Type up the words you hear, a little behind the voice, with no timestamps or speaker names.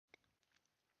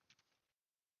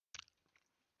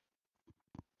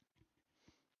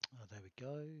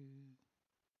go.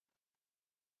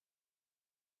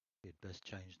 You'd best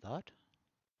change that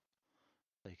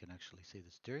so you can actually see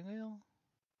the steering wheel.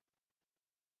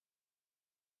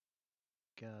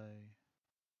 Go.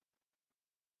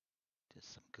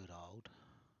 Just some good old.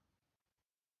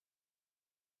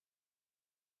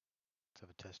 Let's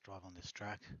have a test drive on this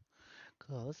track.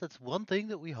 Because that's one thing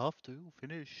that we have to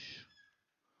finish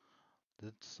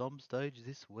at some stage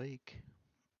this week.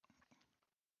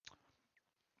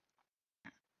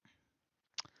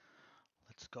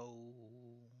 Let's go.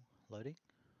 Loading.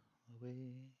 Are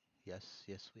we?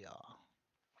 Yes, we are.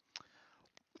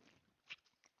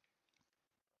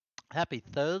 Happy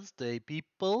Thursday,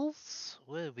 peoples.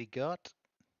 What have we got?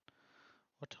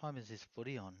 What time is this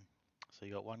footy on? So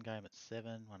you got one game at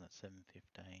 7, one at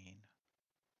 7:15.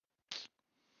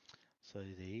 So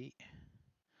the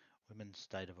Women's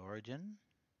State of Origin.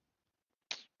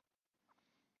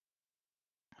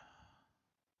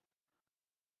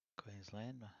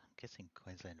 Queensland. I'm guessing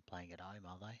Queensland are playing at home,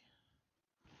 are they?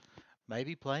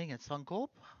 Maybe playing at Suncorp?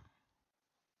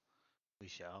 We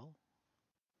shall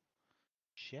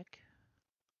check.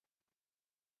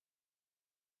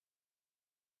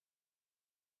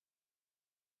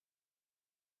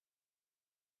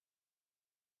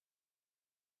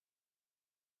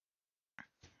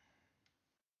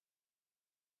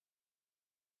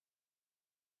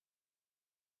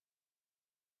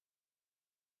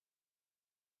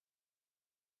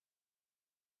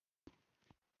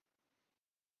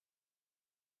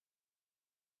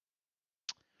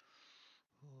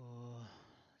 Oh,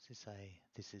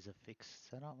 this is a fixed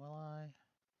setup, will I?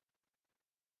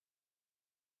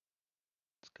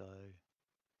 Let's go.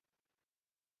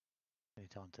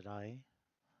 Anytime today.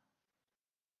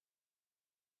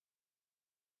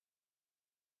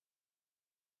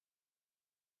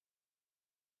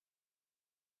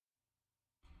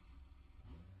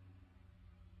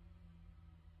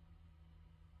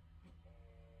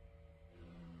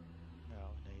 No,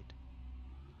 we need.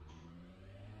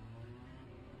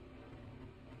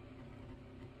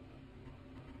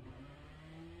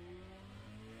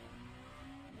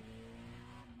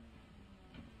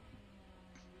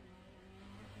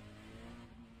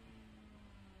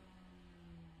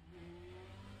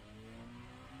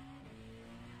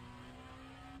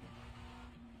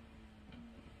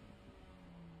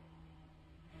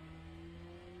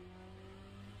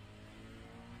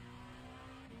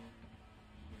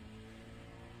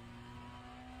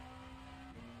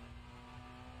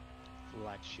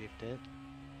 Flat shifted.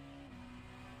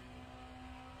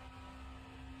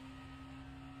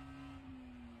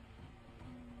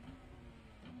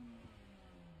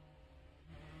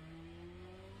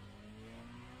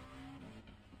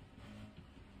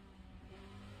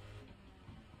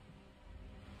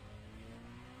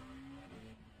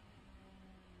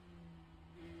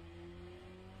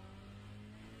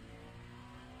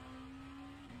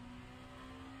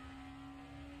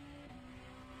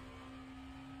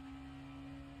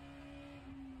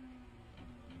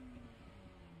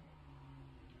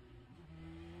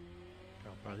 Oh,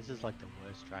 bro, this is like the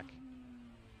worst track.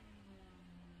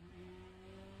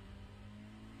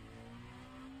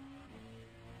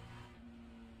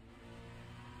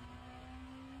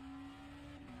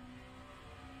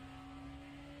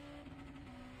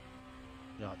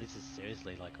 No, this is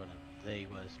seriously like one of the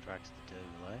worst tracks to do,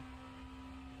 like.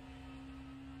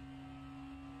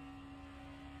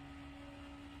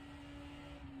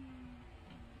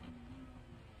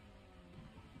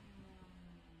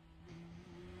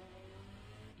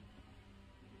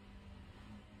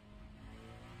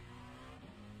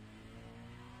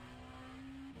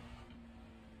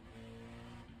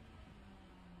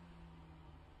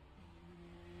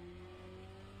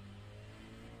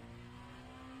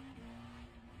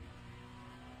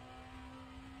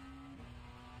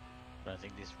 But I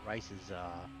think this race is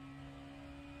for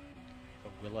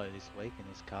Willow this week in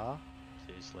his car.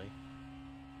 Seriously.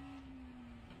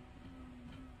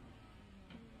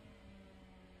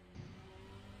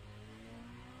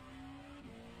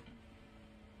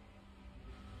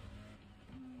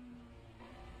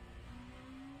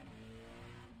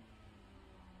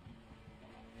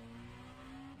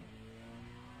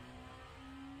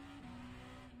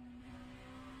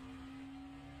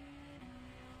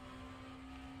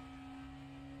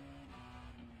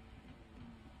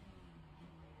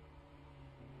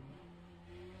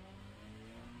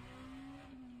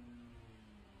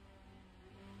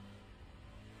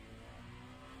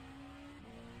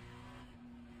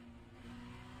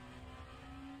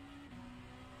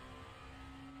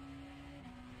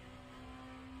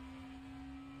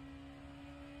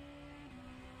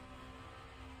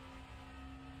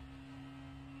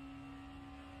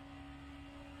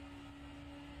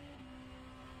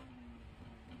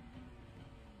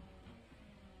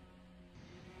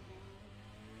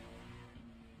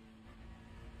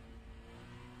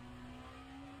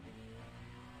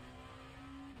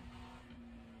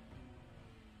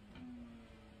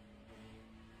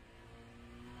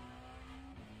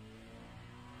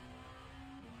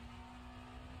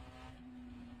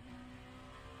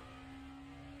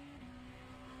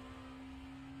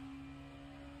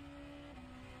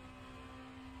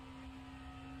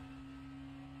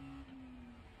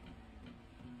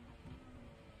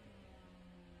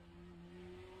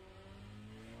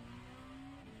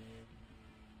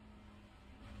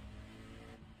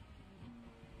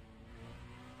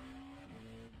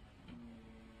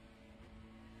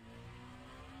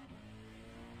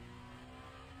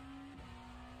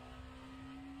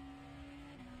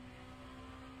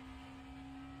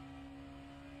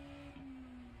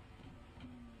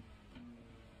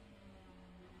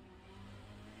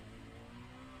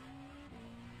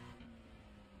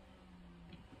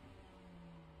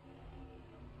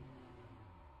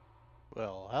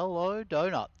 Well, hello,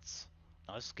 donuts.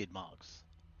 No skid marks.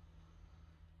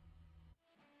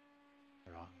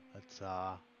 Right,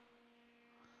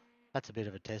 that's a bit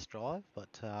of a test drive, but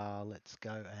let's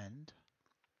go and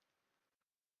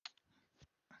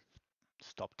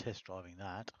stop test driving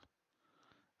that.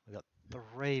 We got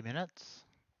 3 minutes,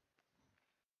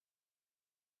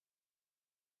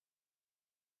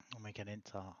 and we can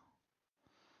enter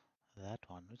that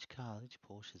one. Which car? Which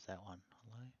Porsche is that one?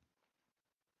 Hello.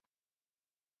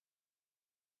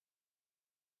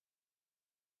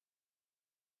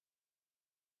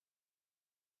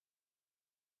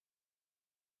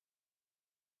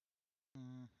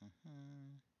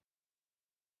 Mm-hmm.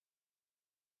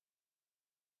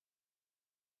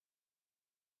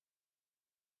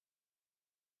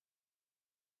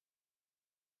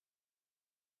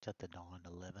 Is that the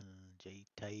 911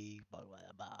 GT? Blah, blah,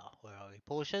 blah. Where are we?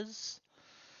 Porsches.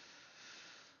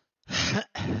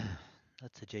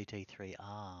 That's a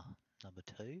GT3R number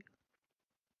 2.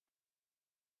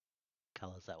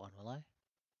 Colour's that one, will I?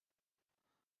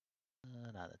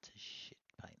 No, that's a shit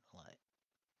paint, will I?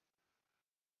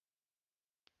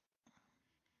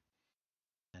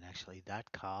 And actually,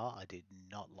 that car I did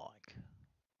not like.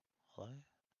 Hello?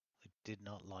 I did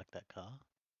not like that car.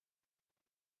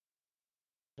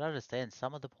 I don't understand.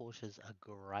 Some of the Porsches are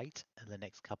great, and the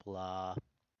next couple are,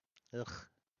 ugh,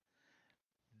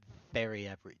 very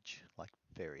average. Like,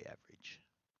 very average.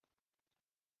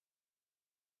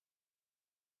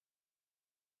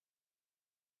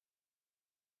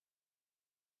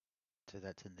 So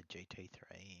that's in the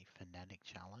GT3 Fanatic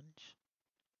Challenge.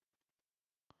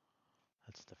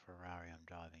 That's the Ferrari I'm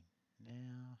driving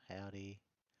now. Howdy.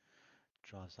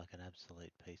 Drives like an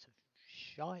absolute piece of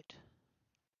shite.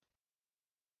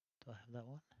 Do I have that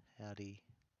one? Howdy.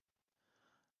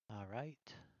 R8. I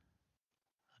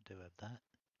do have that.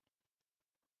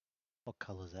 What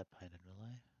colour is that painted,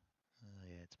 Relay?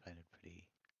 Yeah, it's painted pretty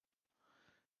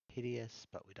hideous,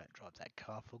 but we don't drive that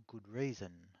car for good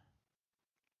reason.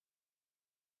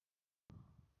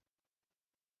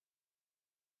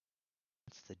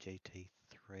 It's the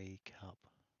GT3 Cup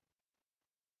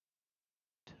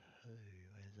 2.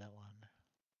 Where's that one?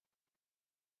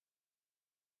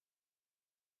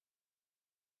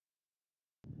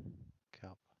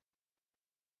 Cup.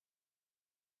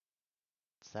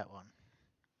 It's that one.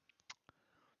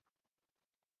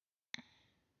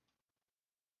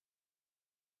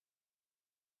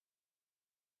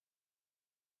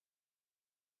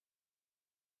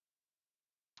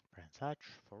 Brands Hatch,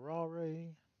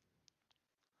 Ferrari.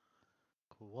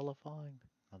 Qualifying.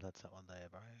 Oh, that's that one there,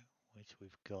 bro. Which we've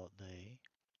got the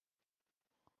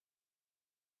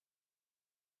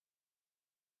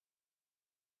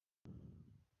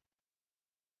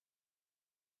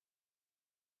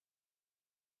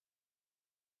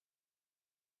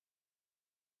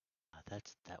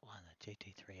that's that one, the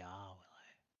GT3R.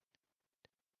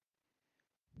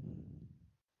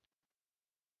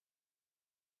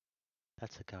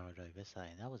 That's the car I drove yesterday,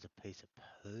 and that was a piece of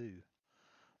poo.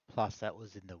 Plus, that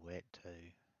was in the wet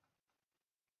too.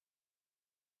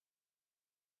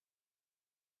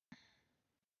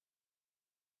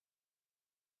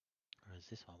 Or is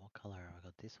this one? What colour have I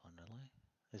got this one, really?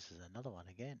 This is another one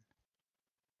again.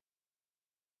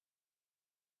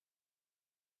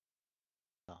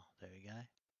 Oh, there we go.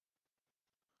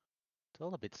 It's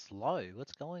all a bit slow.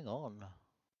 What's going on?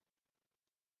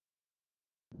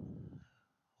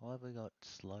 Why have we got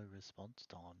slow response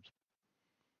times?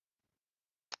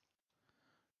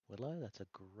 Willow, that's a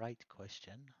great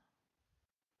question.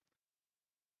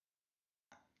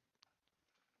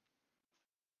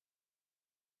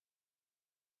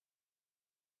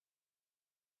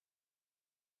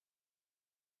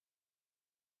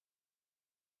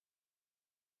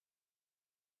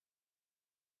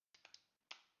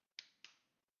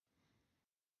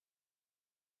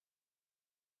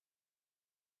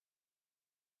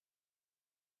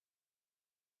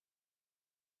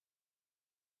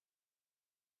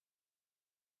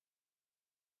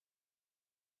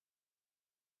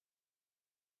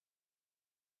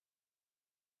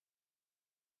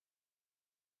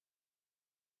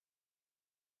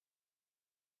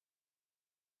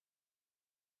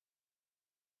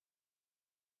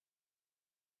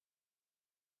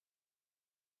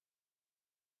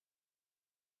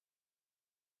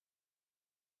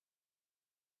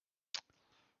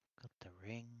 Got the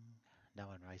ring. No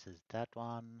one races that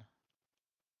one.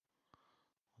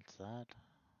 What's that?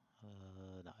 No,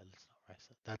 let's not race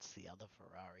it. That's the other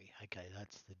Ferrari. Okay,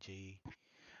 that's the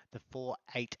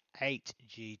 488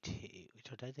 GT,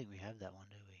 which I don't think we have that one,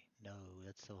 do we? No,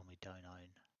 that's the one we don't own.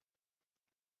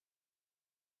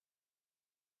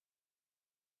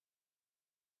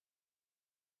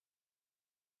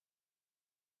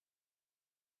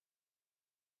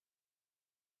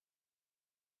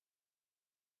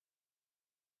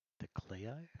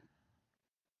 Leo.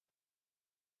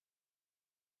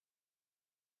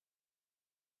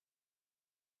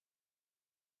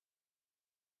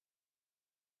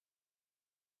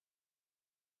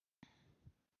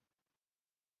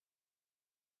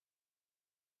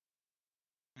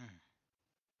 Mm.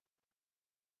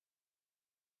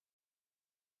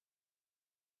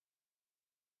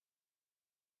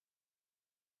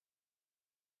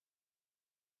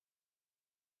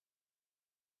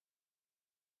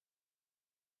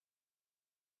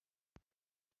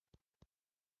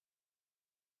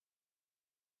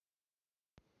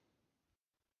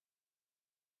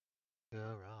 All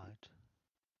right.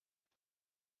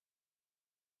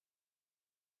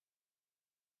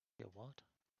 Yeah, what?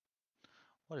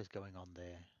 What is going on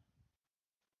there?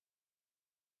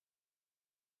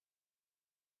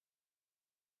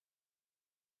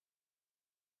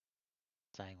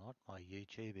 Saying what? My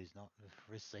YouTube is not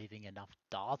receiving enough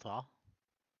data.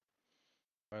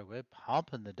 Bro, we're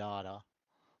pumping the data.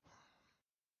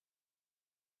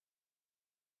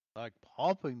 Like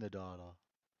pumping the data.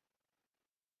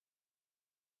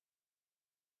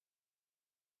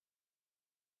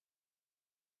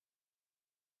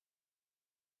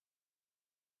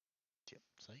 Yep,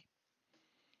 see?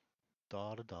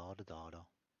 Data, data, data.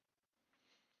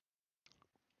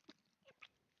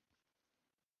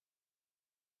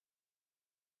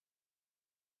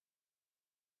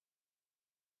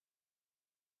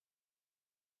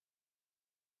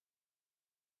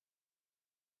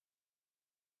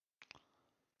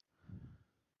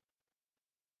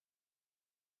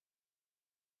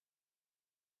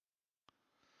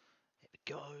 Here we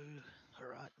go.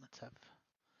 Alright, let's have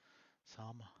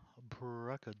some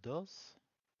brackados.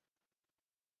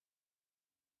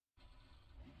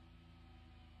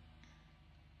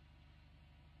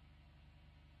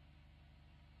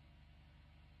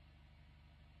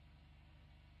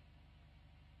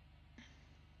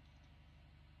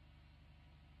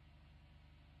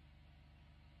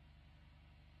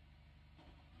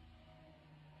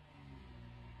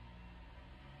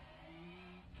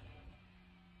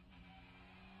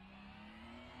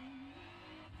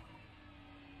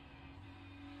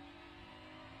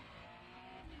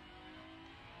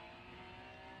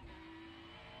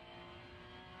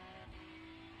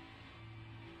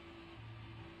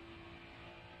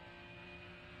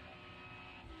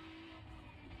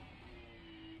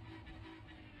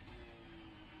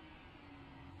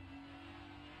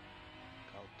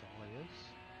 Gold tires.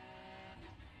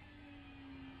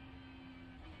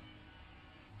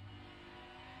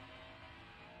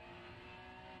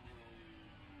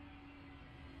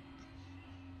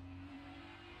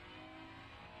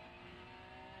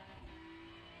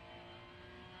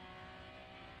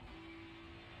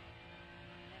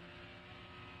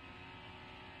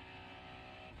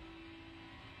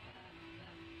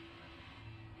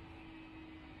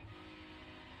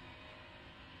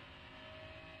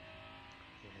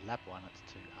 Yeah, lap one, it's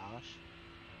too harsh.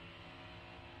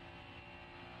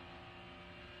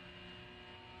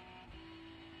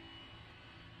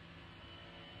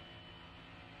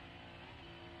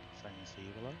 Same as here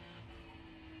below.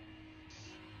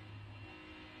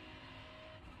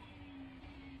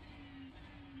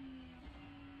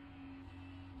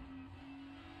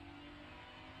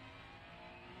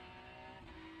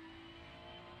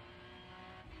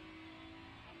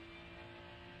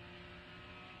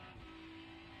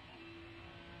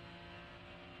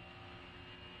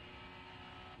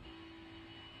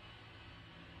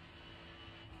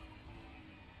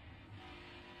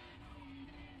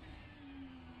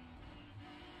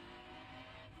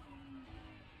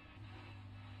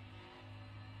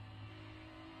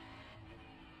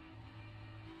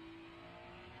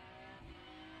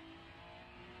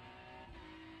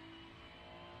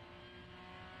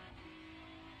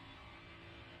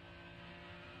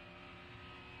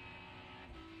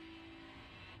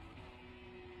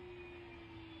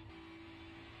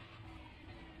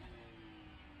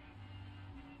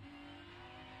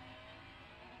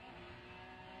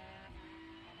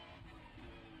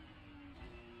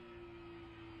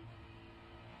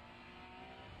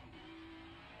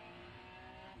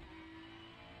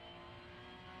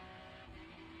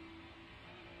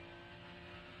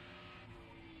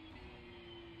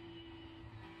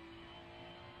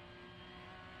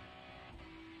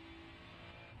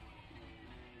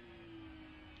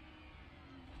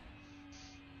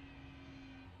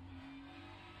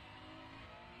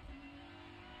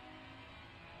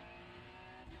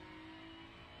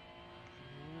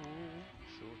 Ooh,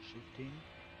 short shifting.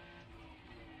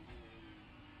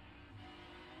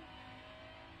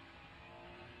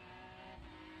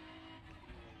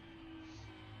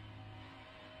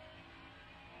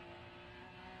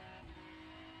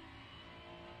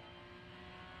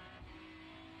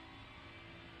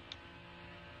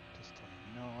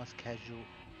 Nice casual.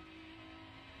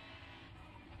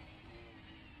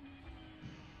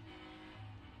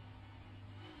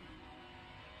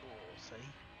 Oh, see?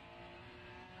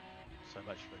 So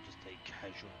much for just a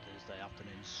casual Thursday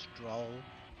afternoon stroll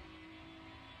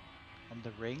on the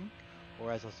ring.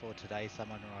 Or as I saw today,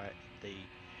 someone write the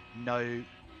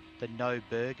no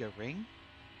burger ring.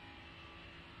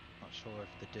 Not sure if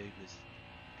the dude was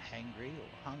hangry or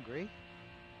hungry.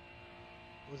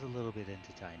 It was a little bit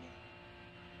entertaining.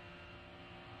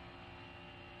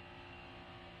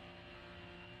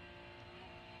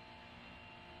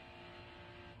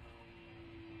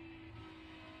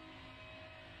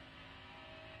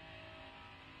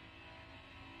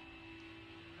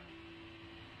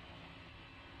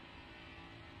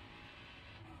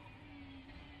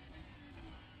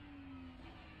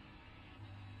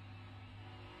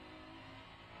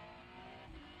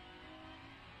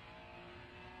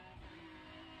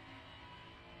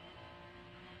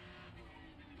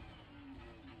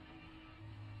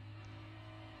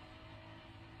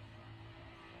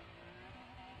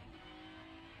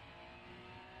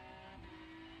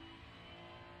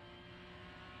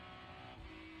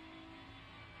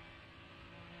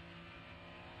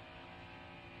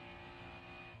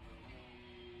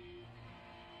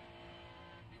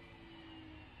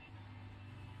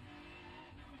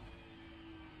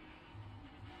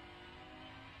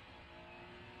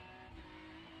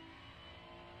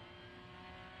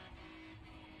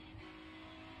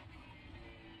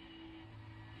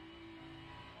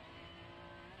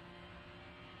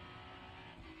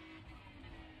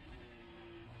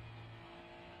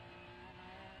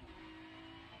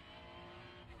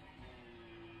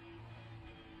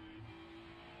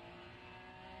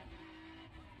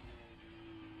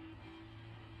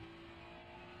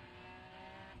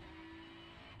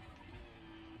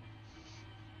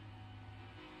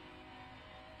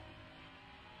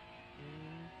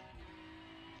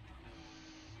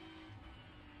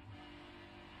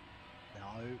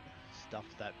 No,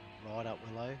 stuffed that right up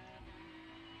Willow.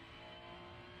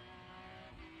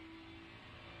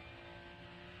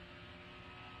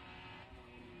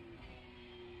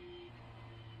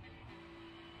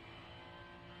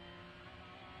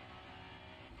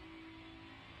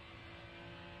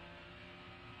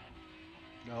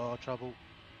 Oh, trouble.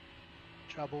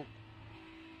 Trouble.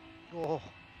 Oh.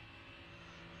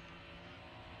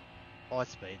 High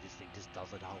speed, this thing just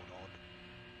doesn't hold on.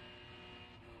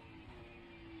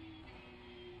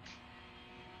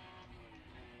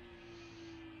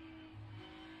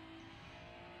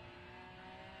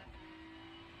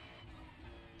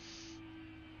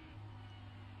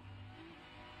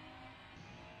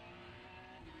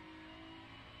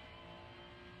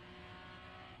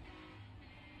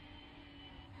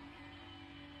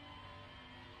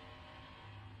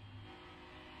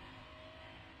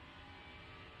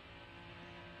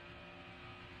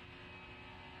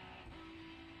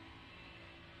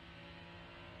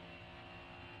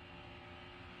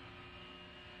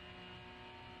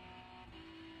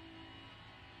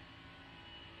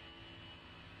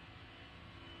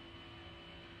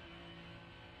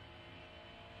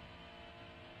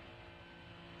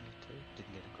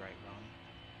 Didn't get a great run.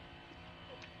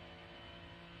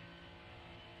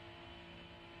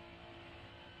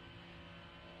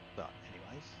 But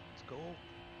anyways, let's go.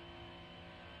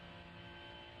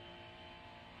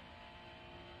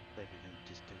 Maybe we can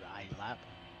just do a lap.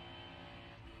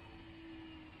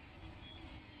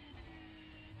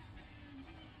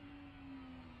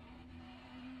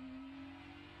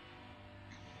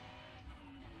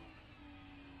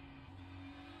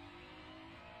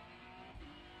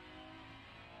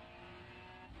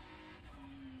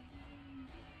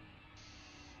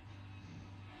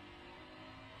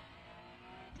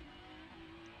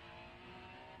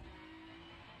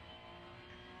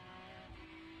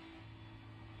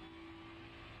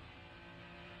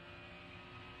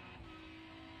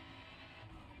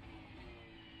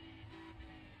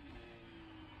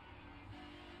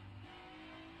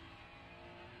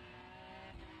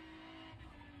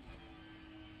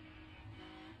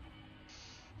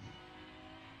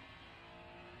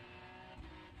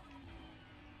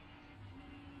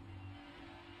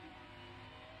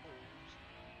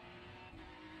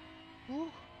 Woo.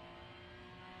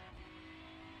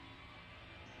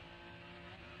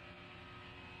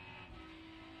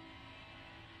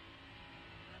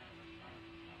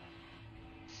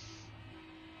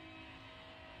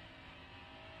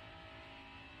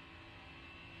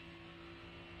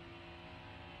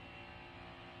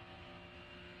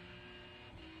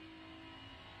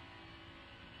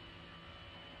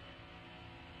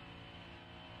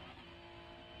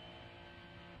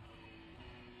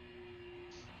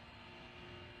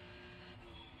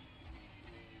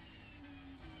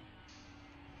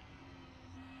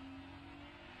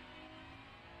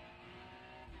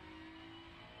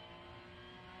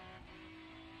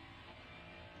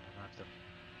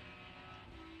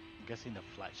 I'm guessing the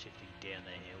flat shifting down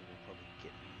the hill will probably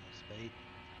get me more speed.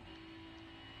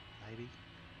 Maybe.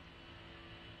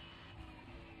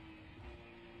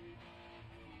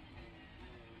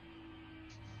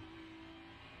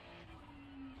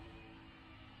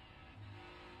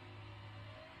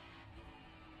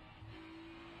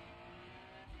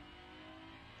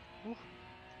 Ooh.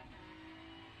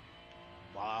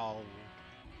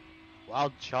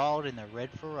 Wild child in the red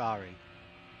Ferrari.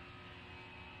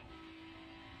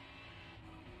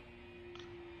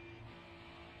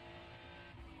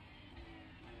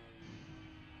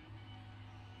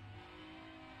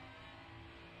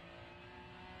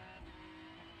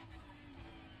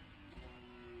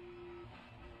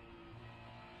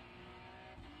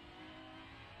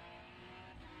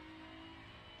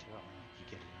 You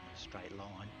get it in a straight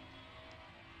line.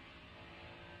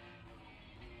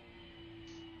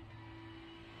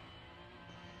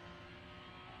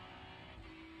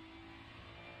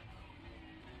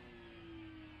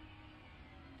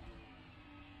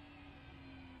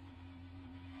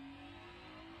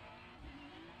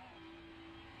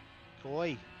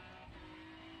 Oi!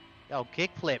 Oh,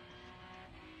 kickflip!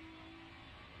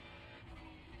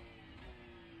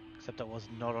 Except it was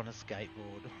not on a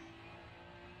skateboard.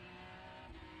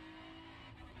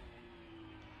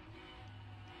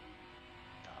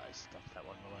 Oh, I stuffed that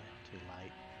one away. Too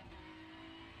late.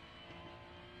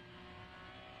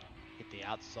 Hit the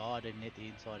outside and hit the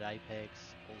inside apex.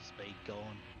 All speed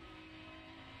gone.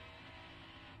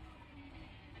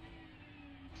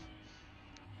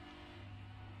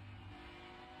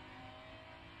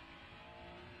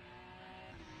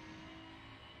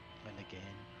 And again.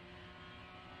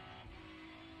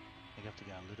 You have to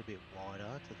go a little bit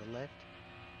wider to the left.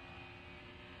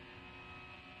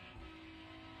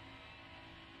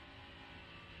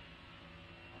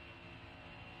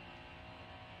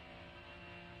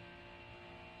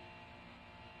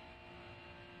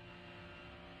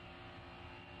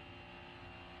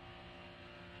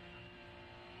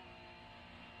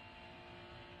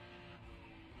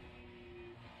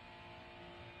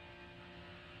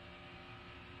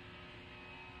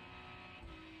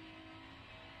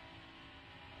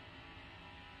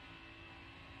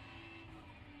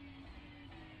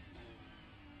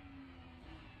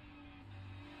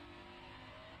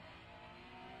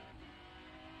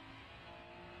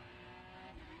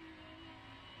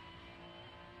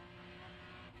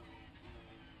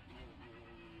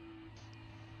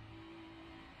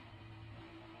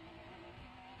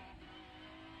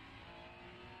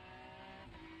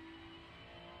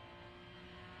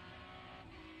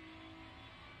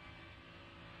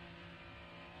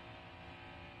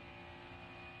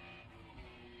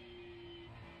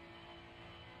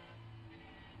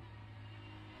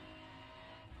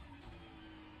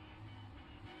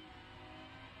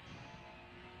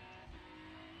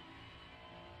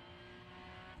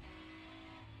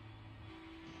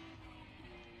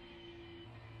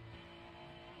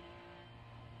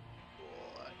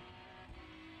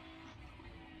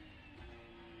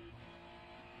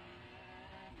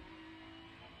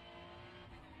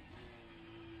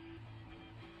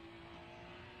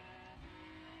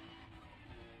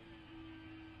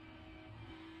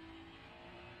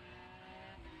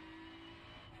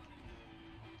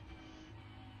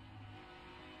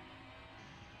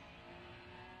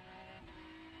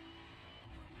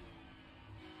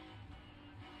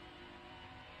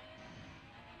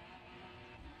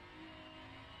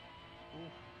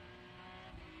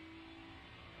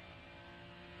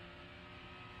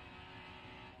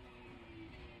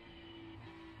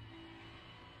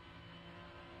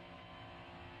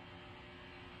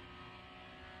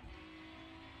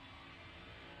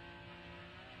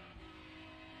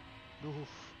 Ooh.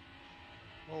 Oof.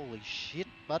 Holy shit,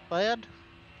 that bad?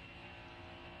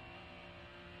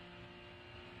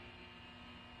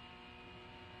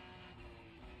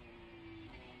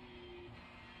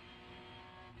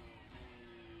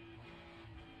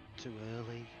 Too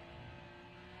early.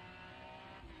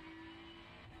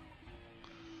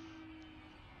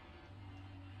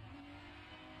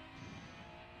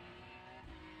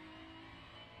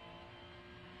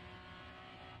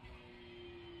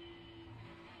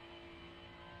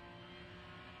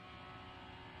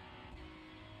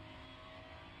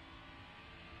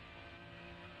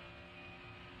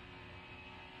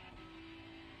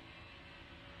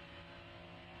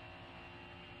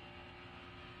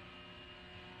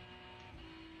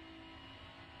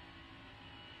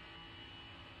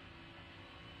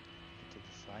 To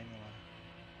the same way.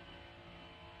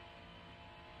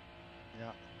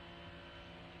 Yeah.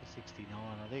 69.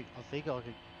 I think I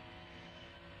could.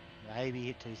 Maybe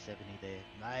hit 270 there.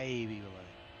 Maybe below.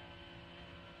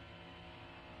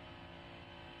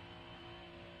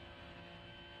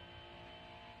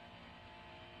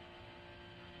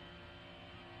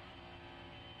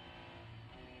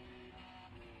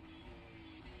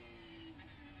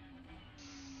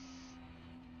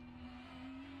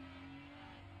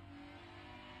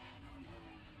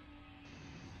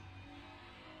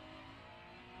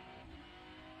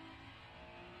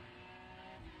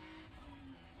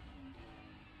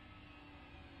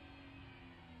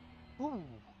 Ooh.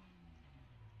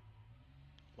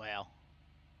 Wow.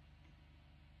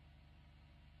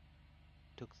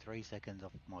 Took 3 seconds off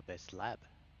my best lap.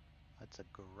 That's a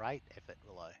great effort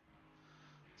below.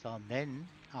 So and then,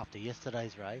 after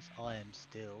yesterday's race, I am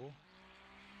still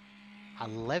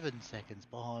 11 seconds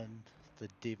behind the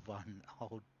Div 1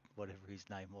 old, whatever his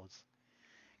name was.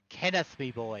 Kenneth,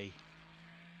 me boy.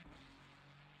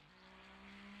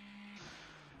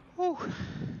 Whew.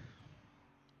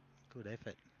 Good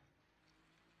effort.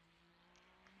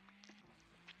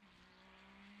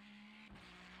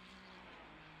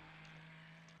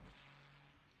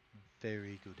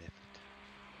 Very good effort.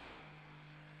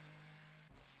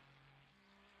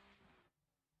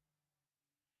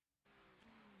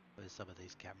 Where's some of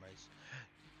these cameras?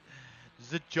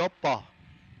 The chopper.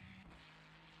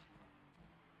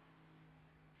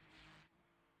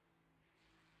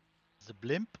 The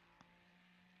blimp.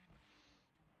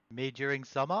 Me during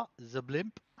summer. The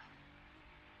blimp.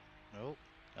 Oh.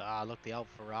 Ah, look, the old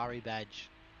Ferrari badge.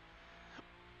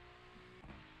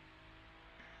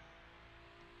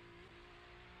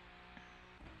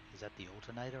 Is that the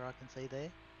alternator I can see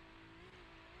there?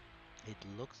 It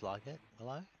looks like it.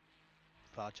 Hello?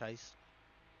 Far chase.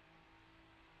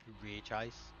 Rear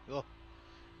chase. Oh.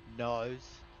 Nose.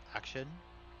 Action.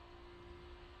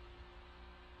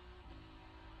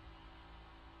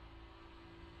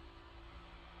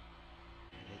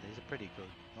 Yeah, these are pretty good.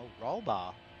 Oh, roll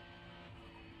bar.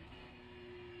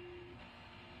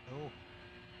 Oh.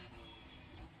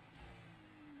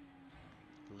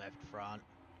 Left front.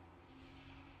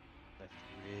 Left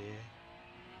rear.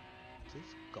 Is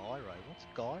this gyro? What's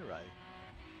gyro?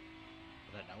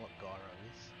 I don't know what gyro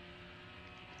is.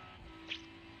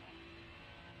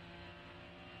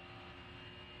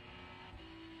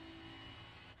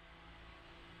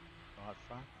 Right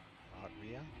front, right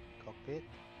rear, cockpit.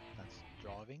 That's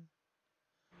driving.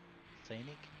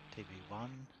 Scenic, TV1.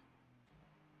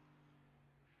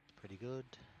 Pretty good.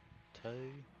 2.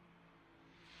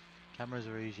 Cameras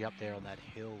are usually up there on that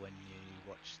hill when you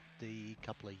watch the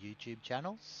couple of YouTube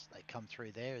channels. They come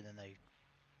through there and then they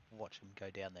watch them go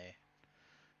down there,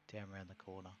 down around the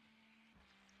corner.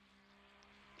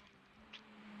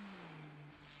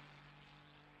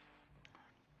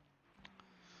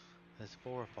 There's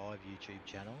 4 or 5 YouTube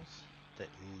channels that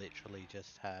literally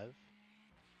just have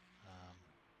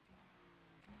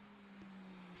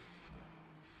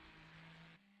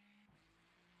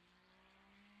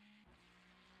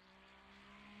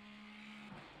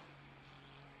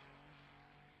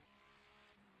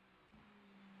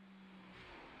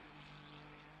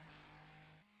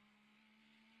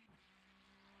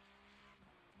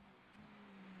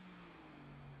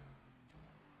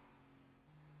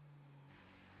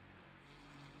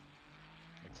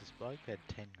this bloke had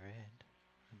 10 grand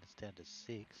and it's down to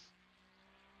 6.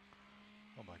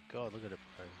 Oh my god, look at it,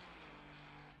 bro.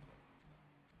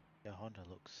 Your Honda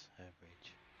looks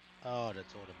average. Oh,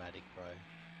 that's automatic, bro.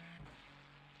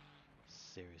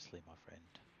 Seriously, my friend.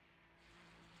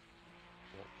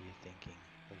 What were you thinking?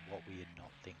 Or what were you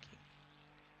not thinking?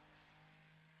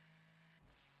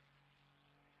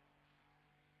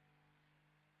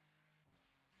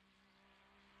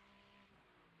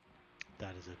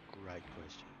 That is a great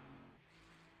question.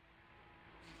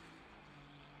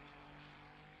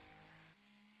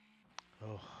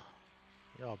 Oh,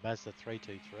 yeah, Mazda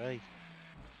 323.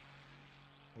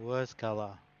 Worst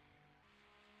colour.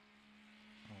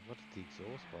 Oh, what are the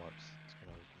exhaust pipes? It's got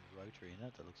a rotary in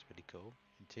it. That looks pretty cool.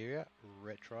 Interior,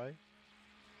 retro.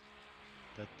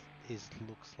 That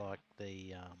looks like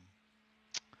the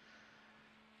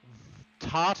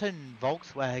tartan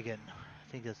Volkswagen.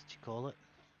 I think that's what you call it.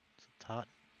 It's a tartan.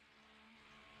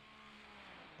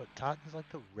 But tartan's like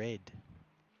the red.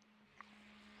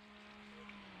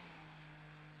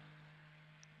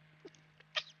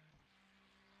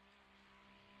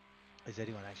 Is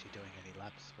anyone actually doing any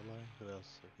laps below? Who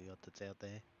else have we got that's out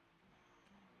there?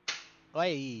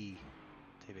 Hey!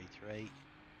 TV3.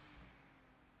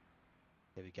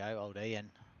 There we go, old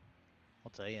Ian.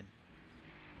 What's Ian?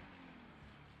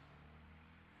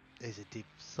 There's a Div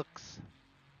 6.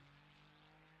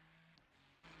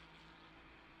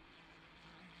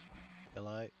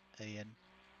 Willow, Ian,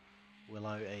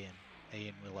 Willow, Ian,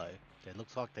 Ian, Willow. It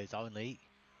looks like there's only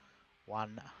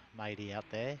one matey out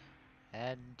there,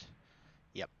 and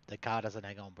yep, the car doesn't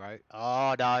hang on, bro.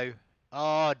 Oh no!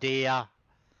 Oh dear!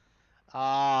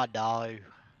 Oh no!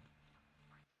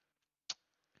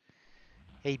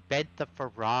 He bent the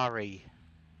Ferrari.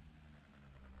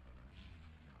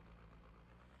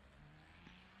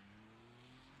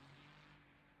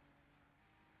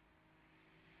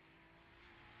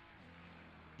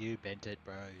 You bent it,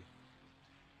 bro.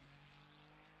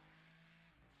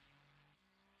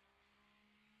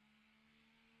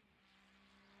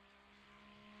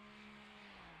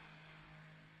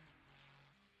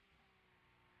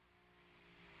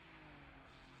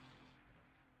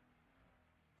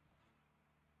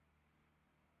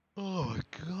 Oh my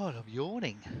god, I'm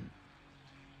yawning.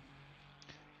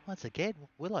 Once again,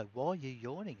 Willow, why are you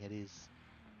yawning?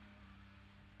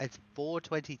 It's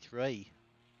 4:23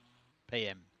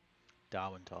 p.m.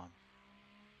 Darwin time.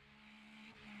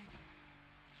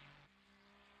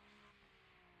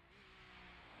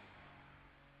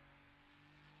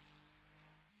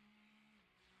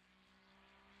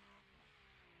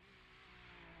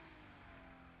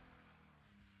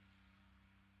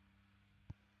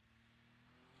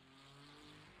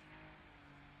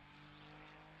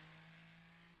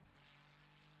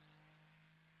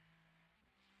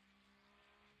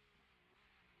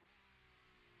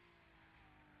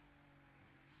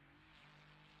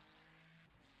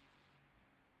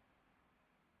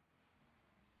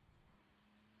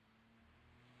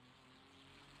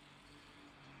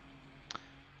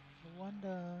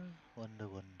 Wonder, wonder,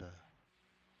 wonder.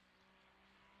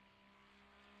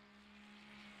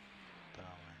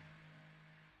 Darwin.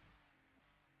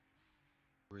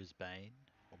 Brisbane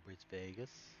or Bris Vegas.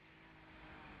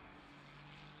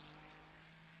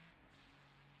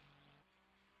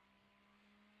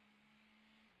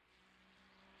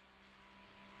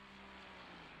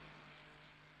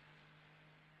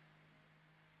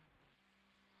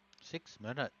 $6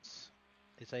 minutes.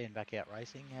 Is Ian back out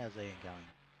racing? How's Ian going?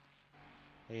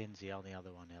 Ian's the only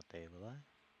other one out there, will I?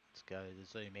 Let's go to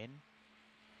zoom in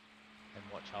and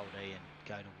watch old Ian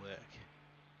go to work.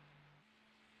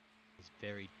 His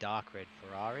very dark red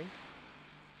Ferrari.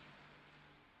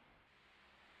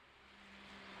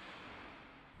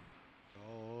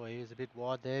 Oh, he was a bit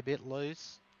wide there, a bit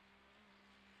loose.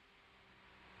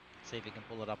 See if he can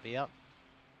pull it up here.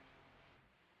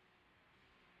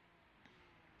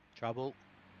 Trouble.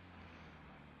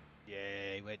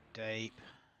 Yeah, he went deep.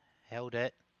 Held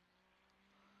it.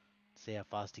 See how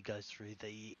fast he goes through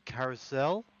the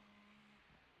carousel.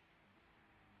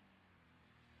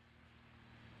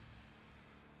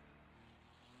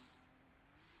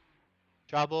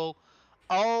 Trouble.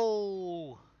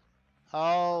 Oh!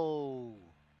 Oh!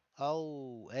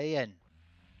 Oh, Ian.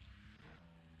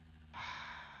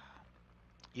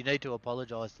 You need to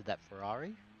apologise to that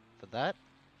Ferrari for that.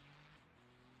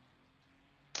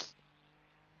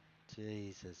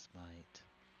 Jesus, mate.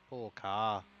 Poor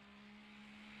car.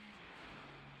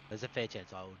 There's a fair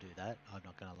chance I will do that. I'm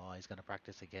not going to lie. He's going to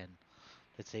practice again.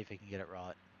 Let's see if he can get it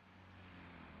right.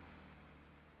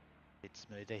 Bit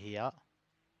smoother here.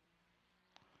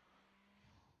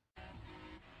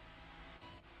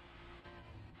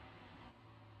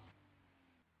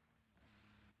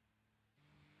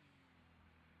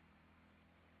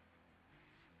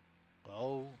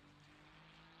 Oh.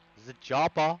 There's a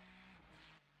chopper.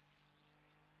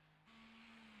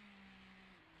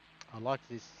 I like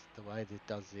this, the way that it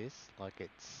does this. Like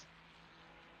it's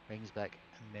brings back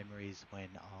memories when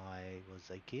I was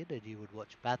a kid and you would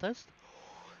watch Bathurst.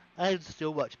 And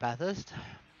still watch Bathurst.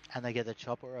 And they get the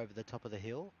chopper over the top of the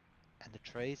hill. And the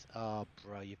trees. Oh,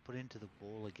 bro, you've put into the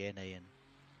wall again, Ian.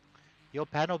 Your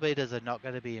panel beaters are not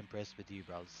going to be impressed with you,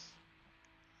 bros.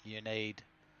 You need...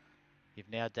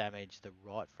 You've now damaged the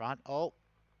right front. Oh.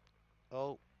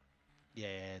 Oh.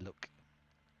 Yeah, look.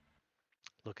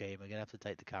 Look, Ian, we're going to have to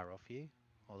take the car off you.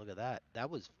 Oh, look at that. That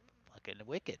was fucking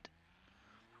wicked.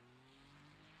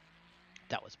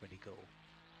 That was pretty cool.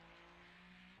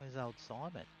 Where's old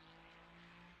Simon?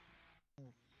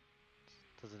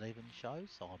 Doesn't even show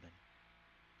Simon.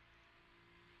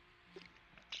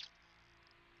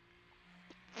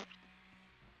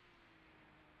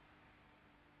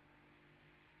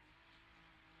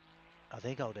 I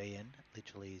think old Ian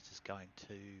literally is just going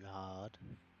too hard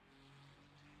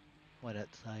when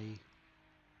it's a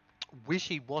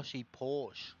wishy-washy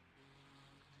Porsche.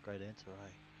 Great answer,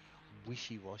 eh?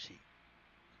 Wishy-washy.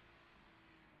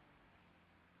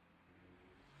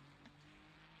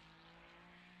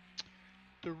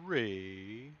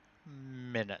 3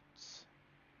 minutes.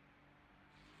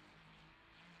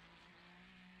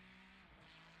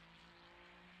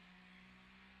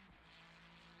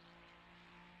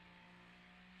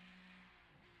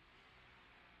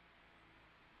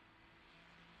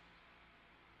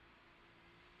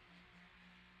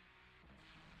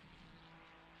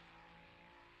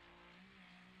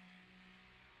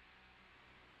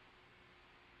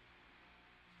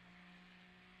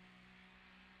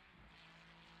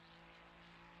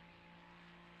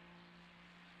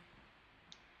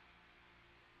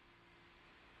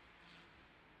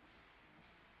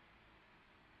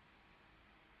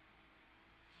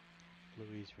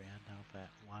 Series round at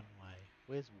One Way.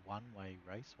 Where's One Way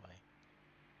Raceway?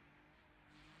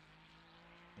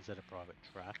 Is that a private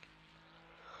track?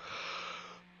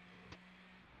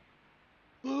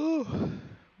 Oh,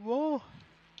 whoa.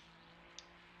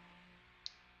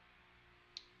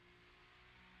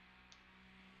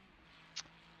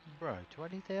 Bro,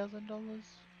 $20,000?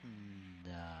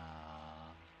 Nah.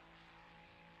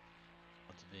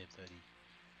 What's a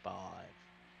VF35?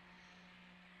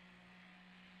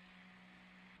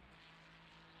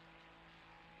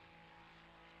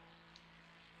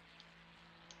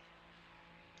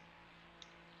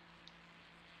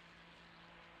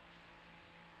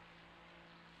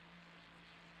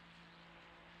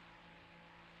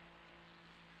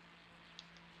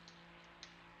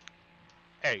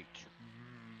 Eight.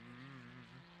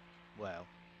 Well,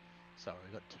 sorry,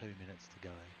 we got 2 minutes to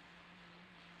go.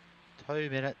 2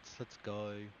 minutes, let's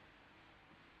go.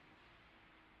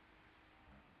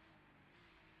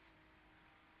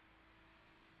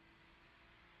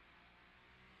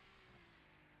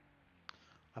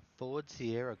 A Ford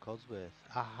Sierra Cosworth.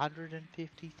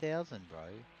 150,000,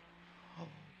 bro.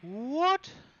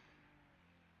 What?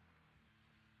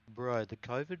 Bro, the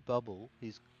COVID bubble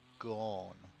is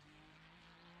gone.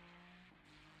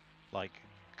 Like,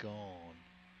 gone.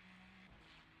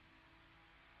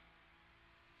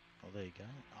 Oh, there you go.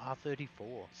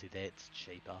 R34. See, that's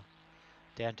cheaper.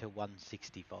 Down to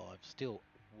 165. Still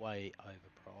way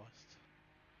overpriced.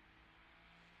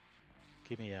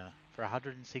 Give me for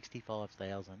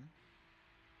 165,000.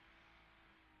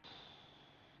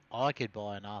 I could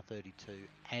buy an R32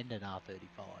 and an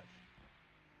R35.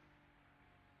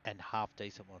 And half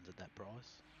decent ones at that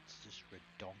price. It's just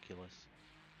redonkulous.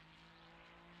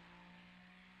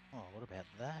 Oh, what about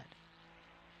that?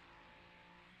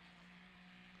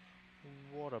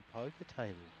 What a poker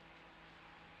table.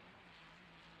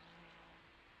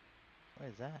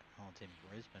 Where's that? Oh, it's in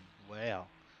Brisbane. Wow.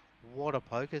 What a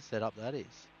poker setup that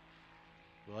is.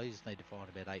 Well, you just need to find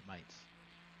about 8 mates.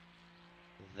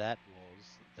 That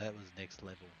was next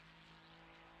level.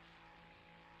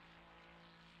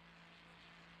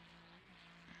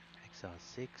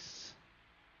 XR6. What's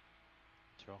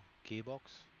wrong?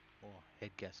 Gearbox or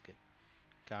head gasket?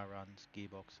 Car runs,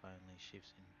 gearbox only,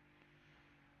 shifts in.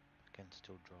 Can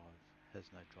still drive.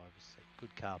 Has no driver's seat.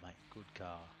 Good car, mate. Good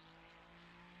car.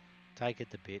 Take it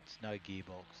to bits. No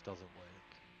gearbox. Doesn't work.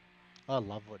 I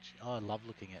love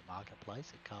looking at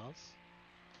marketplace at cars.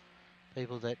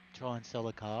 People that try and sell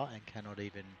a car and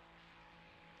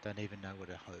don't even know what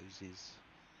a hose is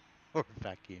or a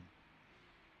vacuum.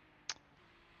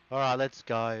 All right, let's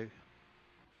go.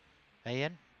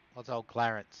 Ian, what's old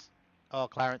Clarence? Oh,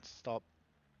 Clarence, stop.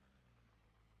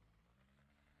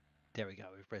 There we go.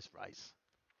 We've pressed race.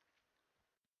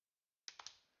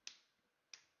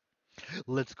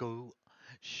 Let's go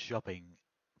shopping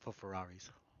for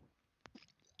Ferraris.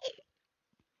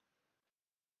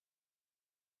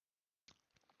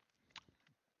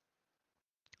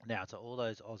 Now, to all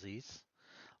those Aussies,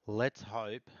 let's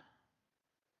hope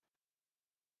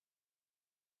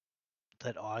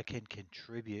that I can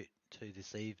contribute to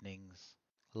this evening's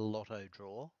lotto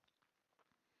draw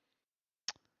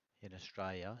in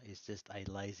Australia is just a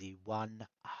lazy $100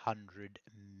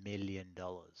 million.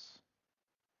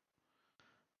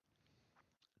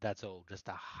 That's all, just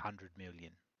 100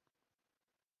 million.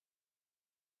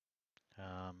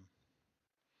 Um,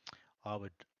 I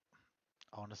would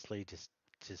honestly just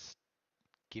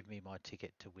give me my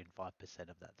ticket to win 5%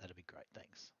 of that. That'd be great,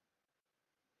 thanks.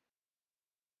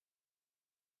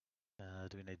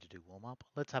 Do we need to do warm up?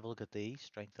 Let's have a look at the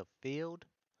strength of field.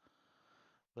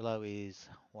 Willow is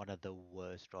one of the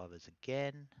worst drivers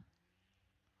again.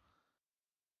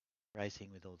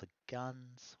 Racing with all the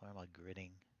guns. Where am I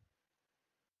grinning?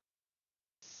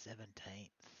 17th.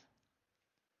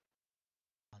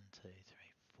 1, 2, 3,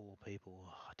 4 people.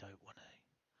 Oh, I don't want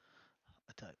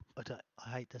to. I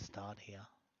hate the start here.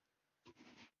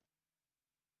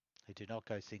 They do not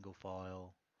go single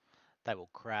file. They will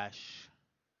crash.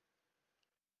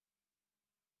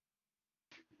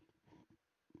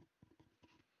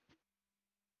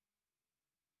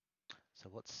 So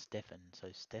what's Stefan?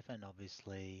 So Stefan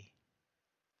obviously.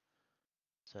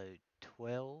 So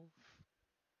 12,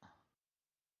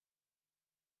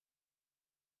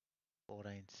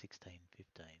 14, 16,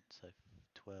 15. So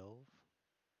 12,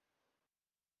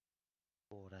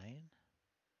 14,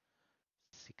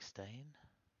 16.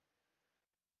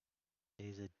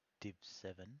 He's a div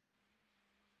 7.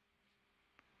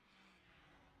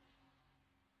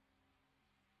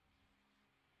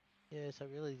 Yeah, so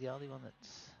really the only one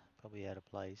that's probably out of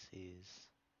place is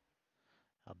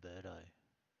Alberto.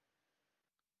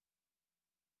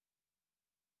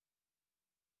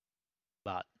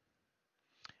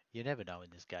 You never know in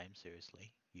this game,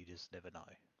 seriously. You just never know.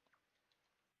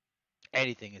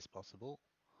 Anything is possible.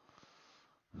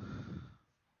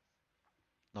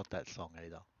 Not that song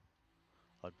either.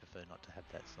 I'd prefer not to have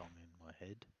that song in my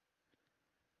head.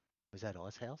 Was that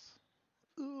Ice House?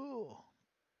 Ooh,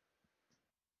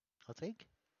 I think.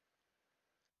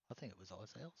 I think it was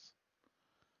Ice House.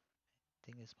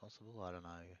 Thing is possible. I don't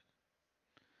know.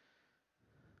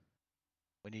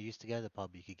 When you used to go to the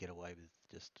pub, you could get away with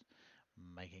just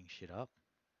making shit up.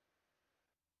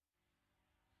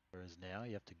 Whereas now,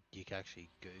 you can actually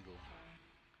Google.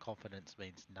 Confidence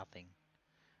means nothing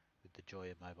with the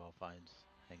joy of mobile phones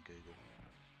and Google.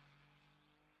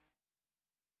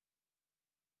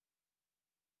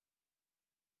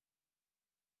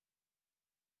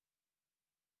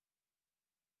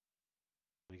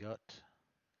 We got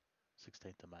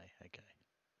 16th of May. Okay.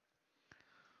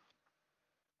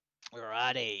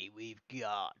 Alrighty, we've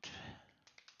got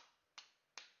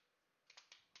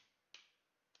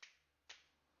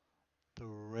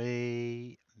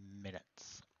 3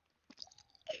 minutes.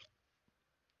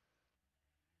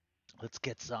 Let's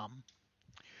get some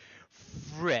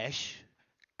fresh,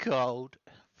 cold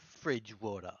fridge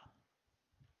water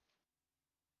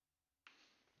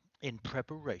in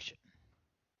preparation.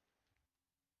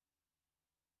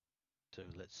 So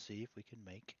let's see if we can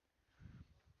make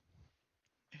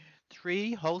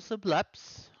 3 wholesome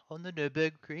laps on the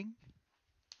Nürburgring.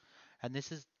 And this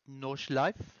is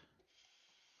Nordschleife.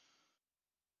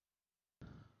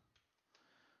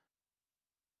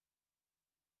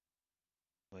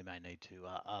 We may need to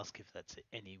ask if that's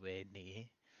anywhere near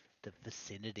the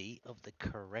vicinity of the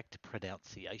correct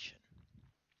pronunciation,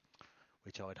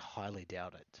 which I would highly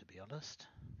doubt it, to be honest.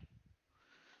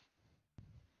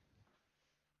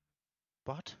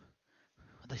 But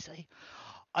they say,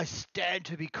 I stand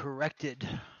to be corrected.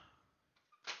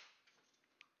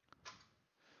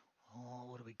 Oh,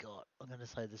 what do we got? I'm going to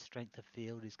say the strength of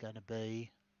field is going to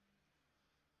be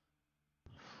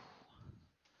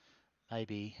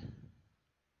maybe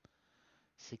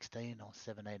 16 or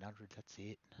 1700. That's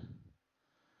it.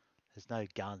 There's no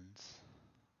guns.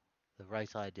 The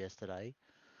race I had yesterday,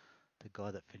 the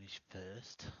guy that finished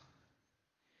first,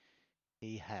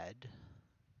 he had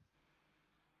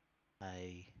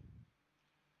a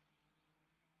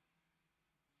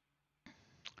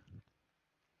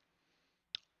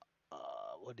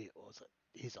what was it?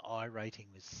 His I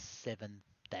rating was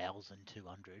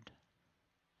 7,200.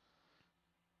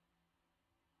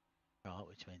 Right,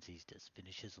 which means he just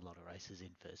finishes a lot of races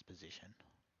in first position.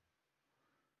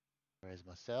 Whereas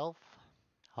myself,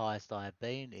 highest I have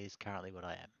been is currently what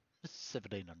I am,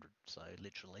 1,700. So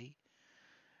literally,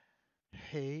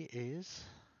 he is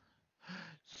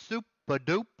super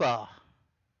duper.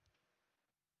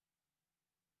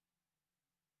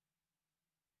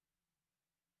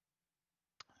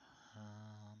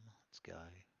 Let's go.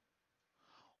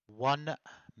 1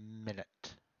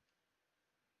 minute.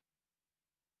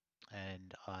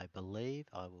 And I believe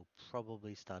I will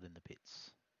probably start in the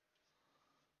pits.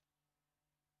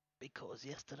 Because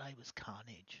yesterday was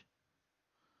carnage.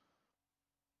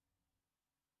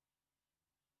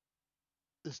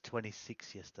 It was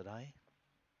 26 yesterday.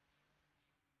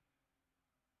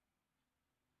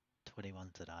 21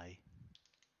 today.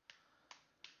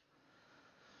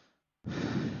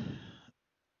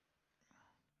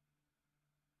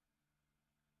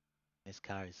 This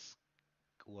car is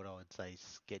what I would say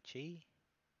sketchy.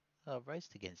 I've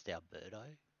raced against Alberto.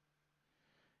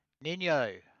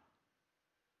 Nino.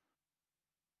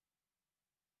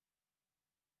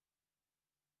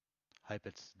 Hope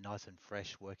it's nice and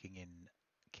fresh working in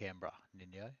Canberra,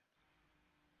 Nino.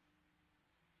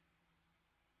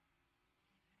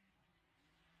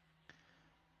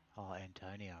 Oh,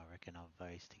 Antonio, I reckon I've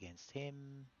raced against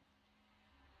him.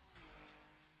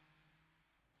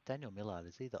 Daniel Millard,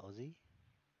 is he the Aussie?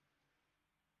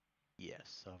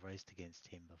 Yes, I've raced against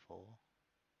him before.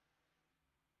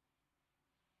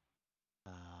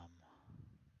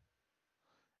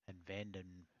 And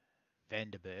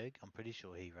Vandenberg, I'm pretty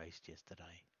sure he raced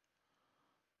yesterday.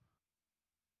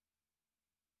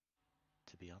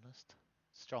 To be honest.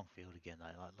 Strong field again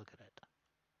though, like look at it.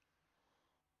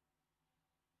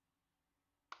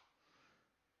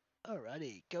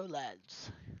 Alrighty, go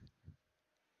lads.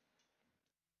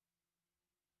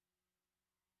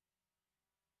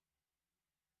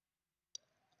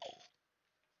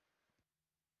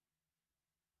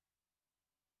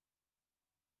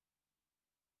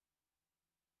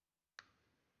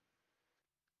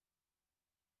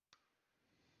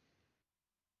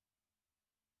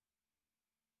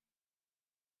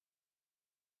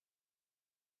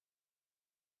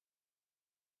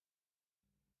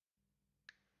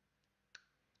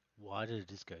 Why did it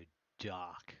just go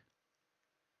dark?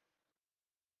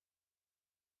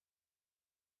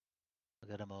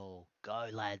 Look at them all. Go,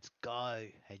 lads, go.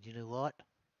 And you know what?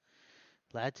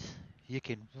 Lads, you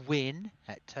can win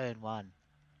at turn 1.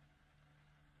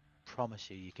 Promise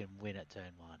you can win at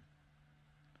turn 1.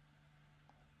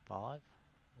 5?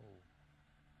 Ooh.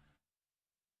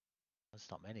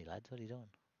 That's not many, lads. What are you doing?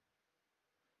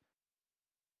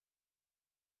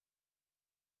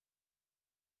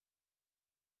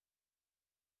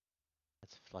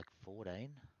 That's like 14.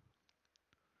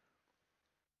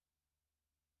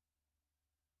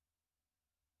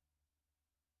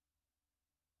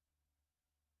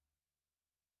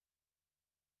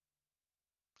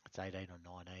 It's 18 or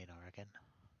 19, I reckon.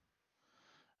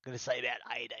 I'm going to say about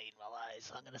 18, Malays.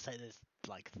 I'm going to say there's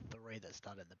like 3 that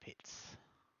start in the pits.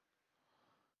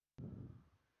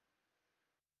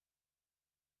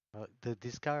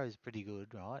 This car is pretty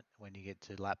good, right? When you get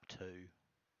to lap 2,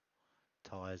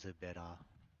 tyres are better.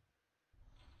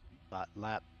 But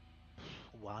lap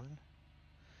 1,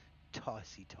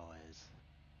 dicey tyres.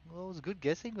 Well, it was good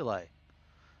guessing, Malay.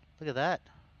 Look at that.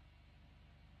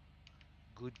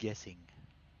 Good guessing.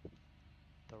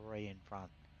 3 in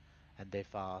front. And they're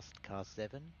fast. Car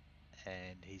 7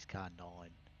 and he's car 9.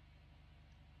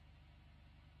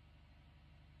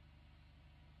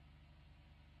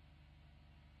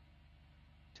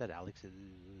 Is that Alex's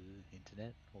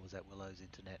internet? Or was that Willow's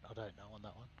internet? I don't know on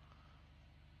that one.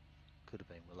 Could have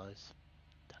been Willow's.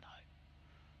 Don't know.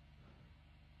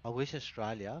 I wish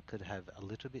Australia could have a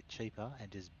little bit cheaper and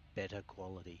just better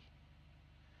quality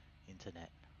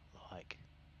internet. Like,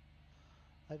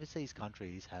 overseas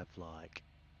countries have like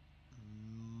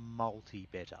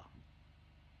multi-better.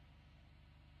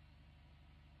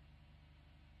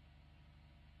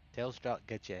 Telstra,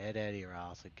 get your head out of your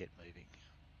ass and get moving.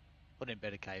 Put in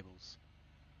better cables.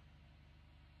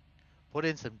 Put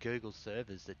in some Google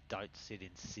servers that don't sit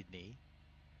in Sydney.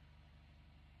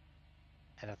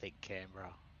 And I think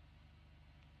Canberra.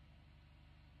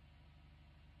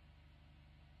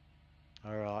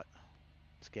 Alright.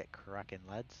 Let's get cracking,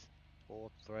 lads. 4,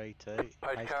 3, 2.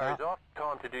 Pace car is off.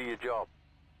 Time to do your job.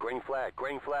 Green flag,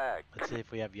 green flag. Let's see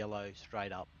if we have yellow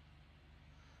straight up.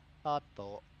 5,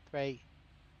 4, 3,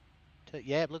 2.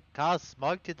 Yeah, look, car's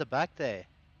smoked at the back there.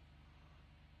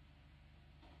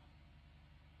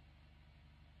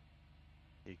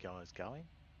 You guys going?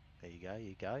 There you go,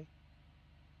 you go.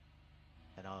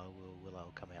 And I'll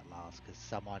come out last because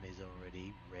someone is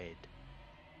already red.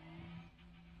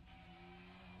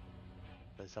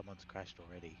 So someone's crashed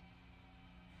already.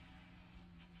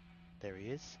 There he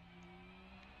is.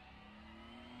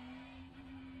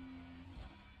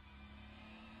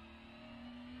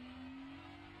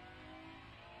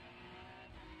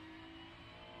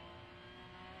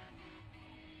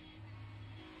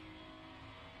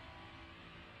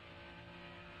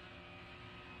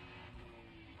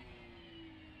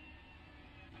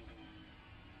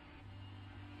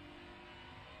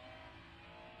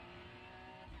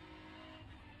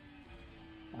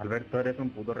 Alberto, eres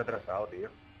un puto retrasado, tío.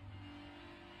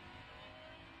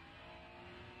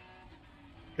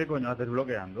 ¿Qué coño haces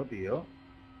bloqueando, tío?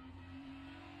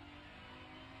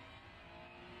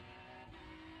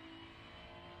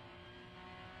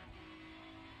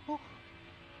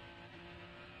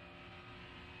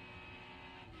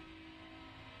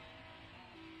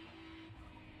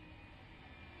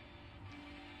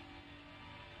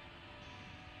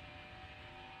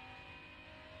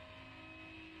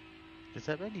 Does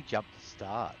that mean he jumped to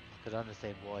start? I could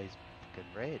understand why he's fucking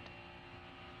red.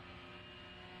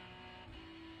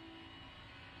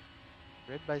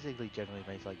 Red basically generally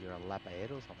means like you're a lap ahead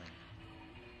or something.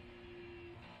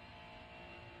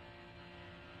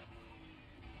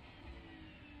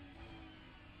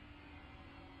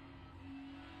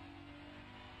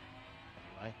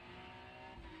 Anyway.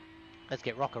 Let's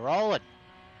get rock a rolling.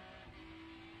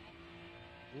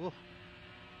 Ooh.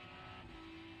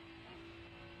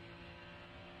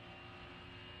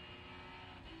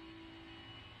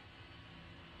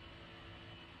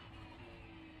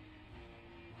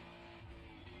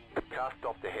 Car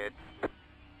stopped ahead.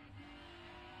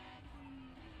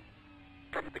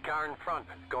 The car in front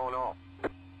has gone off.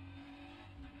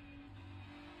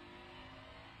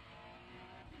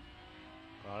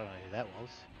 Well, I don't know who that was.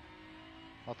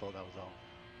 I thought that was off.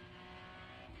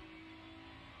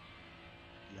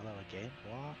 Yellow again?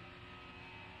 What?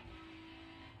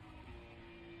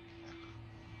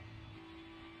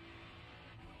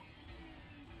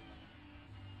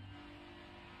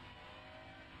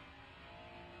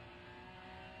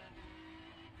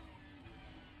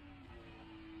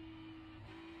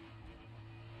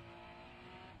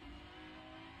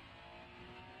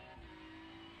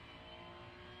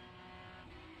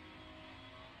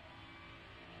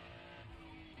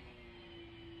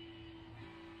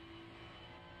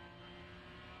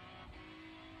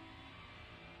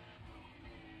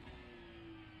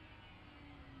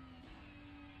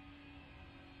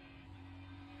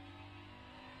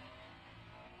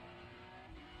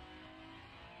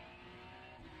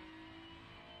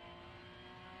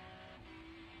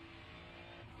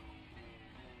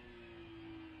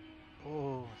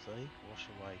 wash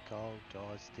away cold,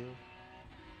 guys, still.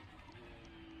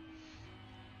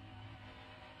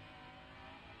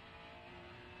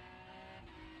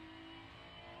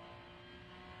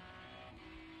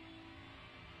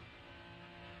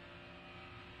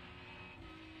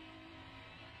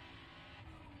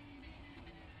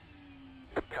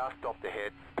 Car stopped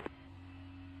ahead.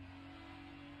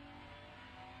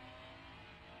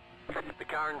 The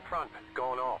car in front has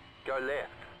gone off. Go left.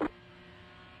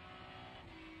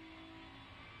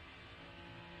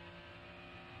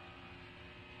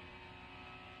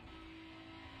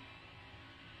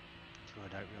 So I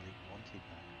don't really want him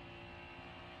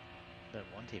though.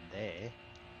 Don't want him there.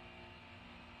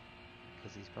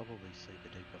 Because he's probably super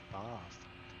duper fast.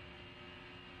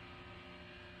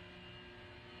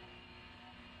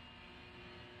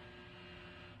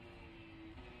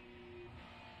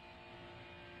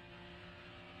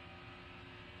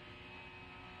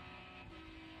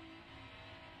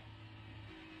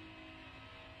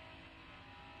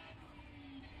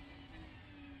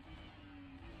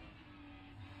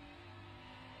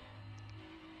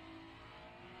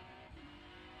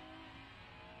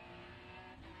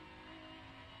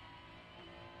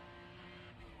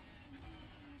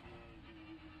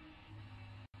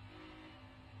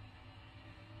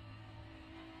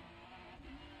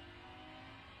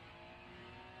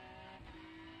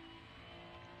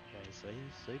 Yeah, so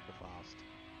he's super fast.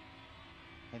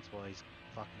 Hence why he's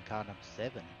fucking car number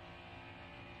 7.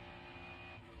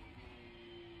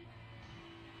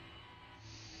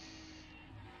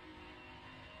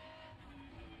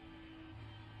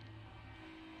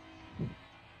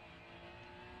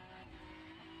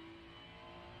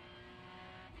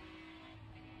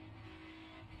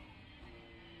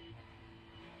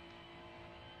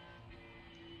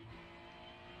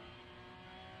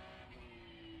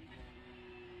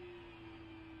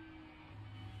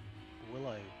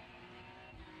 Willow.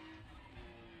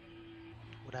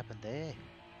 What happened there?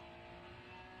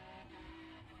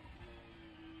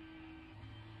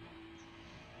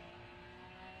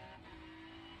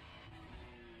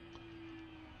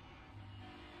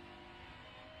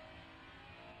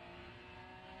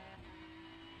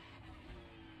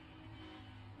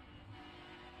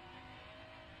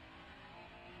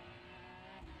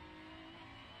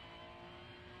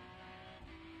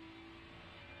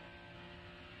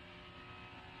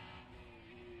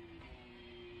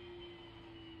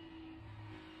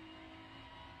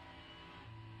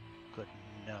 Got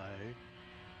no...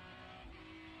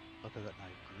 Like I got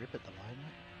no grip at the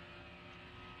moment.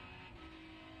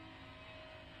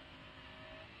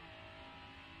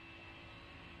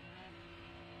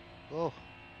 Oh,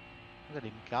 look at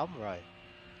him come, right?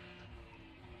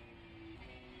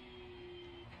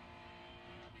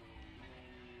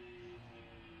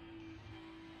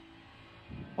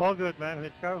 All good, man.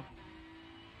 Let's go.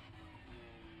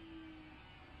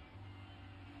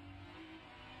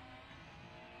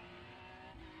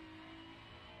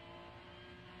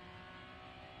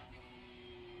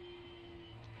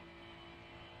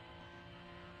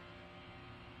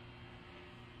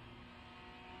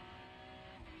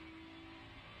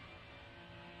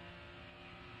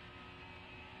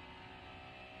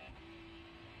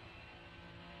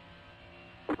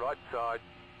 Right side.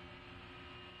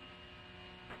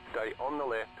 Stay on the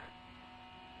left.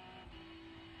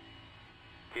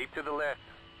 Keep to the left.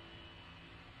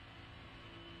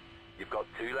 You've got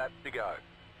 2 laps to go.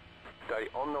 Stay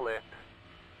on the left.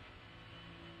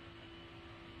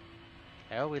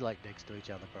 How are we like next to each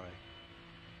other, bro?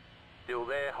 Still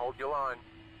there, hold your line.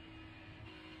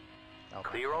 I'll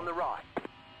Clear back on the off. right.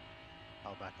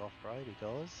 I'll back off, bro,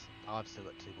 because I've still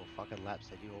got 2 more fucking laps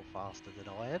and you're faster than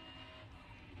I am.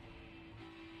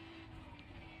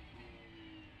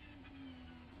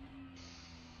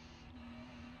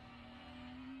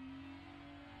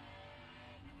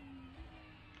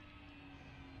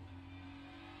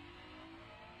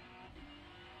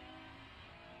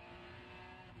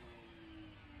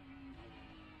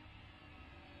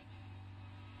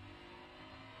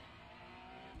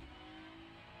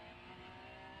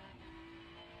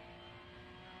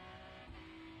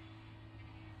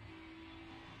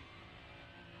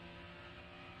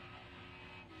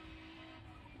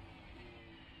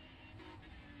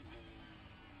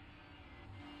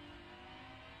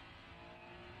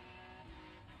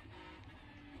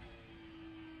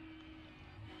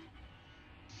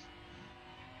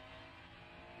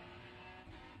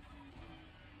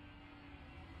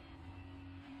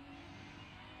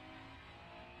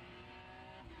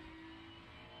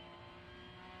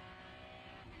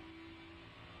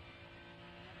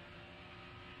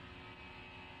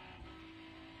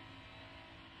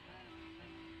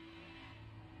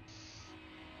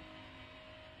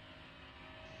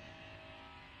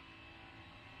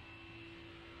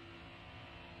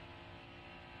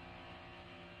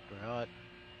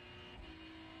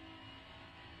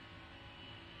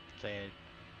 saying,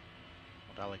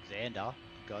 what Alexander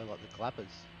could go like the clappers.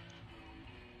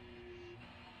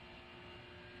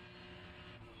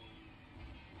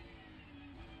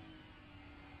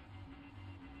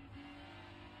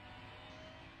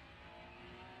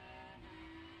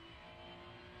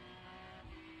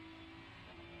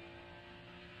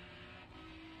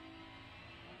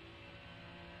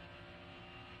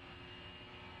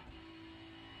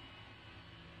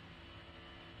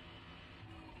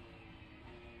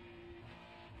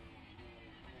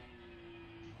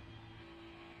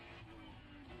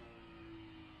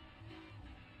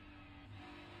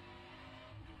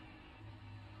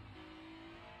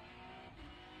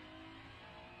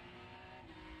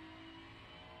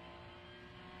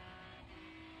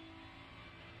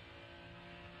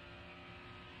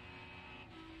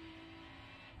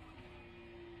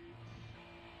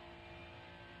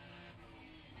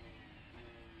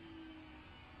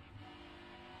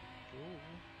 Ooh.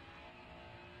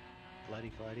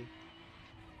 Floaty, floaty.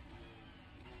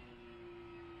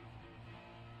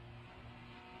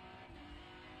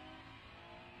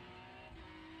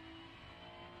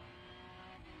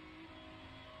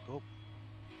 Go.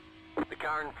 The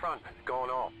car in front has gone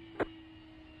off.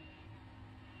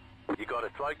 You got a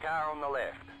slow car on the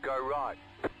left. Go right.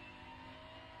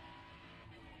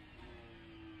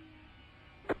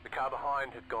 The car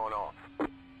behind has gone off.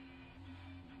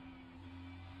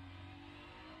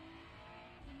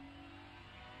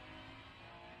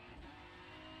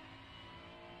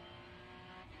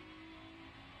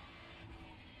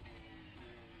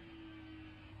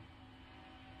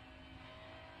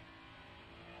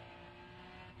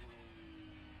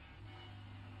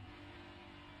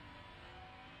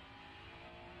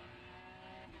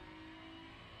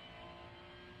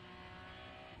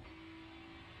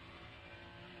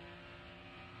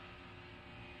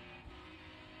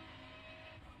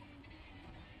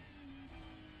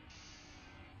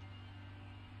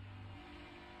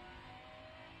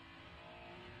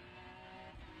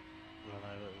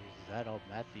 I don't know, is that old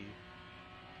Matthew?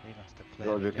 He must have cleared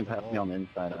Roger, me you can down the pass me wall. on the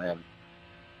inside. I have.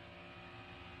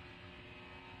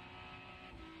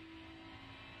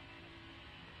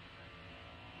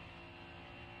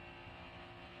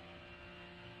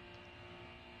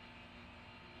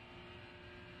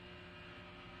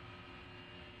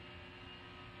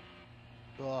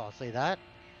 Oh, see that?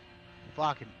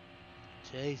 Fucking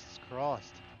Jesus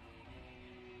Christ.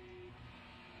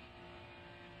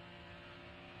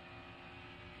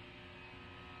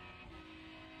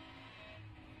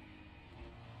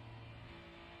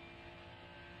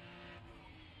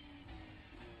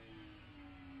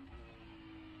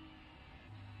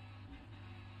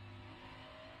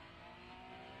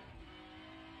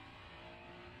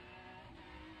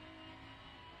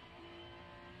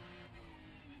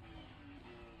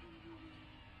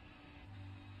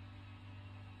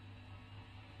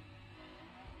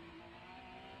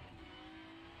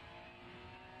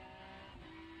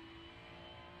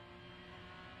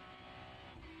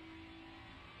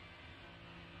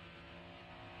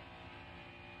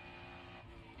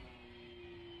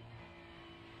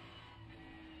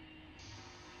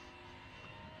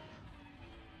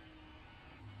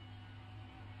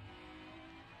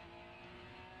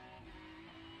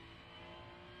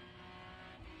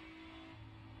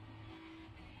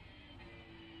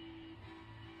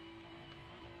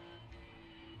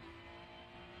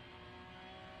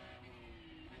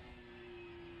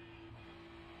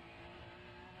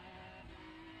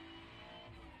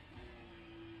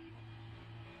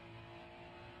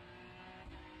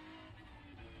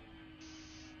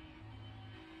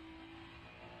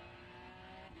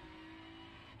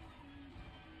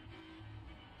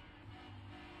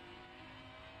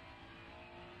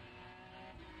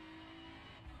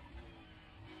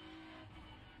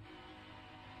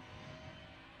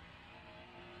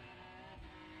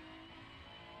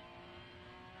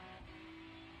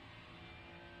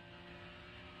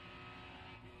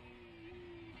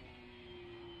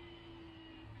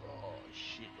 Oh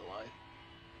shit, low.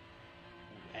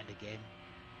 Ooh, and again.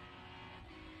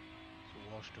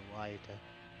 It's washed away to.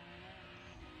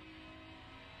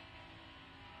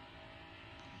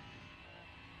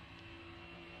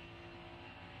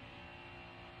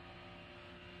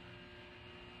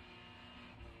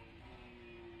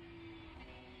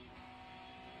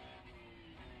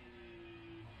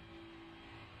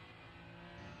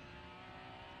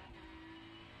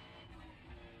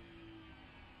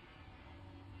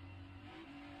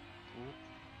 Ooh.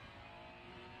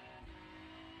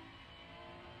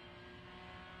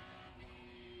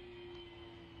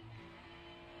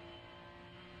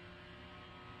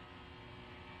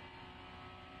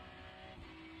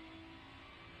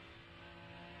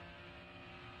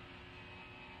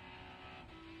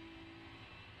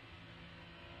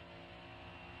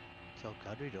 What's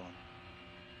old Kadri doing?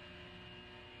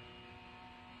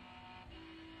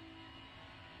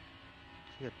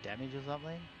 She got damage or something?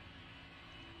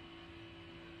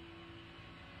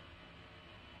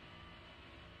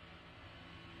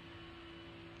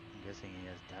 I'm guessing he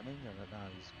has damage. I don't know.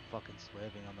 He's fucking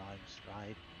swerving on the home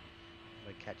straight.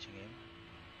 We're catching him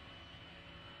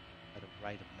at a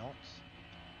rate of knots.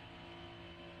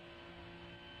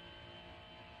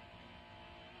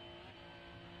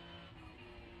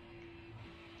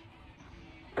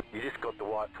 You just got the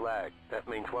white flag. That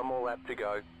means one more lap to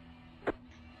go.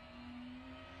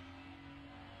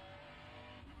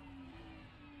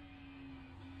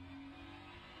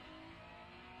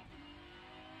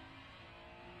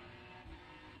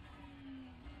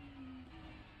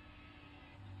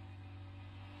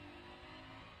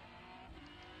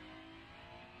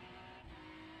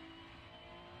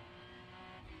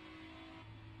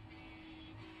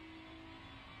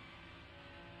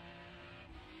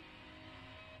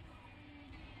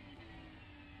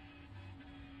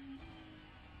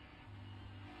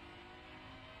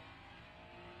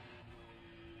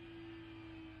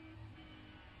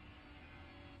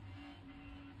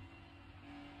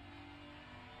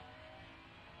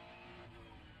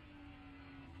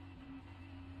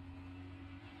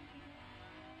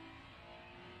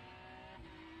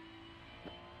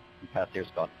 Past here,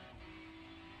 Scott.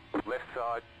 Left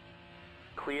side.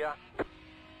 Clear.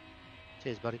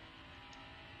 Cheers, buddy.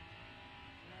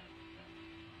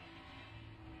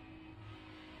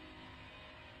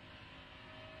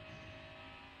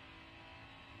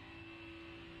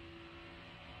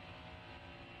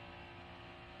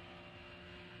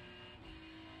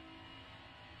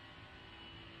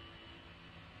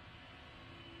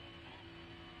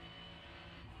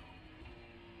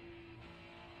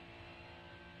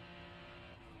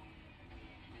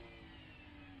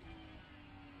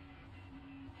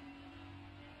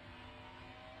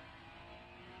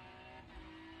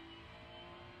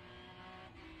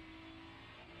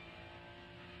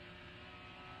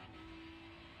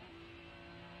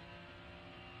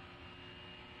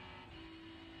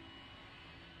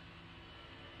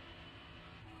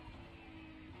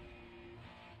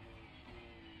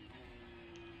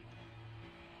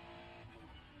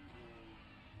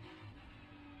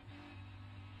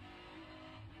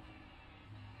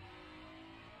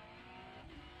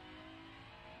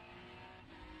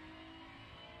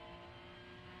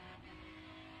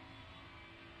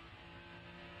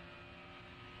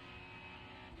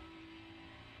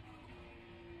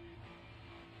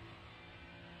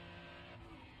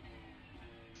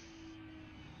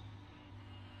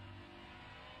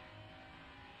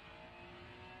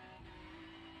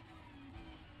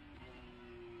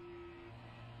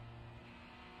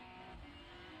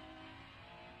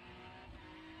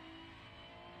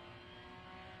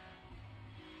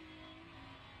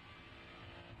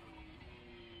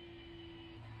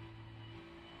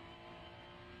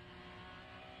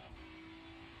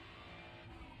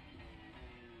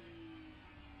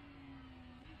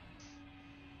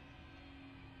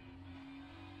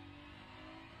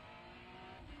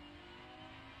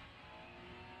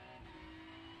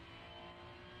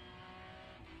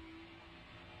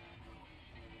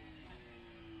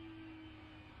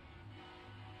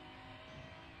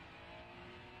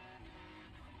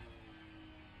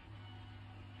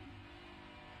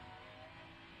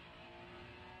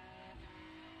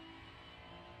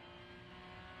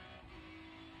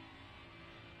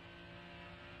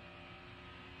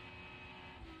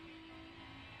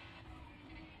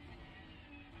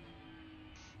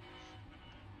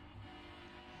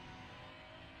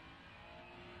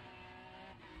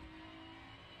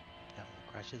 No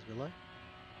more crashes, Willow.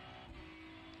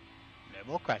 No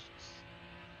more crashes.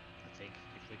 I think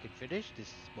if we can finish,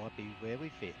 this might be where we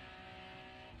fit.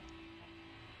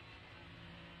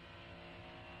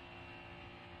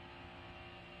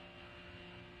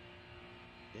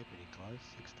 Yeah, pretty close.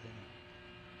 16,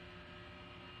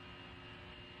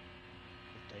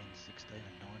 15, 16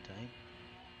 and 19.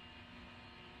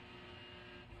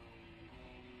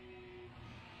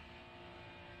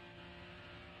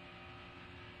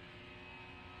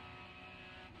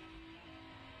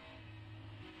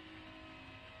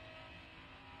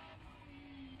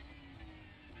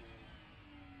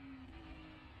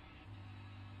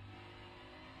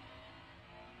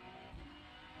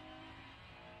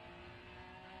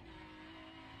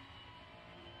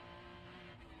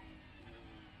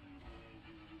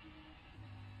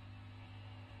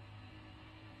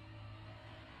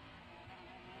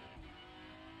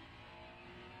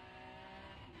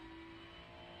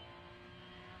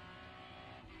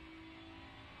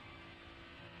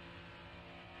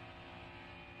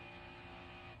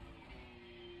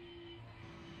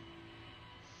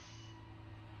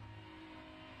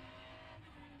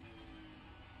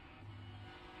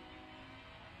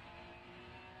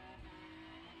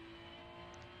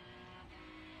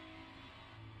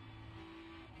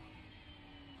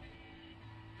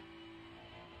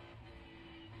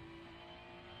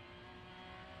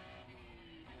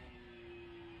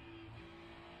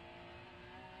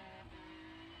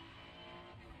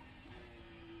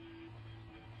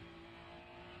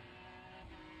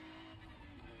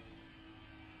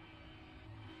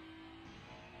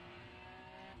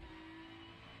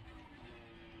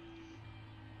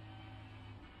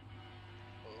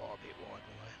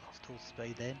 full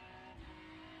speed then.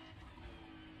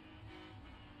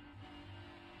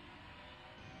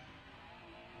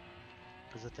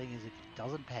 Because the thing is, if it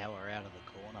doesn't power out of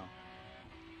the corner,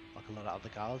 like a lot of other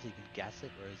cars, you can gas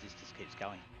it, whereas this just keeps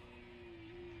going.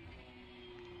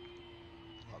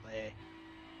 Not there.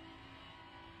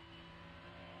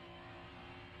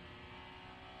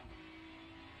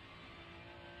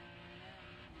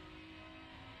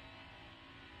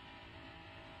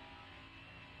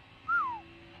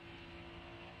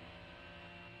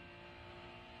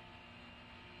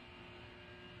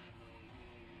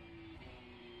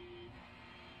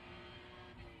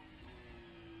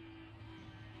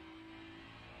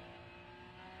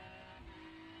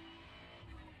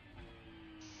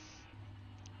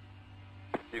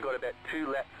 You've got about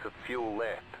 2 laps of fuel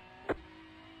left.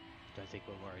 Don't think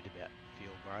we're worried about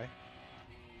fuel, bro.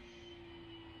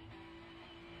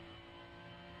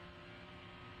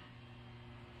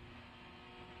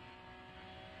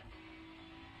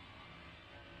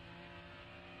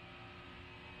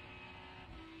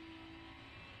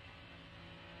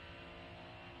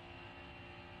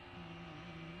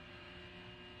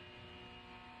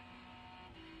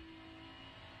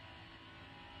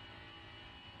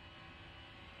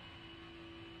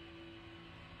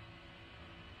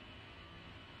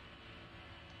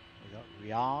 We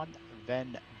got Rian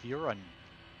van Buren.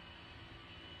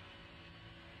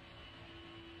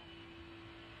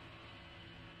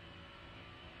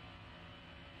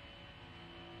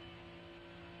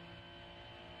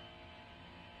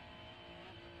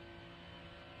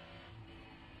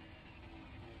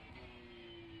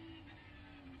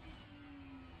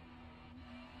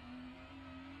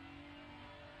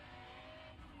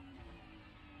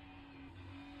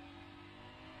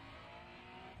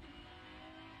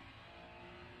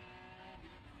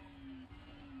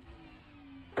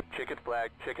 Checkered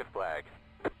flag, checkered flag.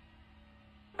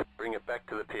 Bring it back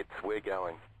to the pits, we're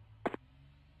going.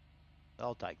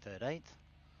 I'll take 13th.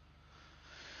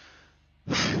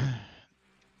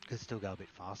 Could still go a bit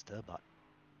faster, but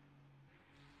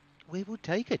we will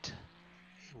take it.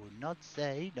 We will not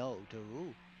say no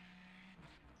to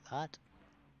that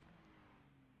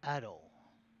at all.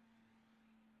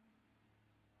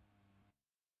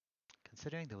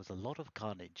 Considering there was a lot of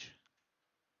carnage.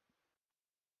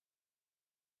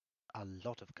 A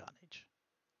lot of carnage.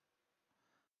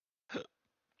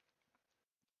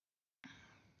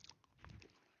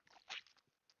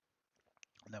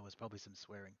 And there was probably some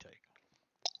swearing too.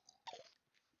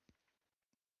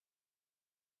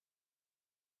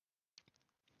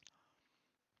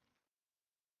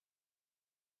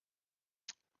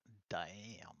 Damn.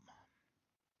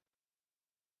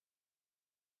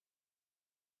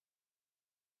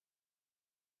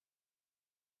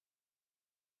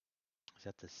 Is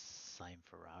that the same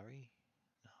Ferrari?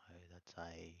 No, that's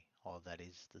a... Oh, that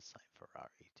is the same Ferrari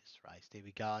just raced. Here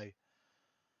we go.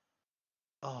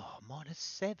 Oh,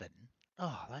 -7.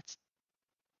 Oh, that's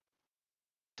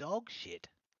dog shit.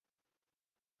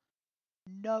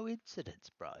 No incidents,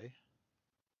 bro.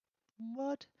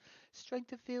 What?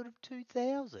 Strength of field of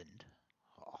 2000?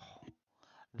 Oh,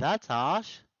 that's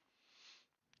harsh.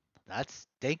 That's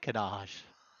stinking harsh.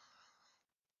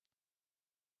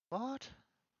 What?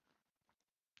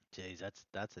 Jeez,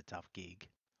 that's a tough gig.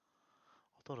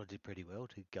 I thought I did pretty well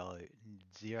to go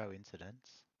 0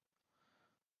 incidents.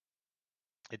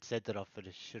 It said that I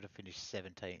should have finished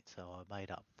 17th, so I made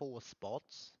up 4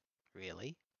 spots,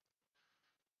 really.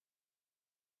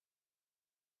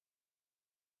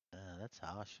 That's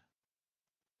harsh.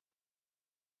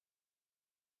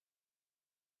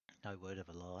 No word of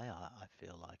a lie, I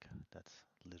feel like that's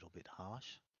a little bit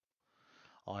harsh.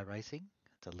 iRacing,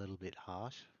 it's a little bit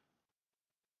harsh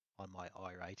on my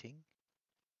iRating.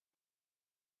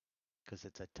 Because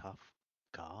it's a tough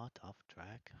car, tough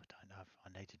track. I don't know if I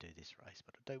need to do this race,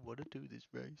 but I don't want to do this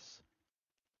race.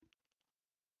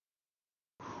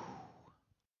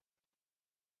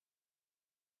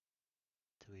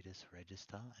 Do we just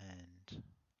register and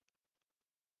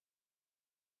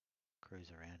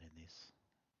cruise around in this?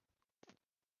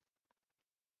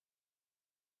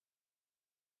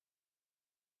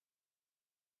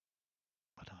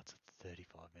 I know it's a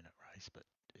 35-minute race, but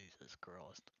Jesus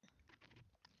Christ.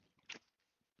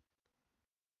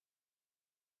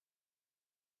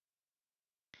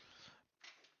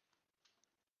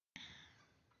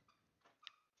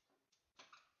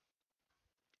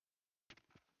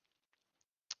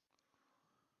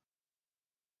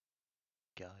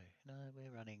 Go. No,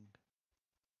 we're running.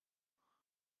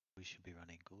 We should be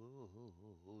running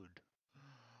good.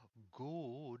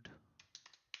 Good.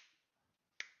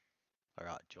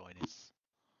 Alright, join us.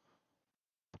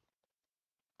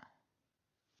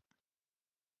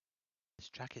 This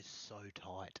track is so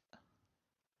tight.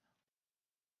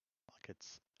 Like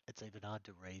it's even hard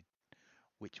to read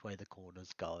which way the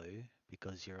corners go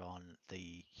because you're on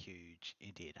the huge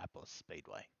Indianapolis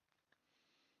Speedway.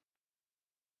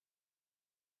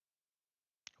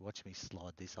 Watch me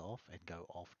slide this off and go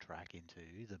off track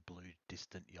into the blue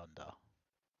distant yonder.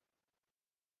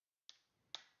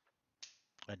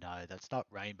 I know, that's not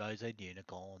rainbows and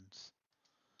unicorns.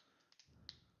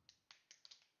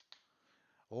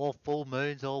 Or full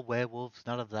moons or werewolves,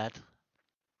 none of that.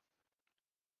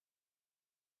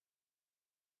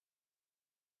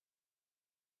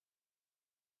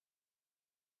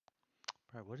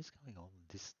 Bro, what is going on?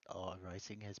 This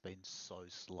iRacing has been so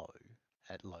slow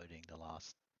at loading the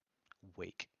last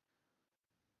week.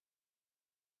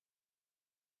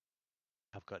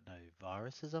 I've got no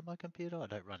viruses on my computer. I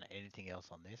don't run anything else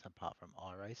on this apart from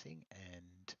iRacing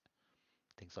and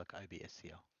things like OBS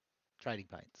here. Trading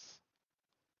paints.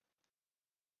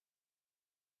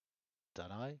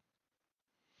 Dunno.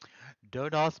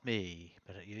 Don't ask me,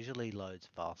 but it usually loads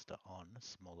faster on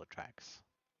smaller tracks.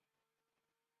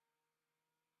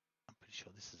 I'm pretty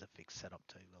sure this is a fixed setup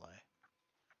too, Willow.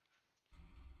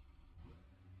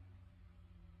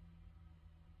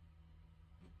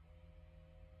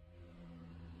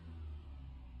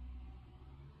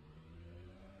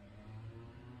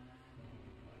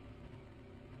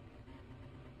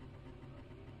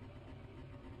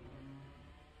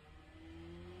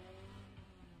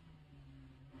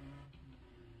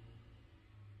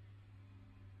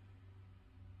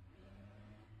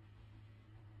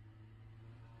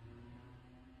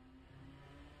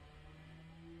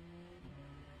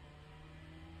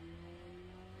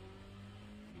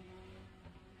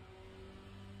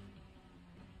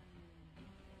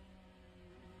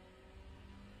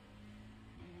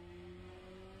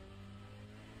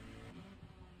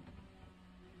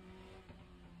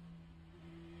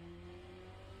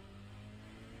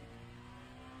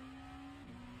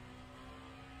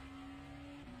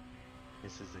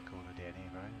 This is the corner down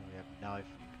here, bro. We have no...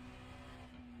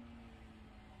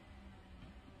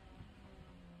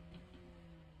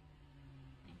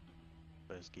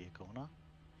 First gear corner.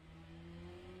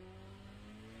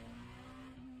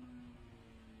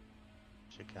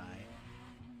 Chicane.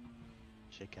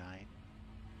 Chicane.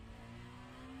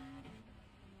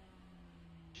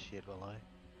 Shit, Willow.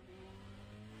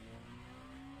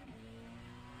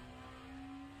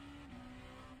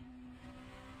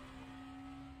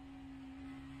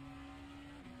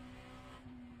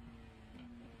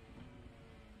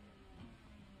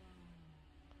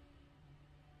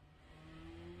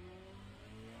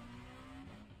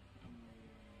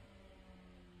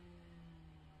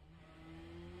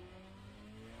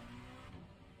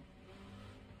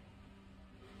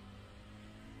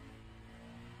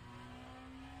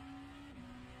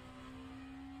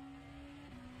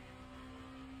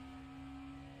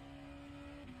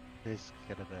 This is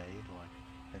gonna be like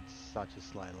in such a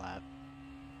slow lap.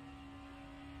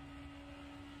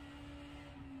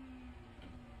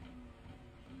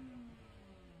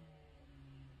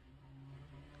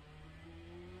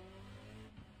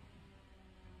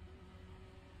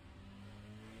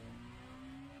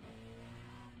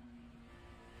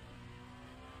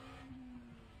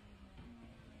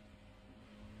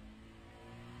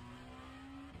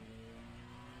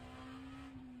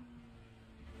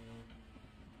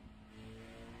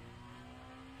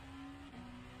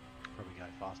 Probably go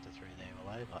faster through there,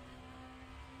 Willow, but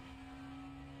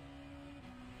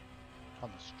on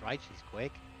the straight she's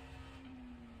quick.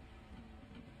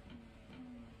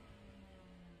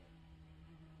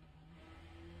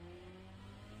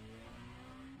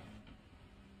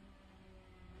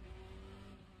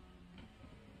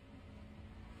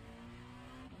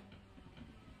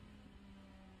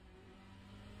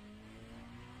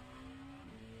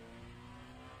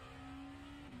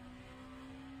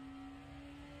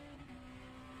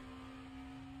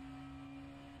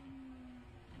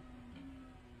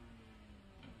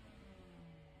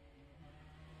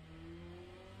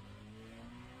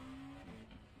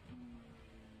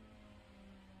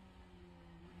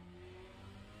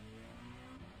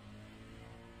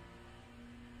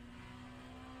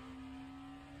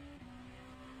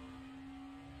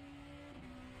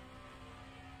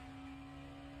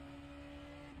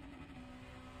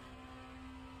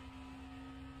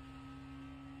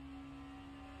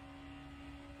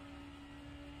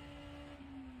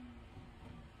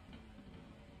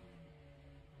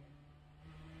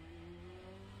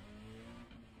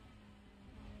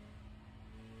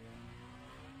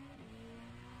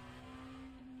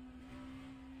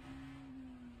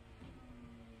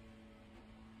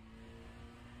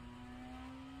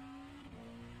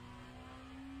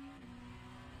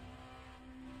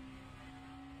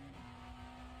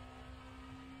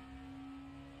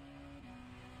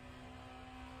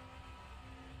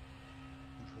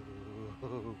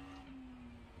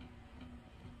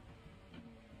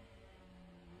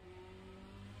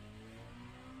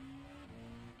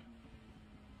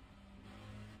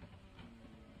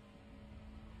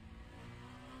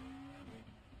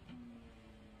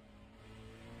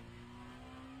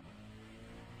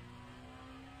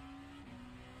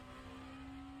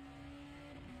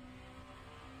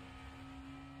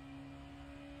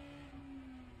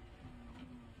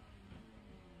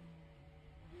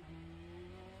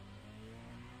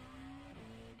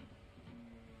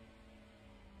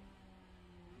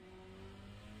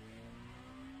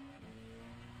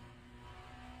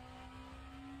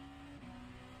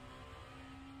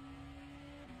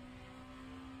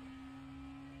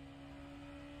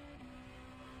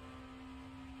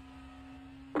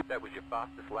 That was your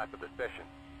fastest lap of the session.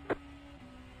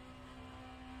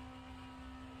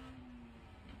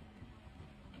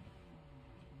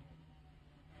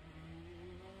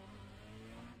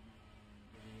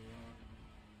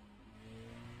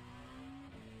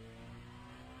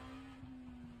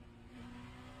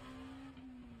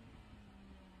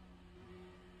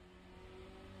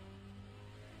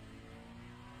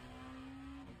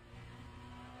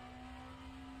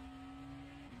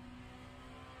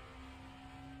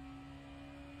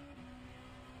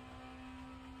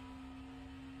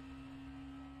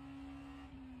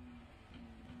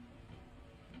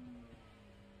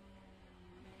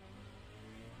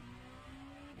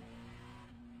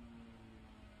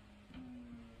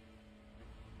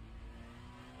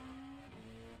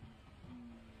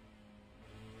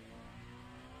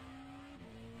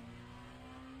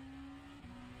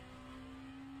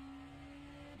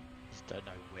 Just don't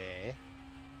know where.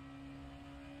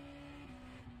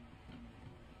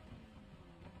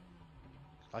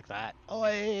 Like that.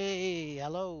 Oi!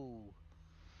 Hello!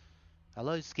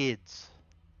 Hello, Skids.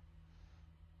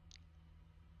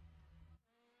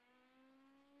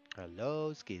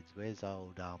 Hello, Skids. Where's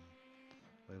old,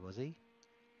 where was he?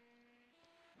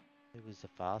 Who was the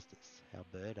fastest?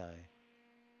 Alberto.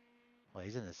 Well,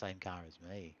 he's in the same car as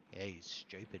me. Yeah, he's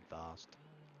stupid fast.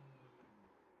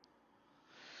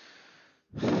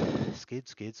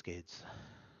 Skids, skids, skids.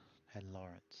 And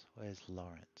Lawrence. Where's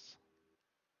Lawrence?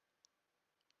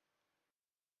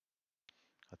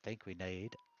 I think we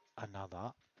need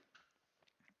another.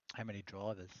 How many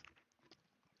drivers?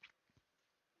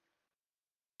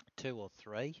 2 or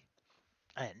 3.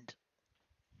 And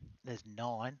there's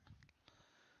 9.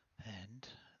 And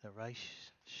the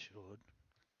race should.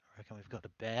 I reckon we've got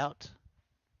about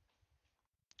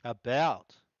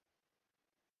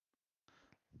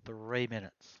 3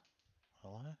 minutes.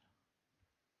 Hello?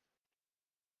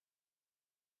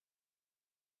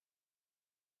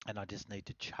 And I just need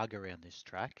to chug around this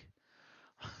track.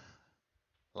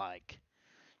 Like,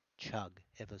 chug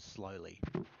ever slowly.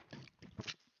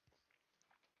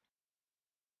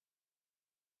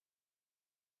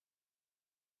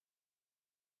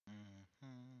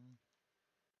 Mm-hmm.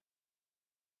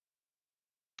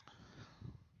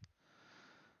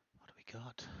 What do we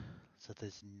got? So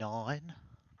there's 9.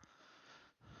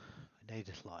 We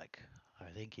need like, I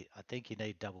think you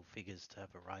need double figures to have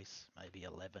a race, maybe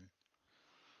 11.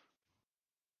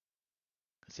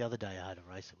 Because the other day I had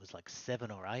a race, it was like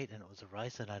 7 or 8, and it was a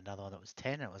race, and I had another one that was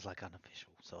 10, and it was like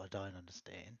unofficial. So I don't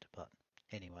understand. But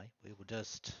anyway, we will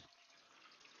just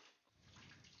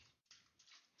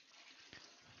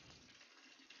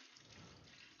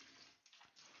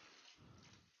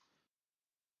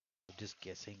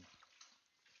guessing.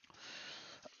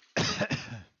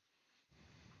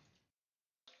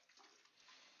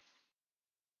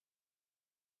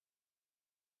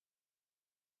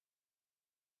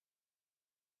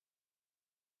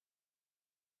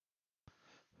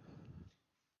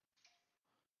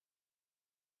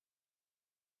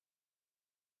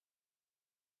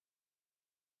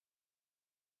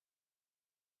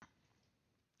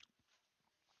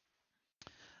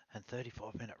 And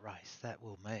 35-minute race, that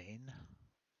will mean,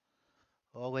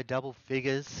 oh, we're double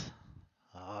figures.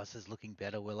 Oh, this is looking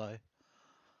better, Willow.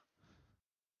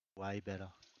 Way better.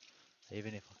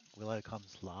 Even if Willow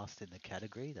comes last in the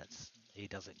category, he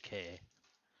doesn't care.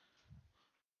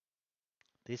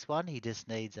 This one, he just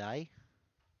needs a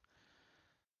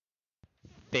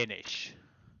finish.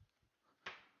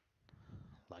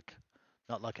 Like,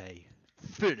 not like a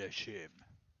finish him,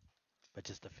 but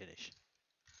just a finish.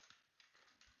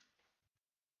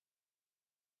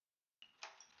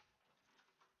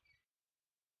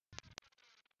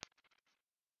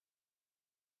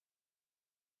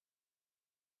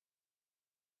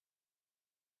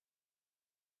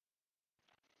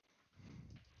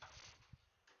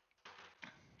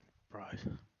 Right.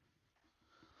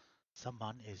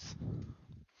 Someone is,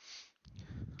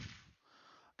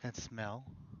 can smell,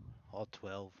 hot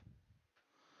 12.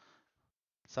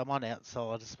 Someone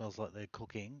outside smells like they're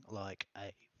cooking like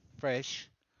a fresh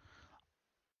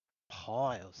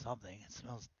pie or something. It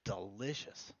smells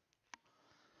delicious.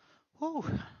 Woo,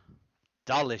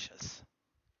 delicious.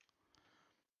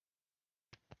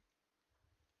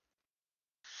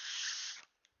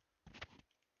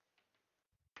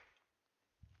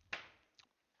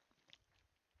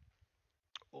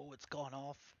 Oh, it's gone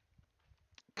off.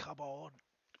 Come on.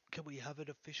 Can we have an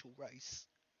official race?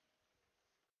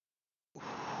 Ooh.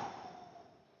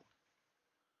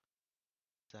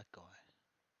 That guy.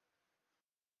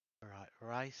 All right,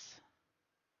 race.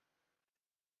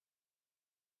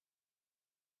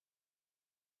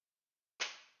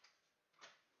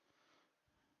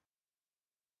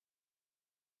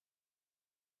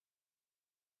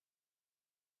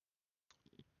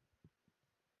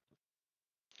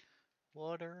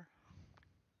 Water.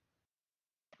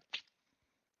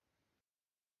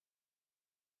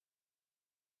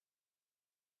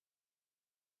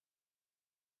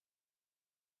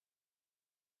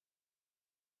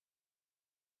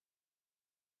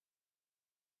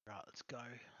 Right, let's go.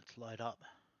 Let's load up.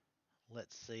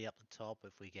 Let's see up the top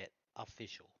if we get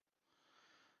official.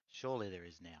 Surely there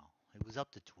is now. It was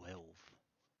up to 12.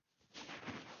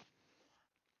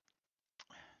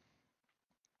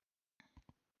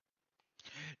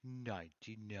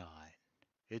 $99.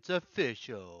 It's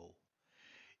official.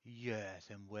 Yes,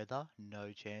 and weather,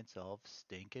 no chance of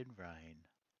stinking rain.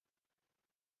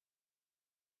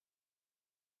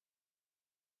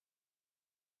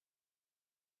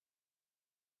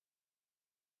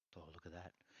 Oh, look at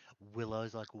that.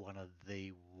 Willow's like one of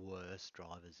the worst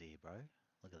drivers here, bro.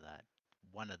 Look at that.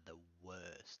 One of the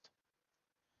worst.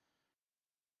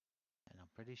 And I'm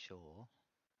pretty sure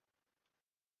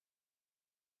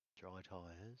dry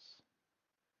tyres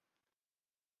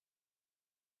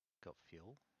got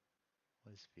fuel.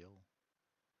 Where's fuel?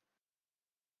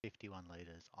 51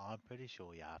 litres. I'm pretty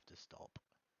sure you have to stop.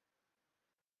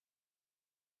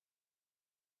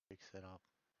 Fix it up.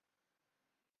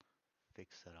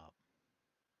 Fix it up.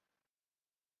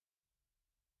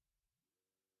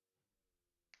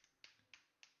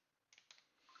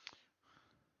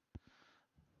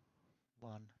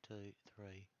 One, two,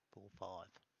 three, four, five.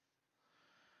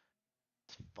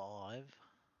 It's five.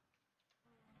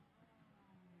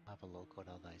 Have a look, what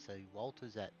are they? So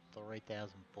Walter's at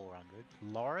 3,400.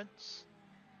 Lawrence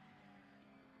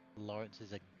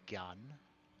is a gun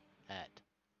at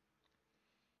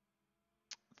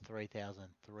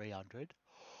 3,300.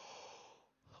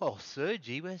 Oh,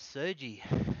 Sergi, where's Sergi?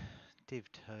 Div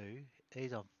 2.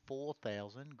 He's on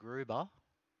 4,000. Gruber.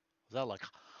 Is that like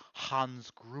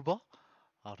Hans Gruber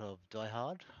out of Die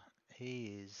Hard?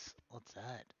 He is, what's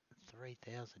that?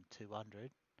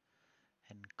 3,200.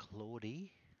 And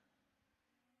Claudie,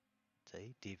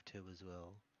 see, Div 2 as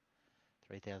well.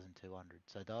 3,200.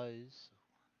 So those,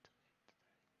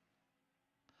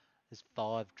 there's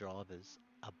 5 drivers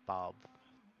above.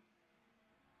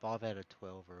 5 out of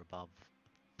 12 are above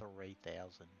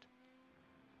 3,000.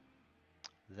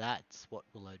 That's what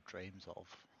Willow dreams of.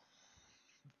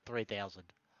 3,000.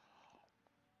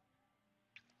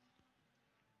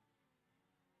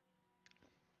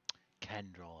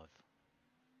 Can drive.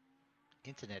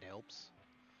 Internet helps.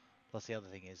 Plus the other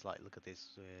thing is, like, look at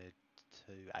this,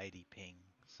 280 ping,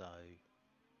 so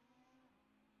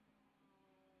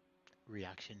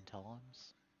reaction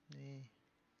times,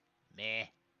 meh.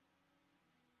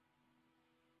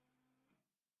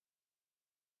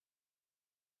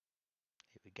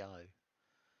 Here we go.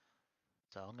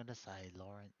 So I'm gonna say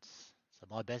Lawrence. So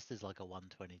my best is like a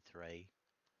 123.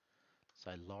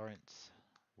 So Lawrence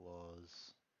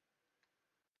was.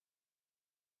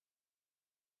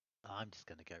 I'm just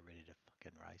gonna go ready to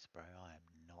fucking race, bro. I am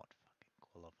not fucking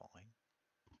qualifying.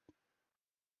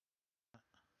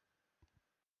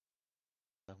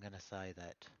 I'm gonna say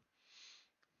that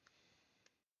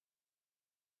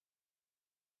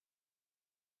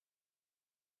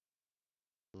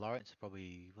Lawrence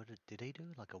probably, what did he do?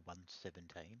 Like a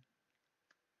 117?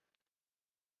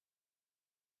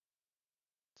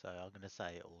 So I'm going to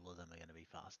say all of them are going to be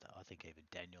faster. I think even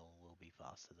Daniel will be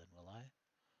faster than Willow.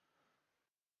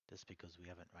 Just because we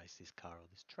haven't raced this car or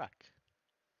this track.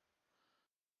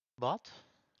 But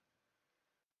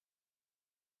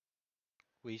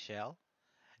we shall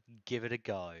give it a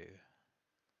go.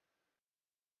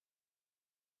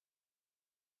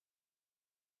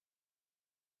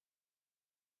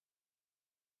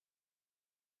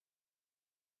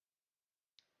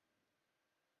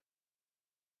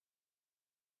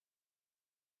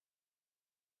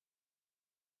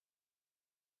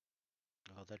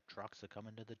 Oh, the trucks are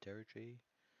coming to the territory.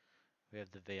 We have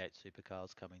the V8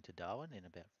 supercars coming to Darwin in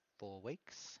about 4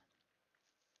 weeks.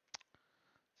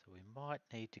 So we might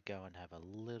need to go and have a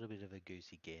little bit of a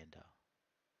goosey gander.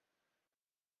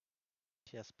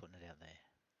 Just putting it out there.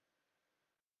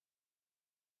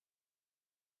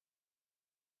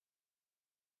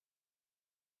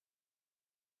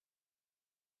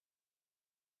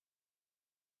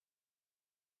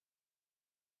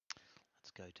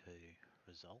 Let's go to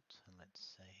results and let's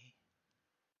see.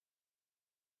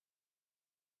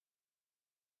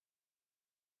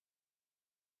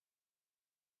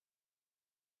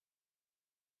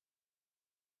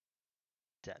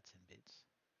 Stats and bits.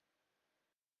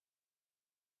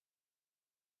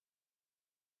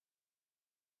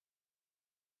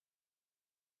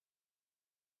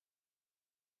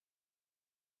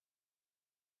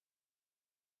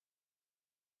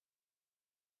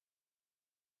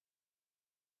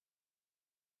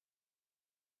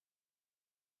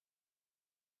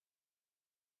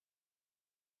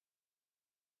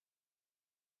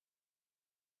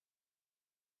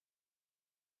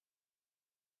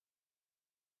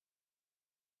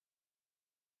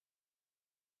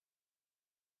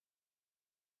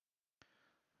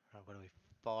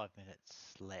 5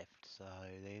 minutes left, so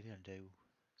they're going to do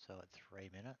so at 3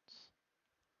 minutes.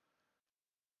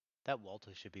 That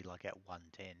Walter should be like at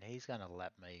 110. He's going to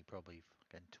lap me probably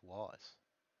fucking twice.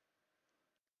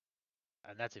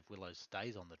 And that's if Willow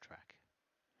stays on the track.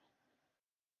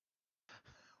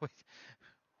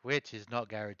 Which is not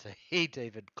guaranteed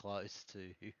even close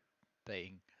to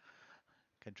being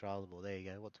controllable. There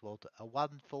you go. What's Walter? A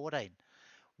 114.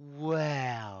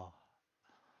 Wow.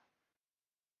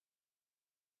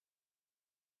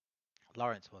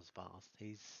 Lawrence was fast.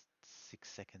 He's 6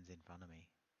 seconds in front of me.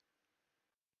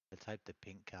 Let's hope the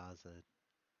pink cars are...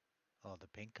 Oh, the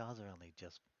pink cars are only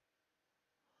just...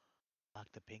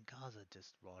 Like, the pink cars are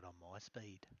just right on my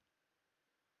speed.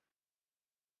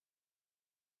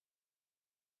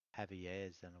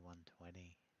 Javier's done a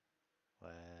 120. Wow.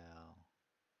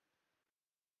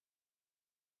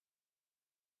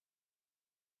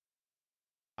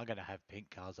 I'm going to have pink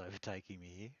cars overtaking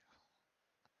me here.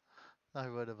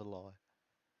 No word of a lie.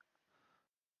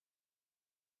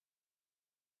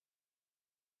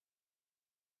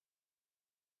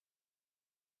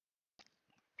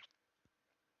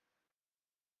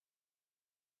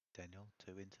 Daniel,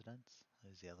 2 incidents.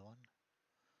 Who's the other one?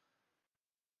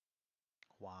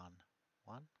 Juan.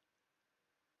 One?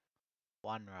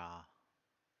 One Ra.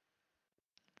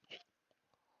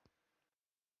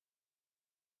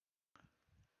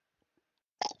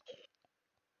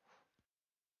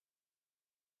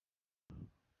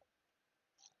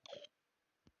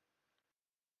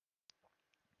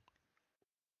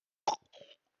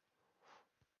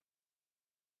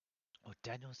 Oh,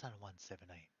 Daniel's done a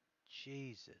 117.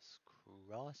 Jesus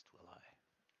Christ, Willow.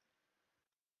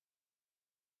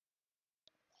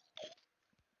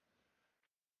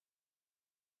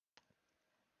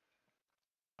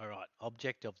 Alright,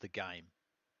 object of the game.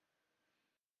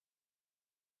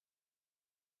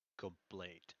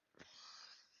 Complete.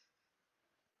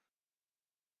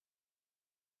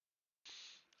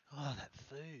 Oh, that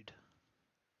food.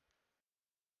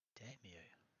 Damn you.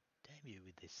 Damn you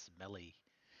with this smelly,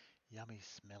 yummy,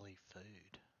 smelly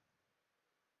food.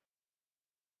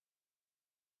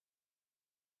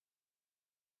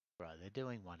 Bro, they're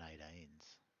doing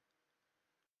 118s.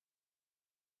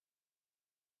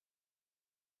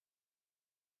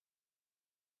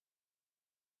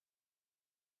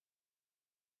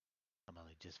 I'm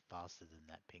only just faster than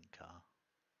that pink car.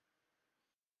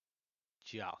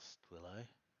 Just, Willow.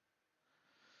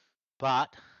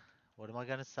 But, what am I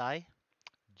going to say?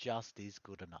 Just is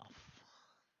good enough.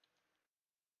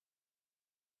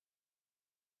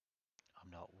 I'm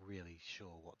not really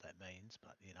sure what that means,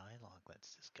 but you know, like,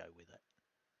 let's just go with it.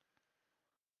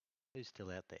 Who's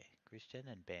still out there? Christian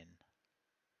and Ben.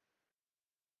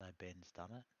 No, Ben's done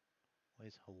it.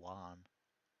 Where's Hawan?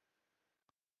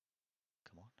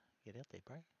 Come on, get out there,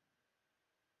 bro.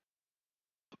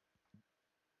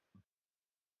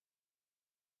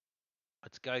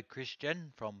 Let's go,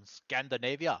 Christian from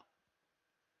Scandinavia.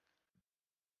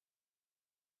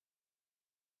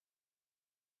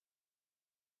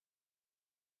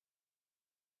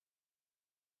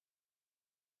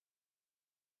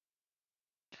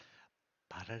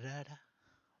 Ba-da-da-da.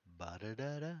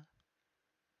 Ba-da-da-da.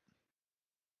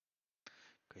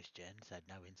 Christian's had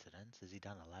no incidents. Has he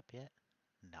done a lap yet?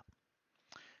 No.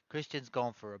 Christian's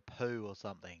gone for a poo or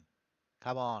something.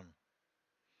 Come on.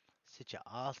 Sit your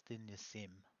ass in your sim.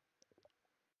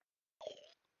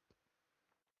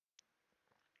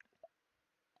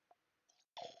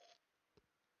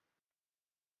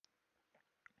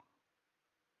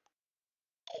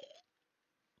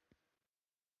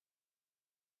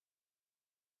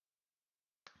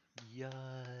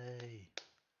 Yay.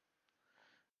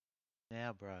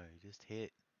 Now, bro, just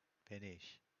hit.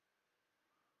 Finish.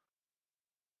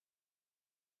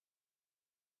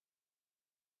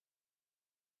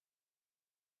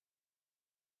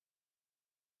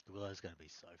 Willow's going to be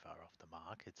so far off the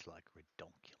mark. It's like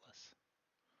redonkulous.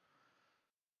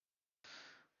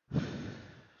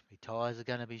 My tyres are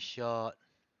going to be shot.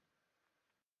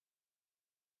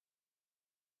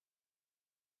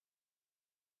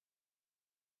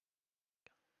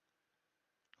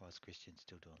 Why is Christian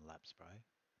still doing laps, bro?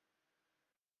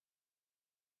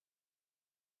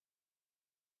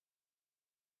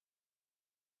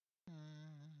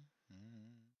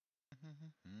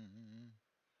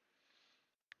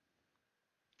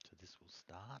 So this will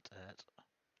start at...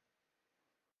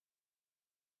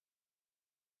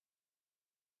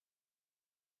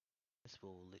 This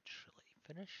will literally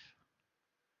finish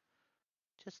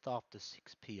just after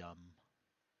 6 p.m.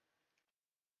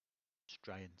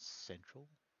 Australian Central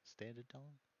Standard Time.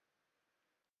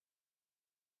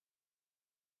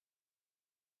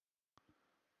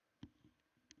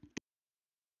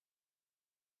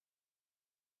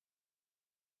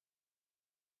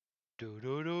 Do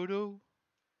do do do.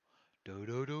 Do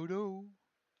do do do.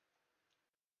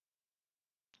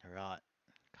 Alright.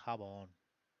 Come on.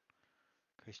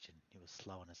 Christian, you were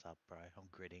slowing us up, bro. I'm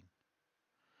gritting.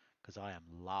 Because I am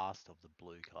last of the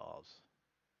blue cars.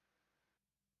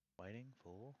 Waiting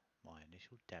for my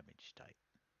initial damage state.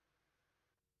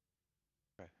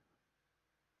 Bro.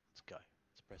 Let's go.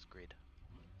 Let's press grid.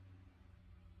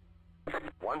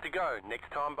 1 to go,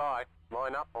 next time by.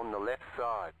 Line up on the left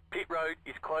side. Pit road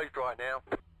is closed right now.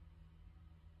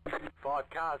 5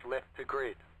 cars left to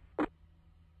grid.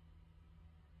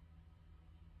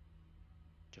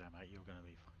 G'day mate, you're going to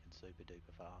be fucking super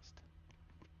duper fast.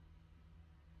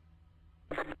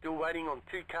 Still waiting on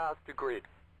 2 cars to grid.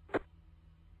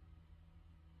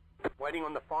 Waiting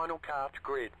on the final car to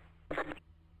grid.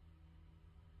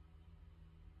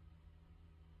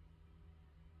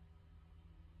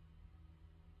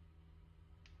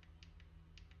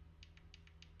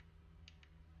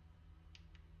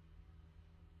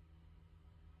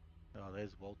 Oh,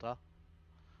 there's Walter.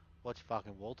 Watch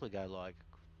fucking Walter go like.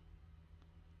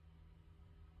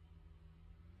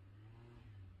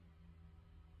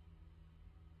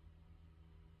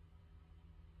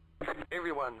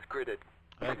 Everyone's gridded.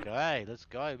 Okay, let's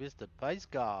go, Mr. Pace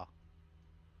Car.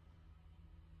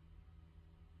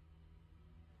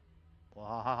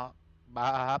 Wah,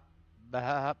 bap,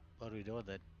 bap. What are we doing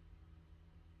then?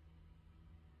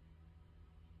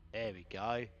 There we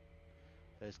go.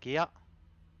 First gear.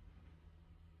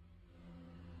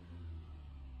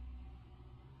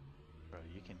 Bro,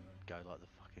 you can go like the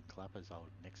fucking clappers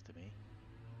holding next to me.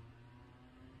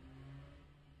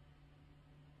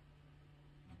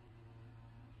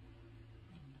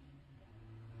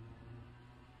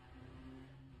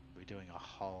 We're doing a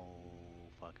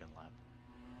whole fucking lap.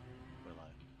 Willow.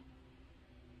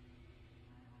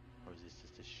 Or is this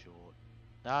just a short?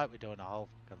 No, we're doing a whole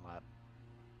fucking lap.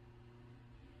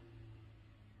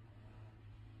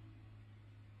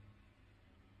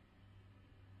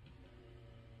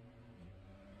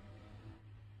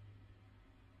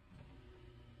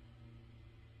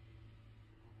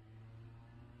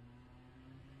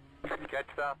 Catch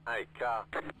the 8 car.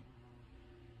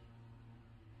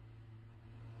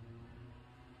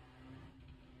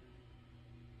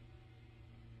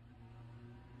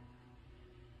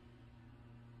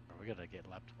 We're gonna get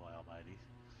lapped by our mateys.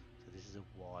 So this is a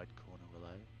wide corner,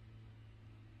 Willow.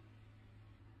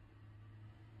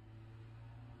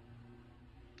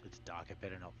 It's dark, it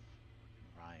better not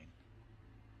fucking rain.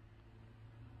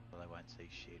 Well, they won't see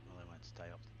shit. Well, they won't stay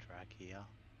off the track here.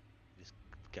 Just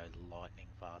go lightning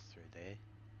fast through there.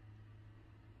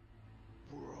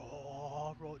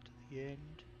 Right to the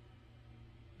end.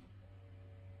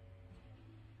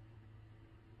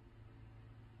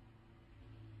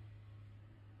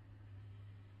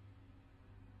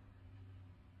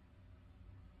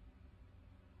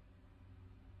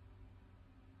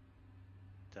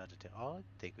 I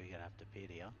think we're gonna have to pit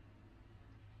here.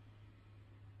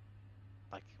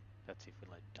 Like, that's if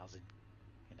Willow doesn't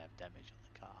have damage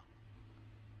on the car.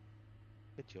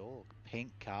 Look at your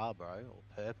pink car, bro, or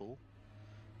purple.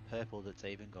 Purple that's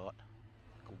even got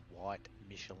like white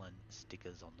Michelin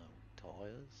stickers on the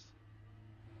tyres.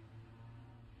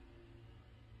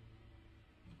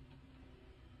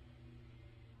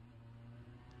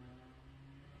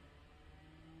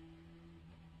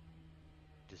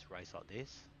 Just race like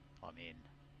this, I'm in.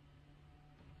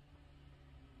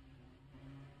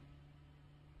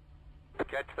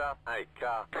 Catch the 8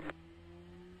 car.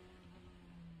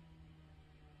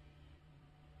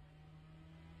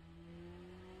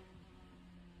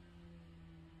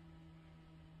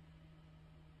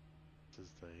 This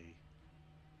is the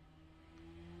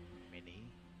mini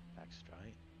back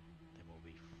straight. Then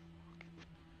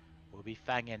we'll be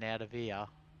fanging out of here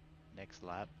next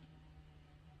lap.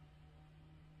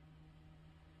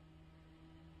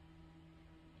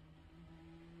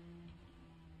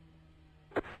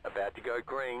 About to go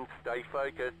green, stay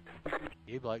focused.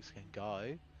 You blokes can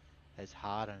go as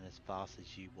hard and as fast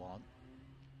as you want.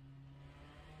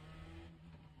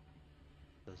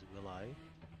 There's Willow.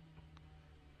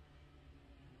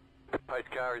 Pace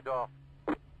car is off.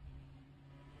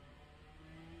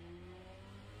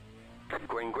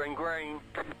 Green, green, green.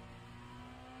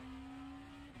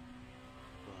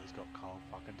 Willow's got cold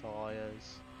fucking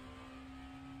tyres.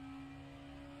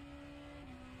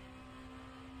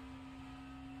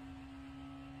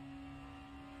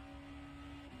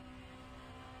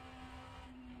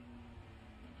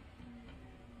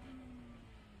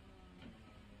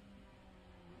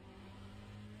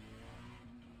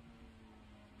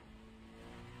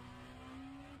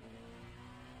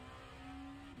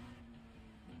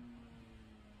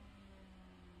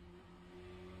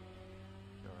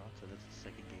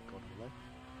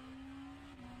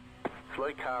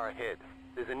 slow car ahead.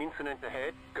 There's an incident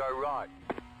ahead. Go right.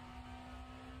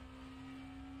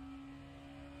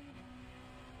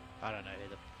 I don't know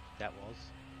who that was.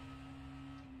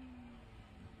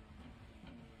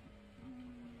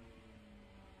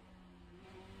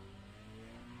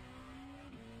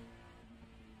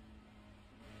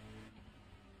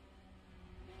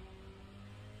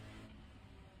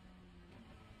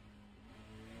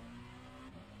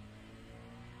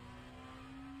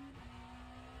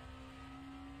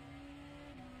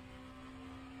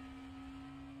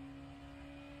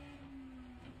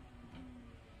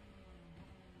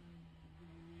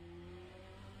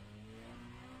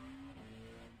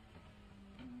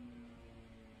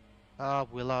 Oh,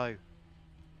 Willow.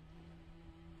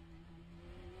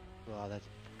 Oh, that's a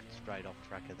fucking straight off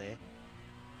tracker there.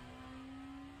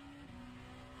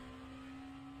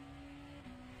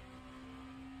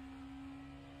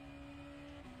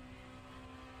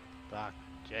 Fuck.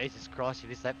 Jesus Christ, you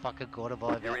missed that fucking quarter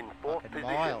by You're about in fourth fucking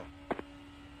position. mile.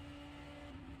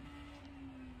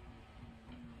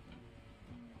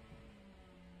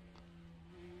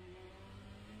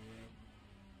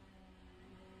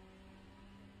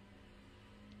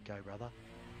 Go, brother.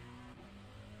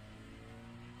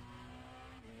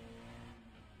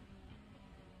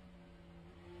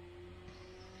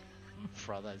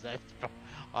 Brothers,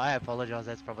 I apologise,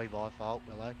 that's probably my fault,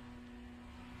 Willow.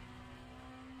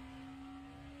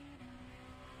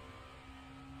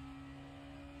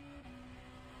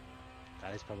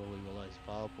 That is probably Willow's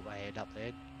fault, put my hand up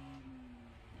there.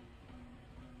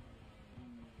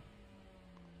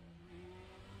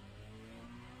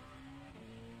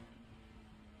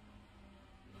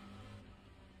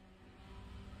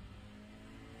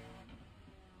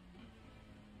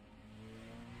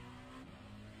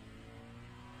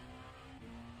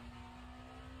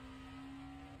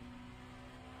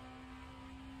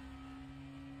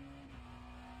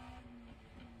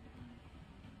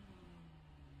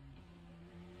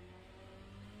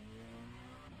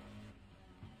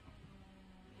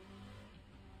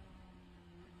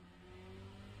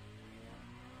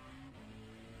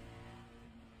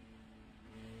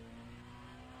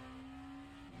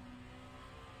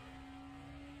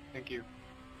 Thank you.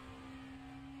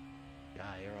 Yeah,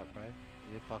 you're right, bro.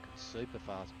 You're fucking super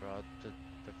fast, bro. I'd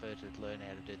prefer to learn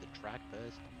how to do the track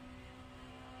first.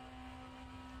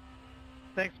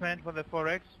 Thanks, man, for the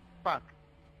 4X. Fuck.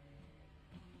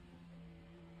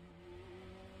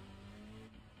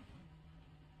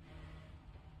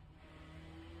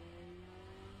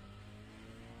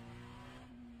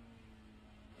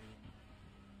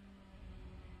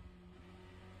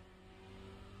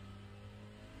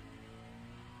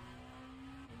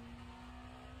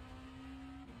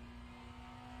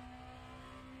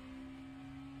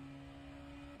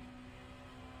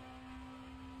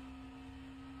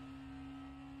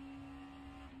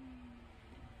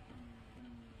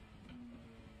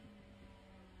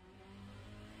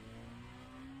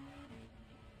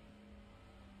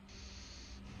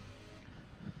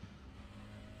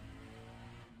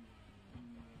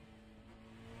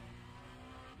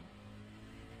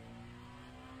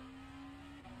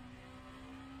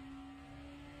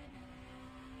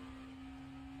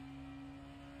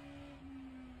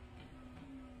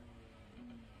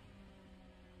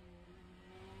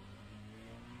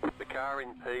 The car in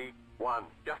P1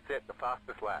 just set the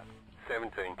fastest lap.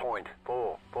 17.441.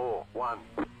 I don't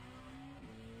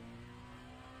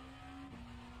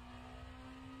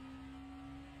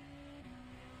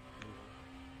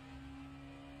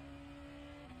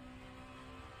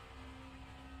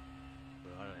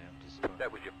know, I'm just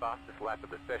That was your fastest lap of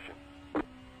the session.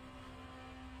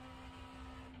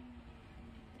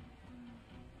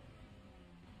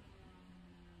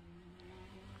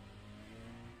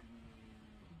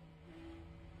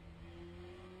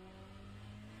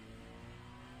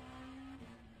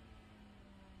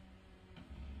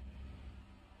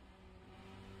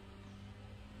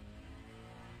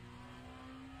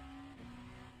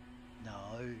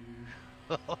 No.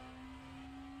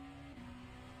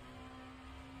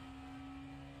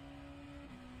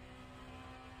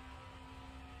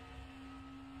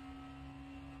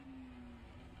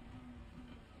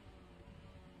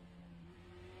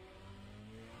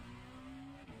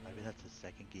 Maybe that's a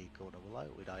second gear corner below,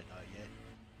 we don't know yet.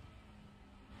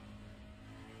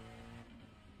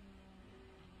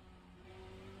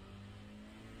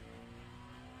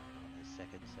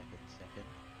 Second.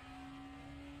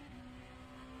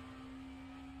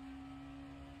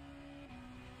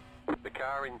 The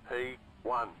car in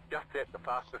P1 just set the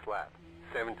fastest lap.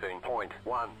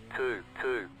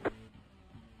 17.122.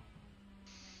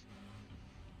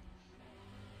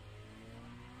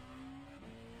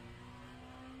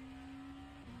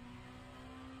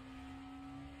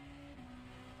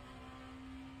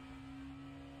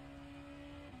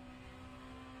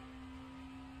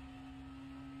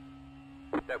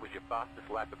 That was your fastest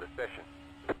lap of the session.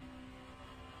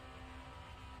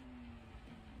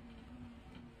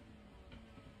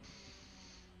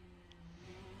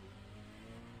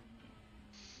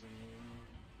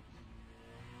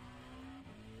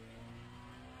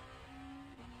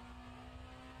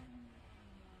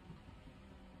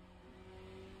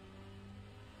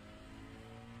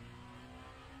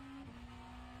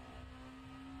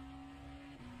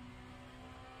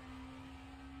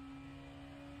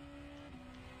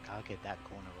 Can't get that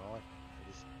corner right. It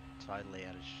is totally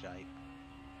out of shape.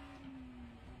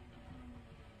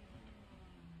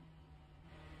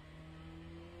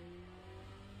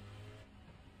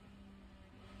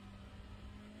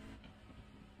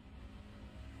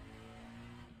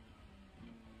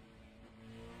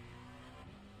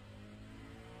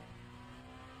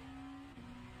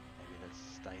 Maybe let's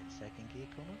stay in second gear,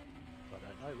 Connor. I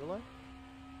don't know, will I?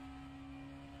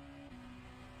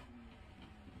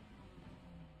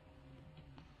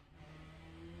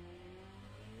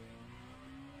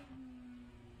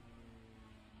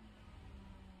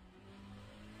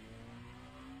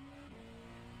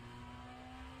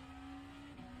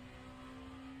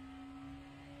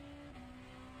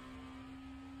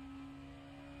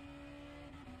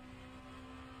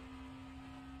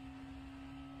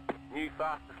 New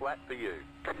fastest lap for you.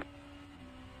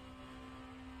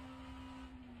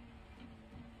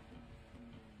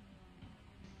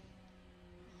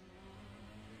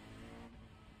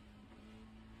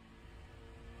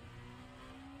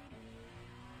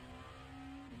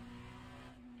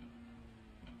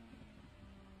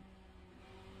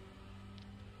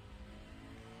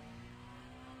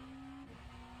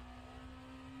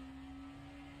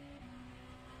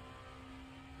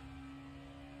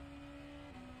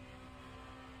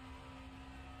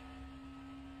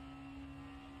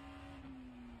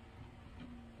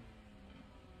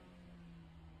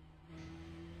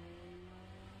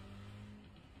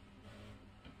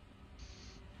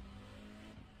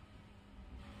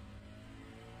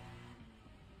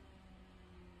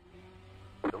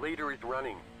 The leader is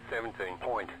running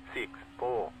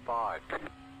 17.645.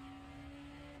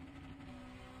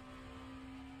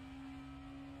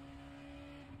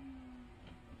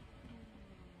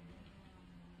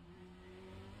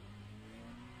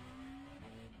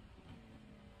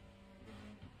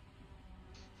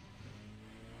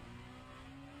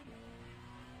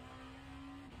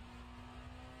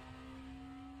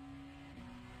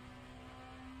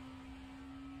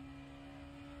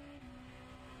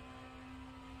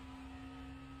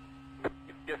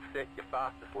 Just set your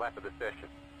fastest lap of the session.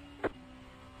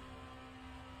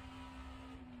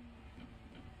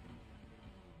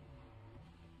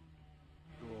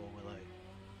 Oh, Willow.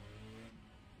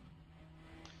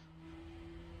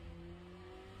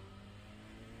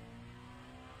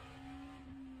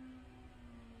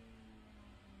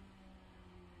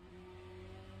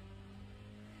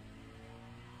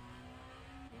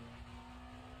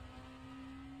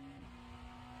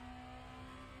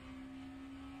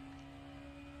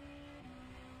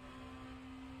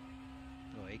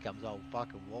 Oh, here comes old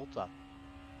fucking Walter.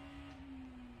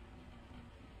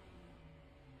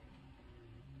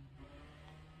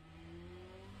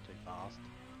 Too fast.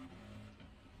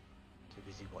 Too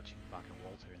busy watching fucking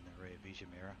Walter in the rear vision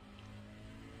mirror.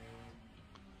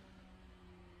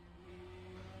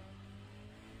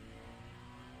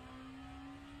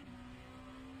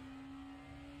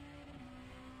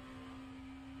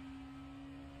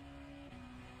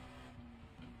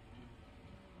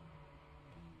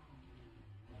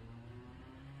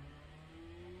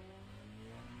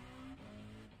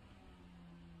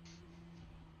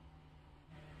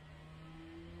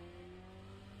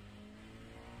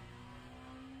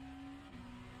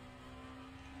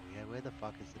 Yeah, where the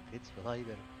fuck is the pits for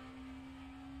Labour?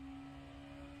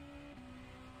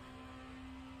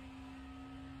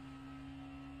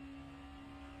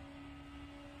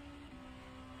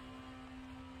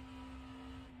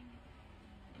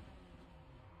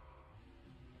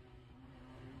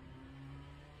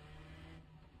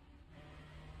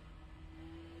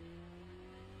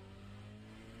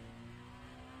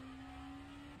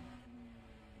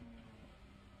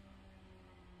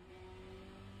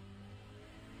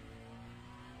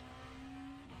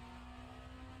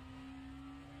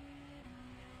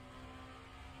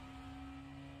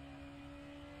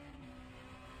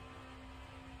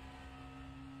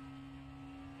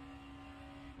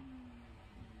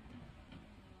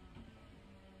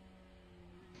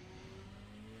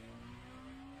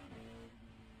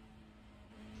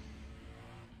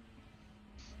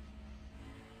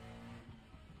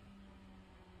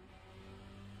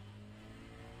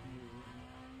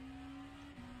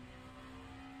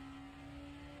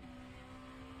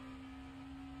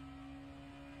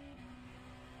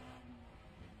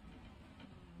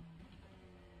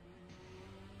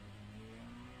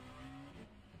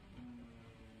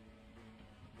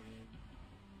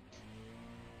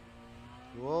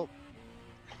 Whoa.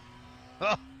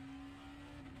 Oh.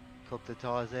 Cooked the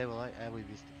tyres there, well, we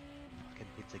missed the fucking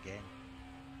pits again.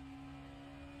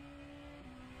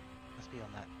 Must be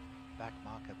on that back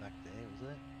marker back there,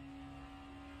 was it?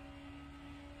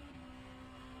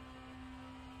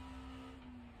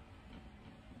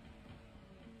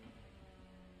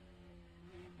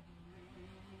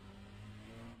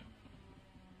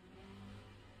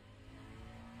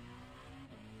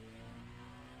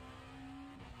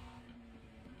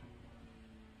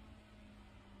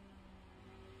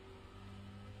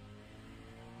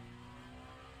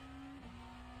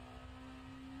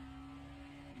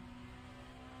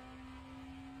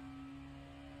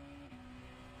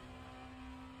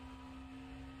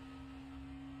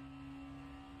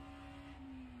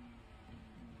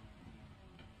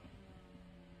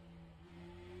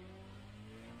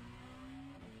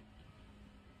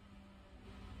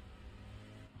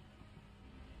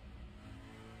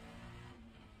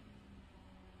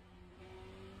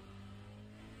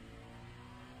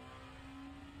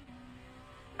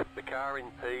 The car in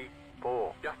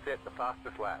P4 just set the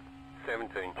fastest lap.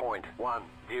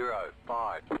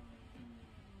 17.105.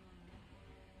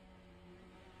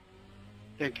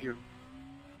 Thank you.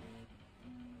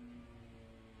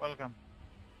 Welcome.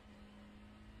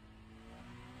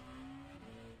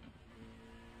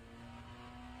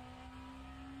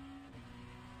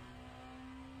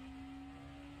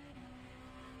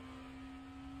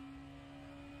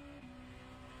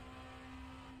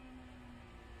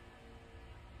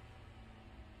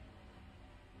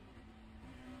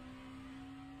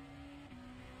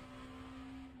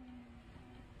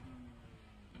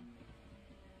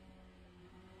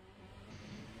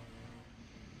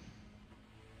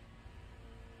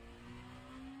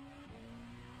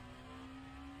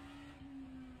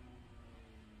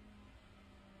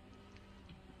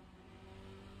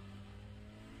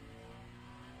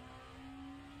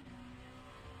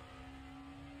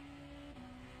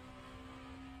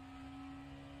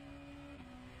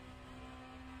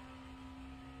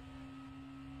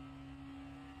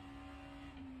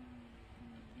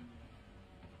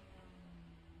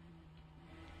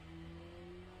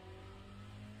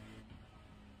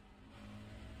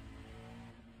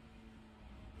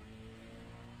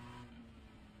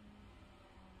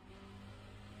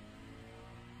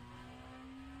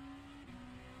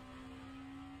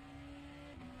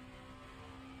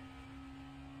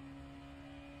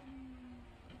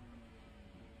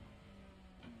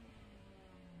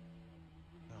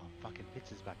 Oh, fucking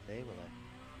pits is back there, will they?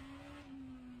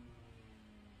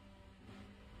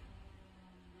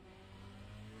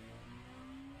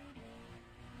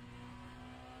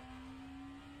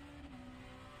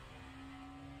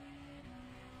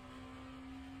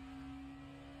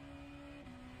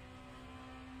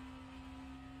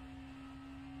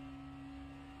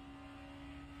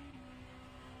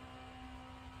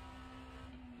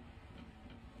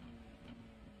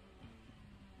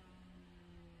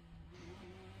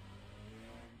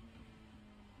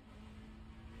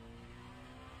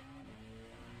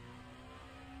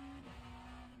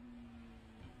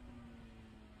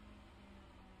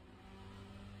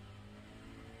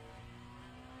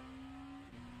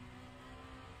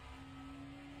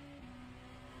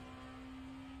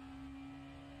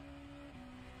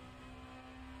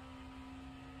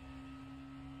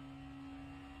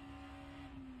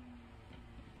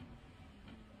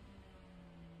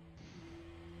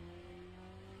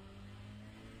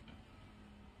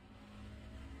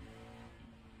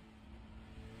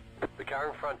 The car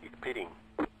in front is pitting.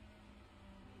 Yeah,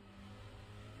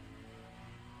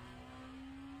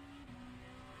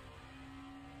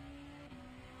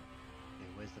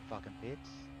 where's the fucking pits?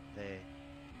 There.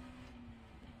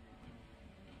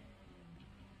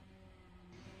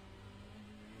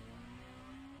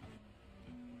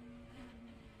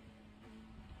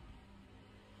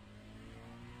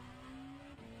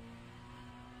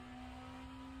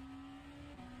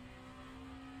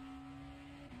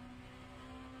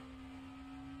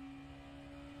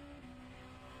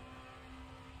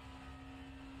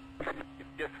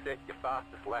 You've just set your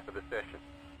fastest lap of the session.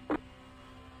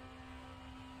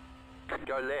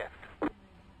 Go left.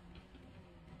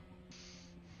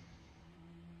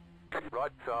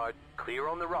 Right side, clear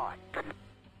on the right.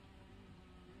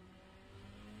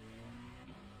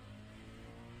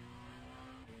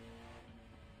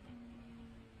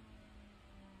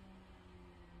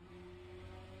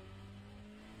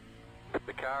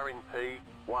 The car in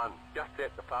P1 just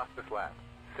set the fastest lap.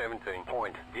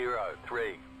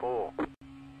 17.034.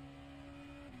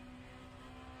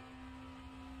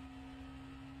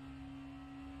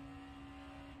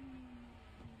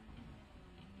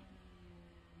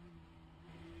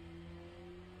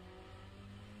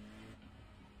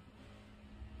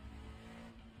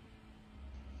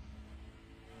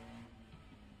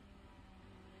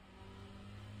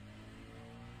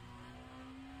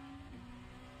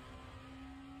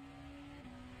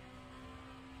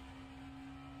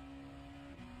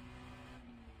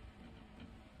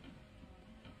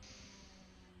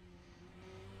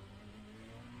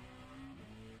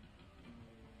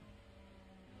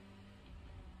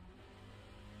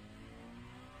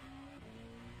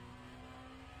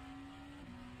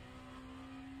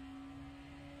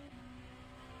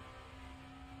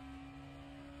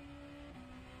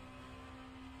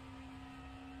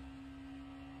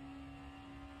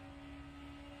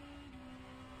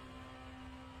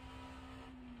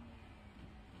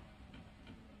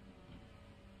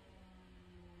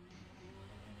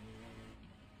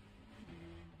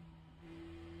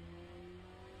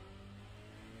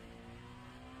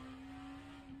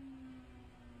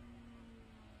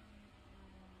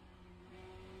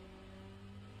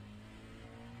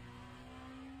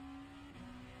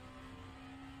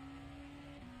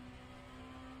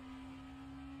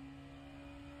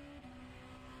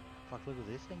 Fuck, look at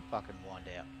this thing fucking wind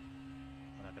out.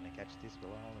 We're not gonna catch this,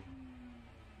 will are we?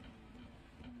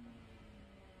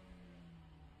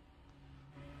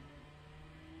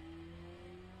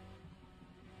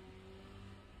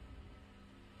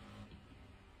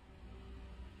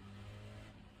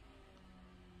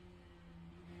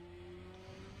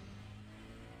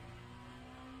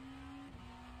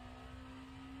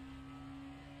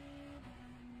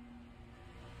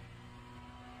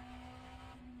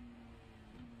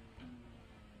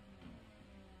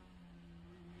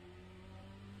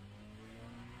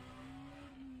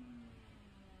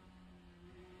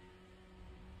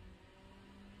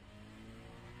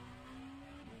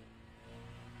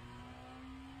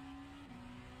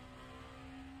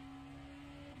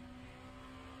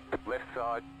 Left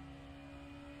side.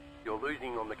 You're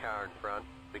losing on the car in front.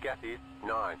 The gap is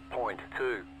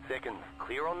 9.2 seconds.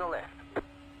 Clear on the left.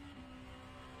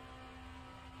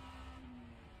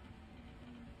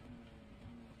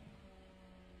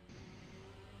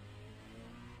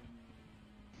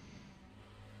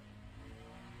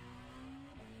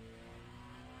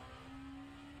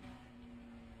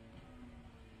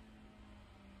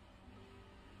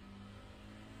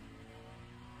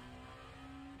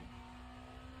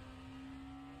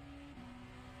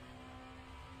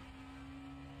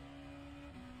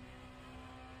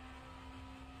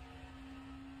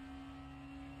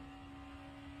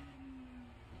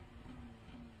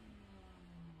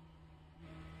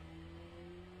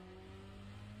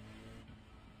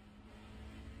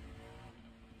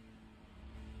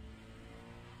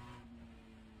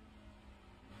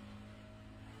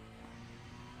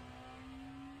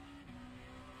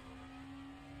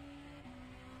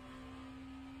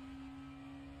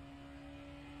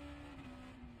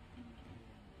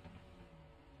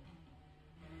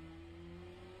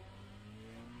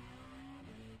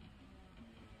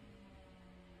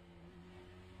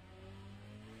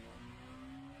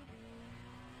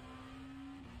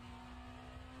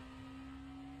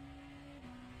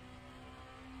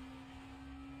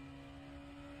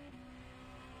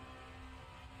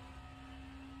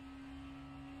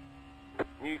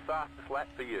 New fastest lap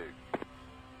for you.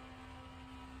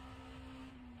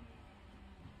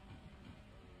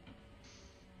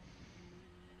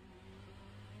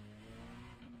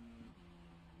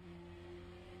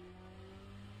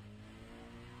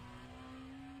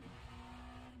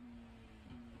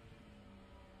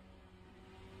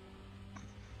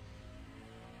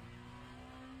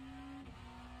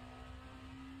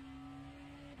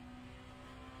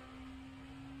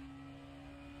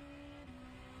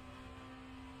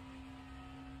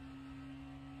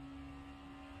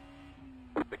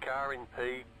 The car in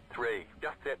P3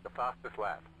 just set the fastest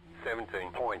lap.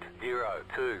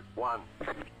 17.021.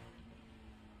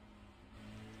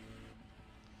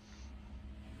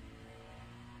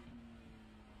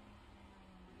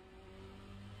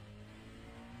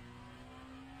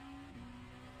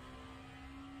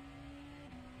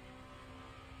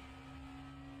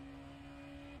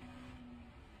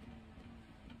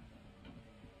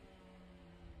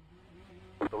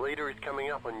 The leader is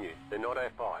coming up on you. They're not our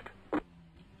fight.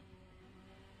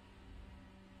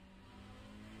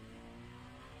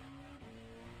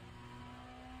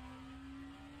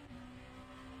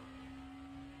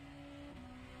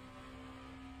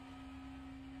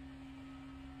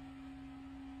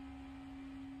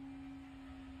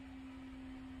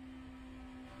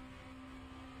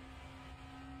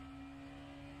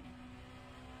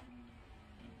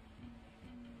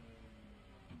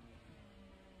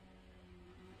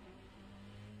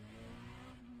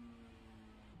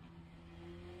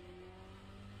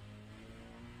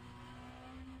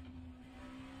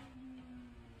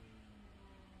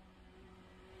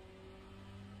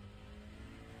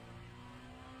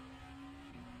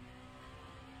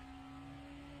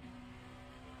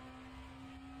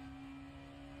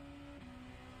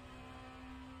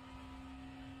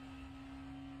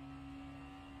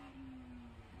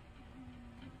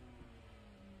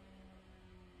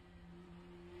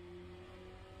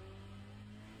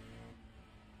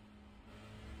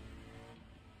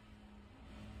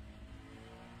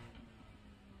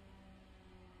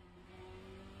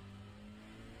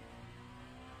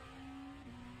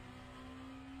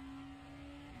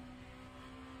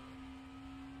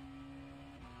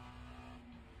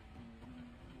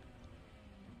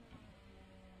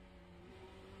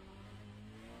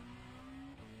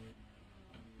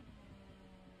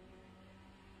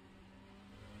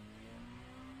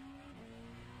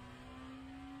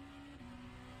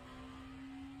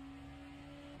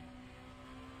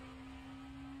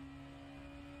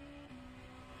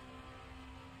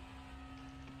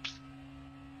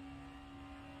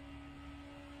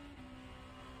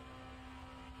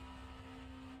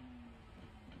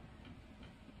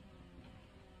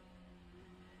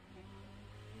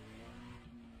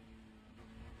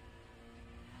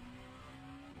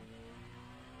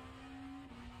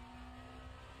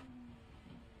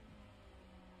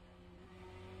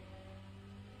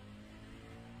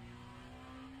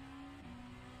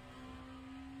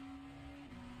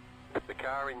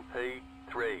 car in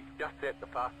P3. Just set the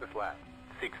fastest lap.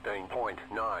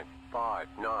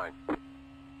 16.959.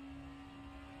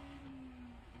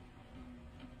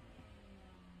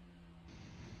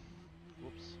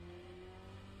 Whoops.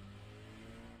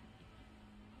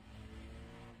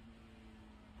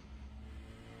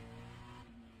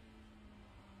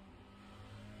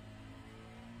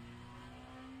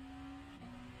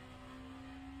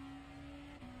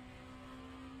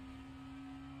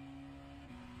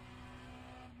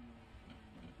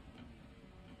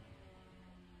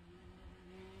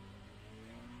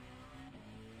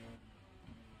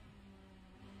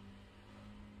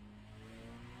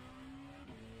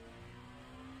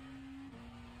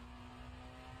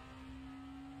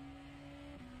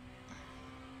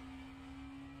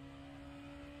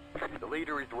 The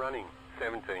leader is running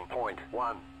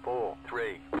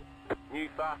 17.143. New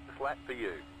fastest lap for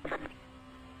you.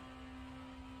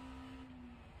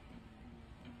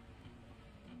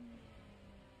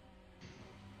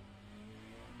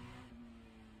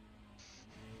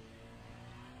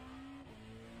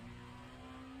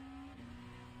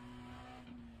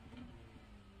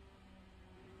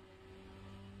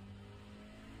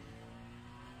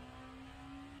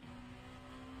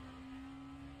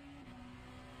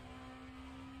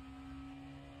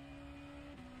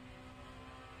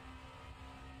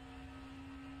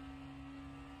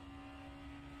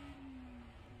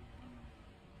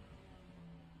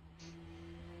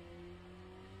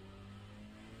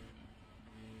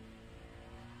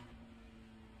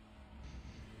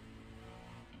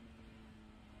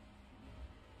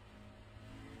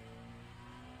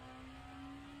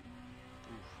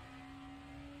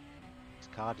 This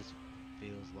car just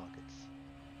feels like it's...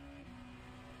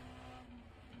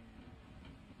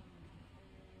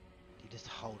 You just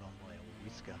hold on by a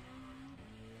whisker.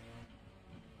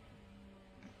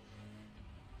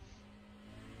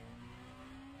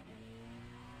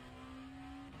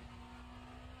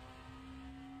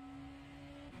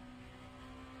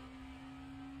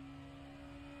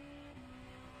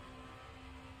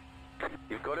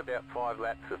 You've got about 5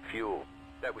 laps of fuel.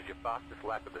 That was your fastest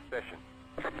lap of the session.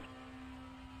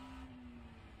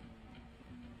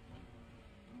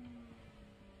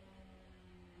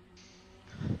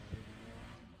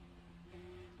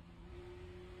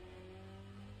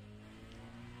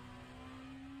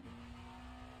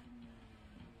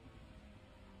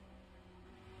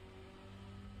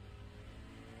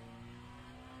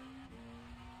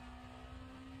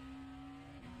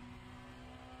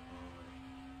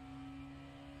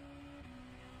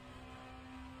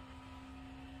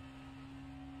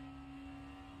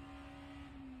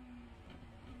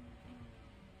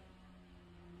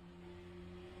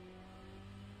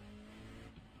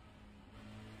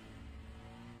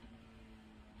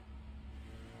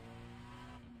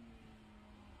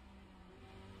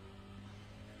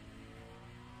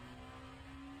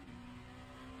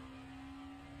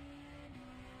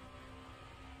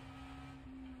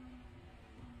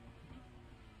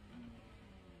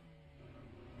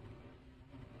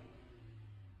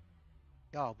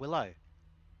 Oh, Willow.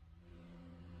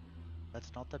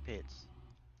 That's not the pits.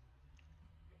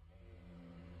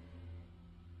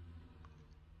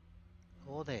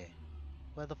 Or there.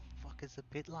 Where the fuck is the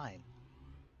pit lane?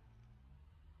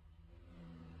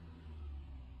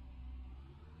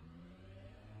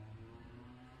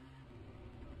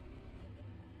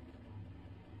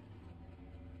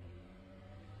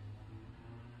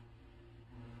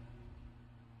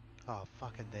 Oh,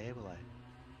 fucking there, Willow.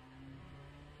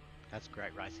 That's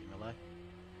great racing, Willow.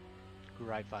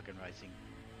 Great fucking racing.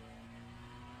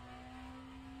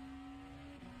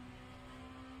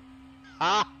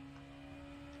 Ah!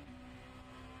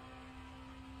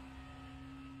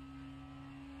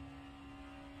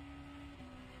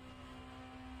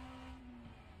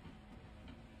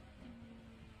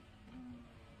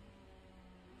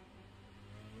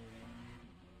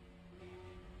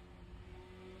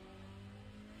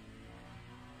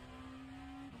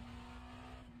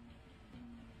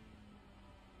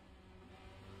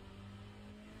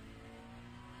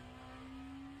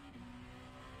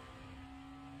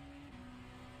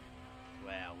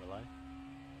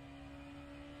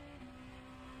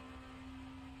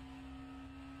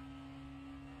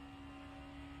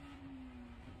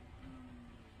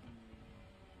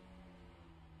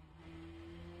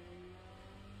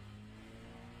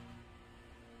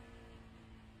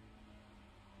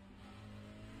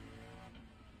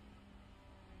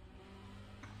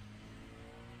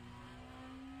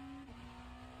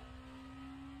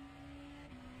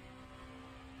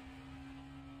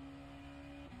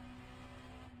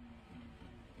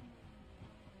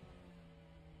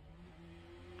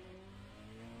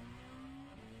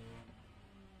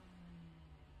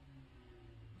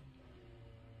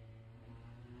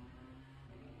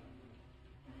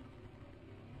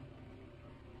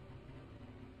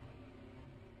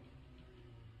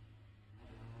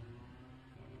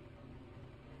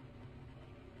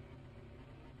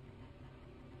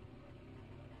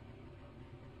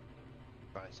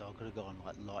 Bro, so I could have gone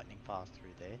like lightning fast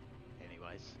through there.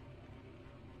 Anyways,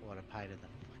 what a pain in the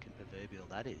fucking proverbial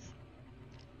that is.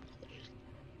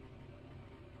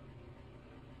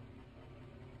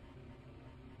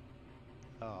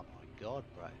 Oh my god,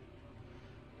 bro.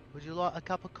 Would you like a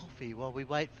cup of coffee while we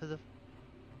wait for the...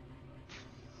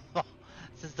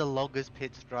 This is the longest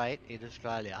pit straight in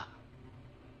Australia.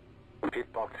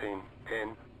 Pit box in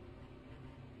 10,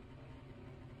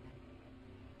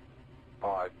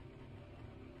 5,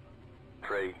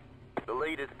 3. The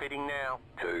leader's pitting now.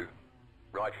 2.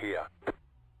 Right here.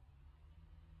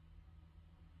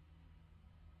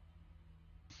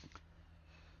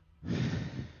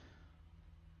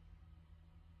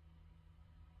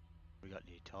 We got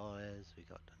new tyres, we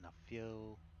got enough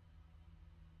fuel.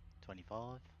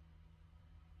 25.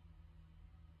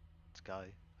 Let's go.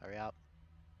 Hurry up.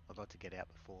 I'd like to get out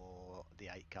before the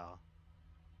 8 car.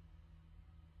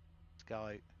 Let's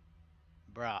go.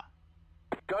 Bruh.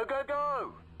 Go, go,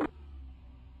 go!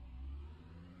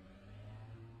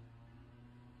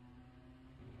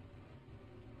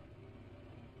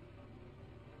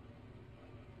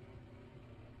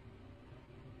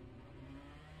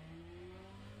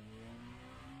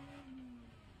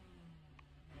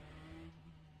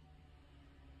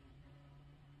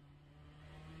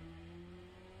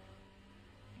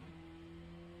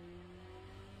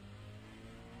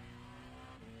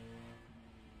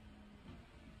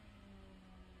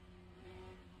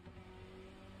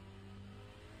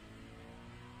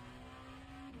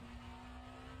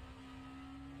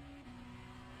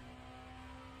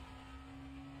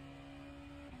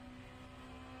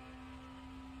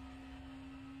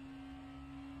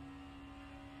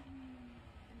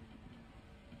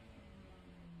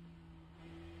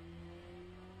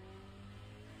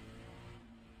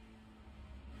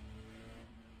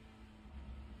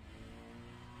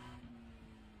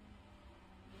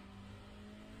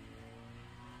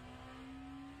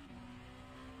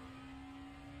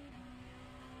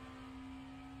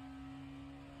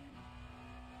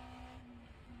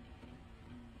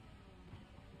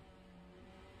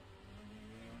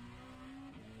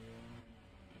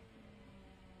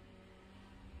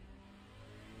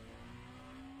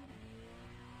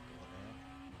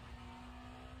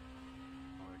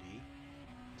 Already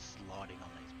sliding on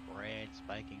these brand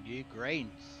spanking new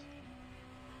greens.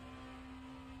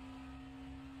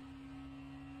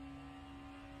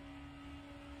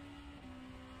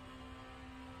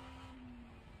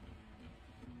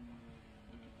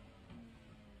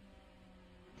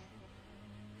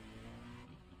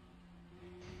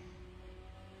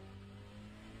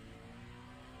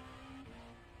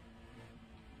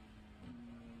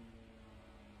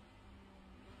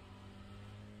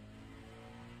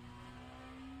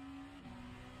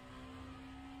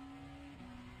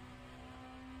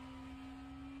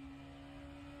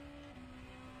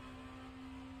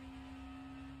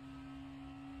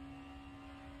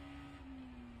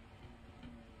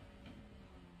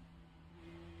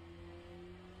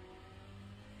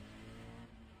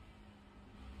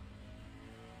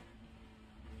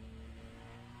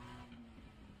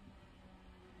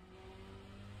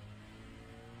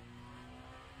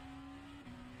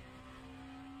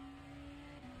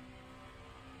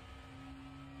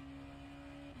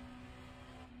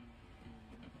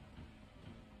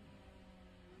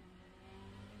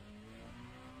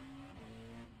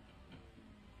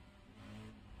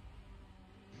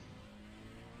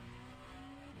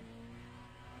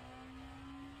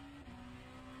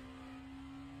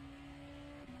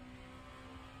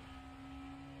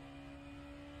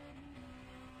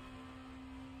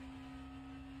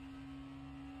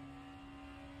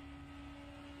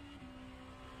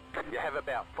 You have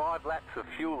about 5 laps of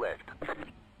fuel left.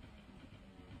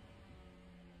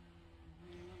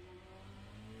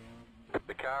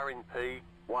 The car in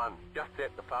P1 just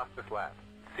set the fastest lap.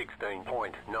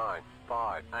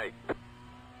 16.958.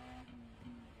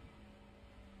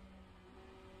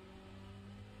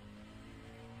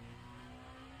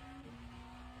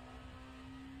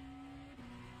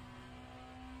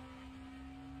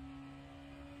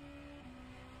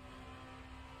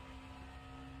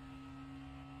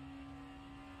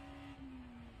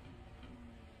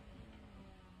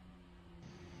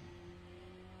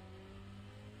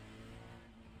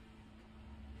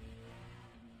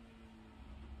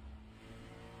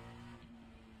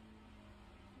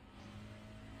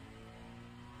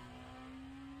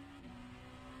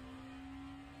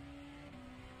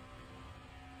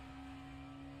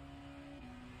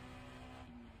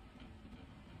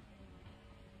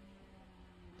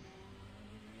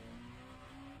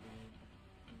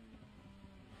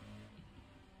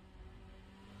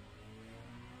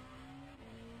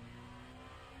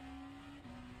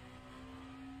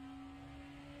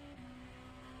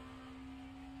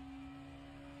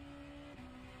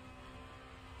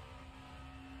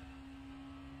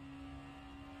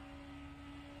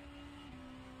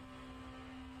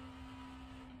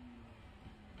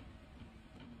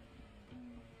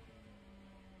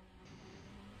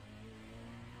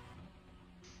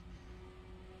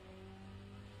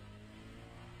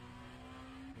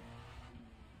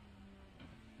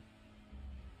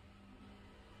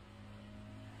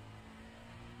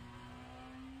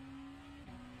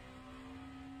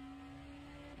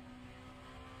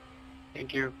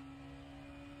 Thank you.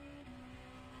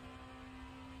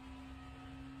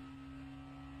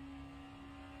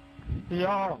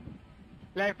 Yo,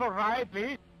 left or right,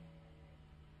 please.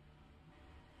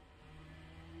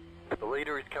 The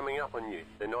leader is coming up on you.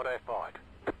 They're not our fight.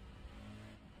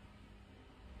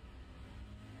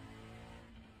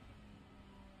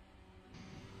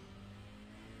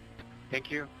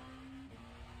 Thank you.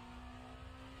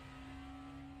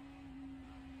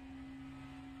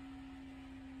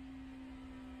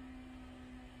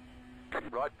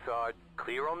 Right side,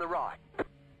 clear on the right.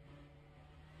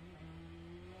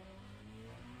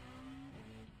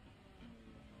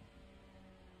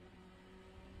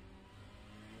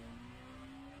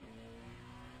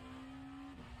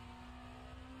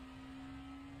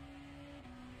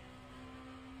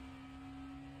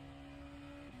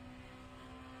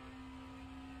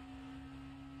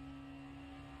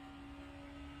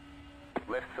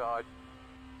 Left side,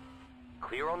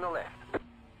 clear on the left.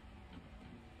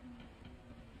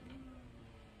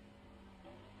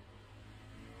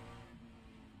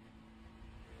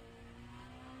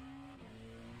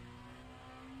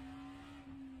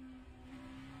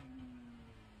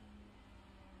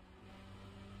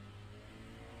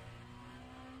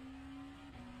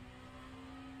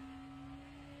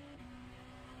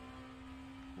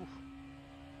 Oof.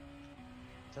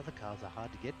 These other cars are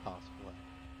hard to get past, boy.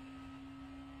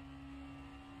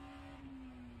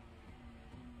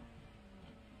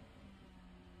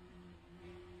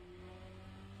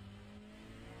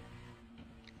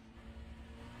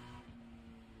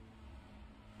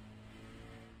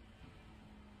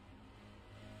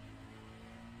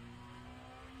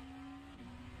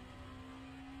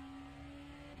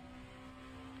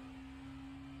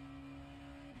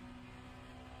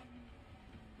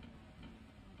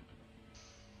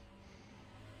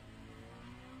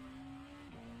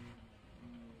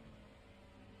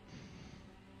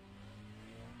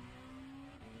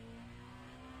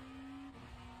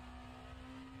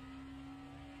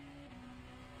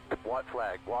 White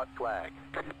flag, white flag.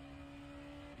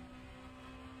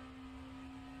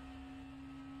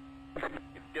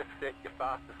 You've just set your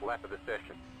fastest lap of the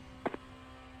session.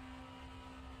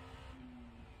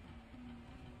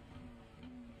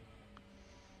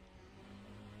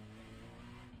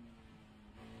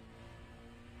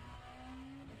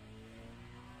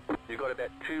 You've got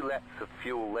about 2 laps of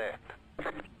fuel left.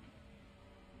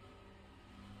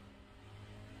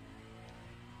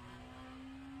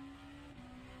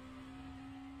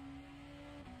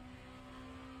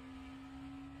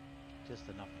 Just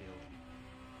enough fuel.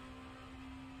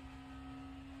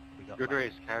 We got Good lucky.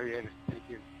 race, carry in. Thank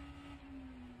you.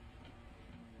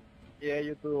 Yeah,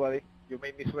 you too, buddy. You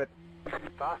made me sweat.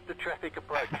 Faster traffic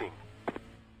approaching.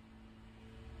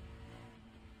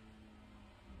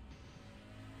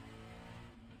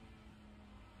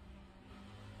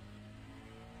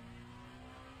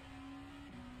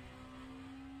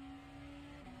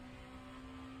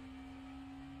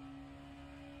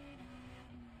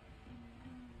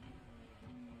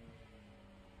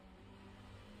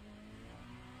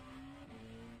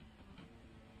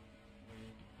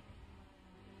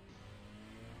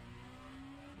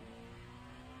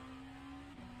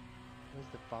 Where's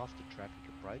the faster traffic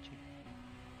approaching?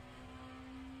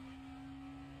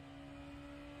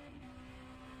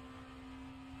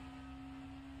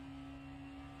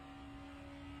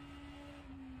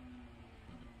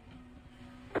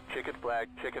 Checkered flag,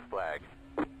 checkered flag.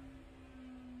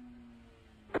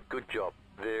 Good job,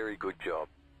 very good job.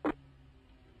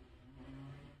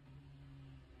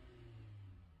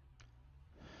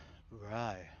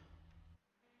 Right.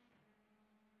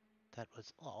 That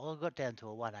was, oh, I got down to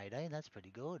a 118. That's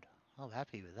pretty good. I'm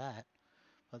happy with that.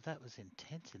 But that was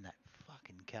intense in that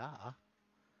fucking car.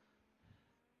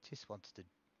 Just wants to,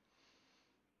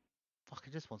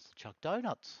 fucking just wants to chuck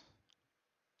donuts.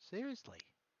 Seriously.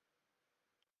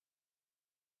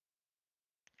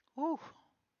 Whew.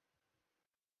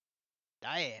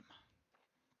 Damn.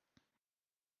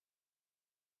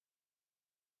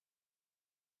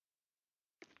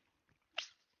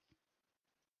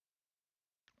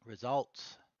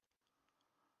 Results.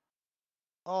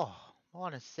 Oh,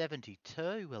 minus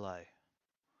 72, Willow.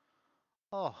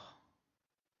 Oh,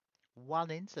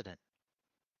 one incident.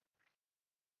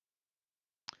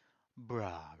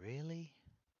 Bruh, really?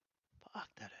 Fuck,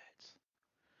 that hurts.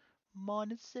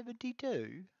 Minus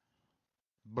 72?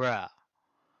 Bruh.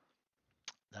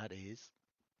 That is...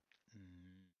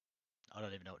 I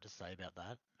don't even know what to say about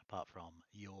that, apart from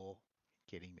you're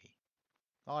kidding me.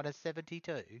 Minus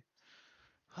 72?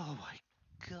 Oh my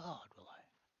god, Willow.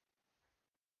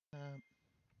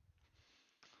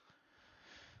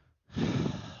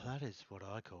 That is what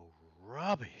I call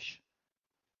rubbish.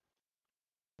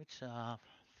 Which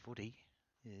footy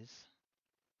is.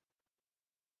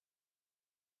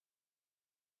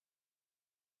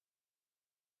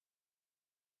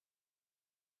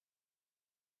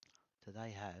 Do they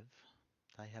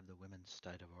have the women's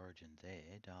state of origin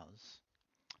there?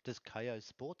 Does KO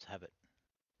Sports have it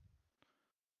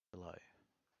below?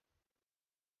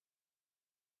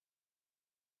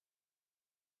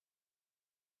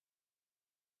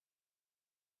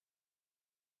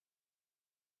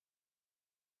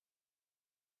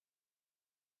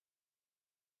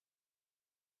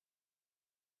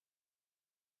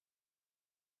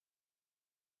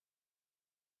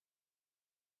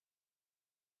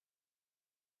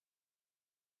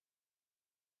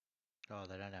 Oh,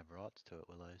 they don't have rights to it,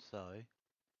 will they? So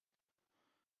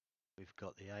we've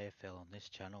got the AFL on this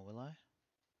channel, will they?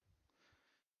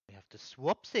 We have to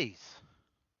swapsies.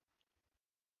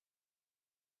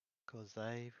 Because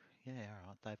they've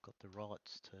got the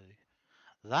rights to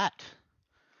that.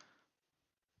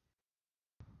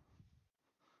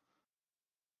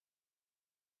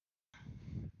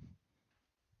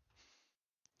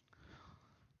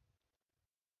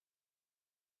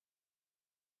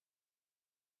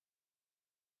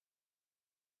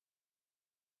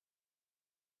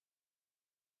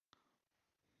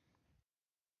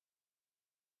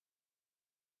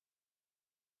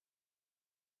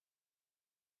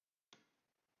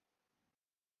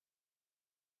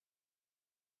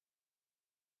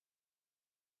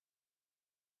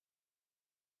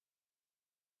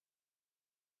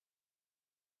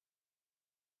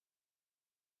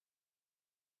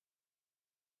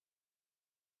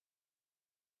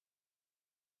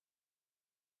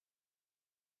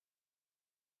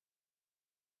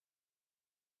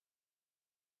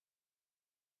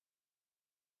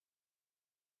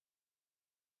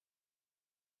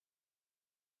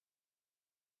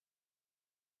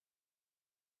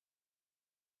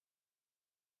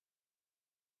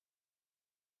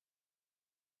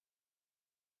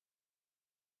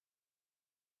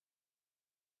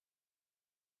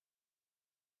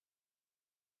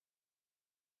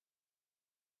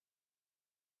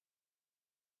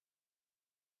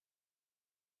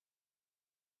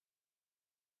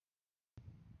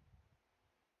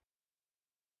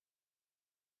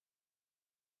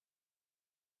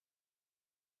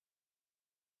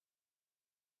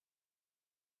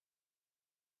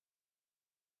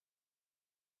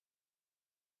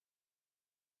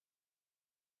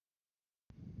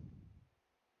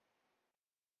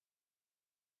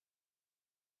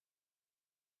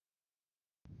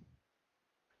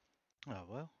 Oh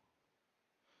well.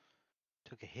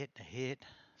 Took a hit and a hit.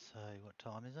 So what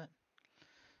time is it?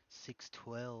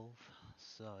 6:12.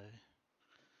 So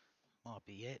might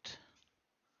be it.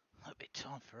 Might be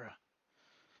time for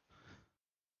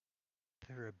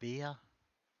a beer.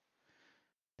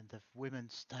 And the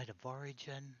women's state of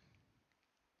origin.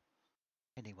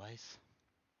 Anyways,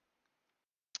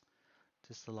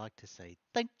 just like to say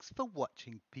thanks for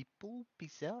watching, people.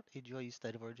 Peace out. Enjoy your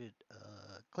state of origin.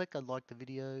 Click on like the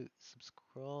video,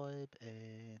 subscribe,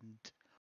 and